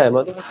 Ma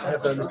I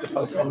have Mr.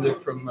 Fassbender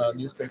from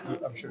newspaper.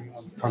 I'm sure he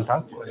wants to.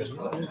 Fantastico.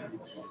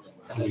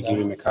 Can we give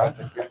him a card?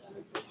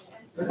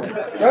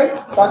 Great,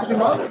 danke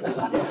vielmals.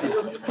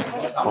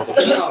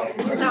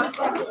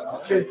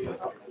 Tschüss.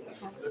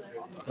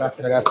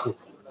 Grazie ragazzi.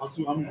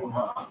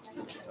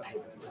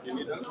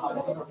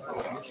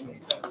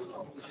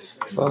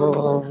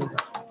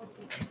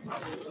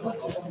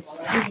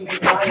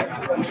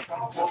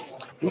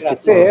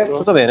 Grazie.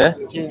 Tutto bene?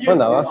 Come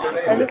andava?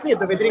 Qui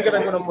dove drink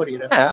vengono a morire.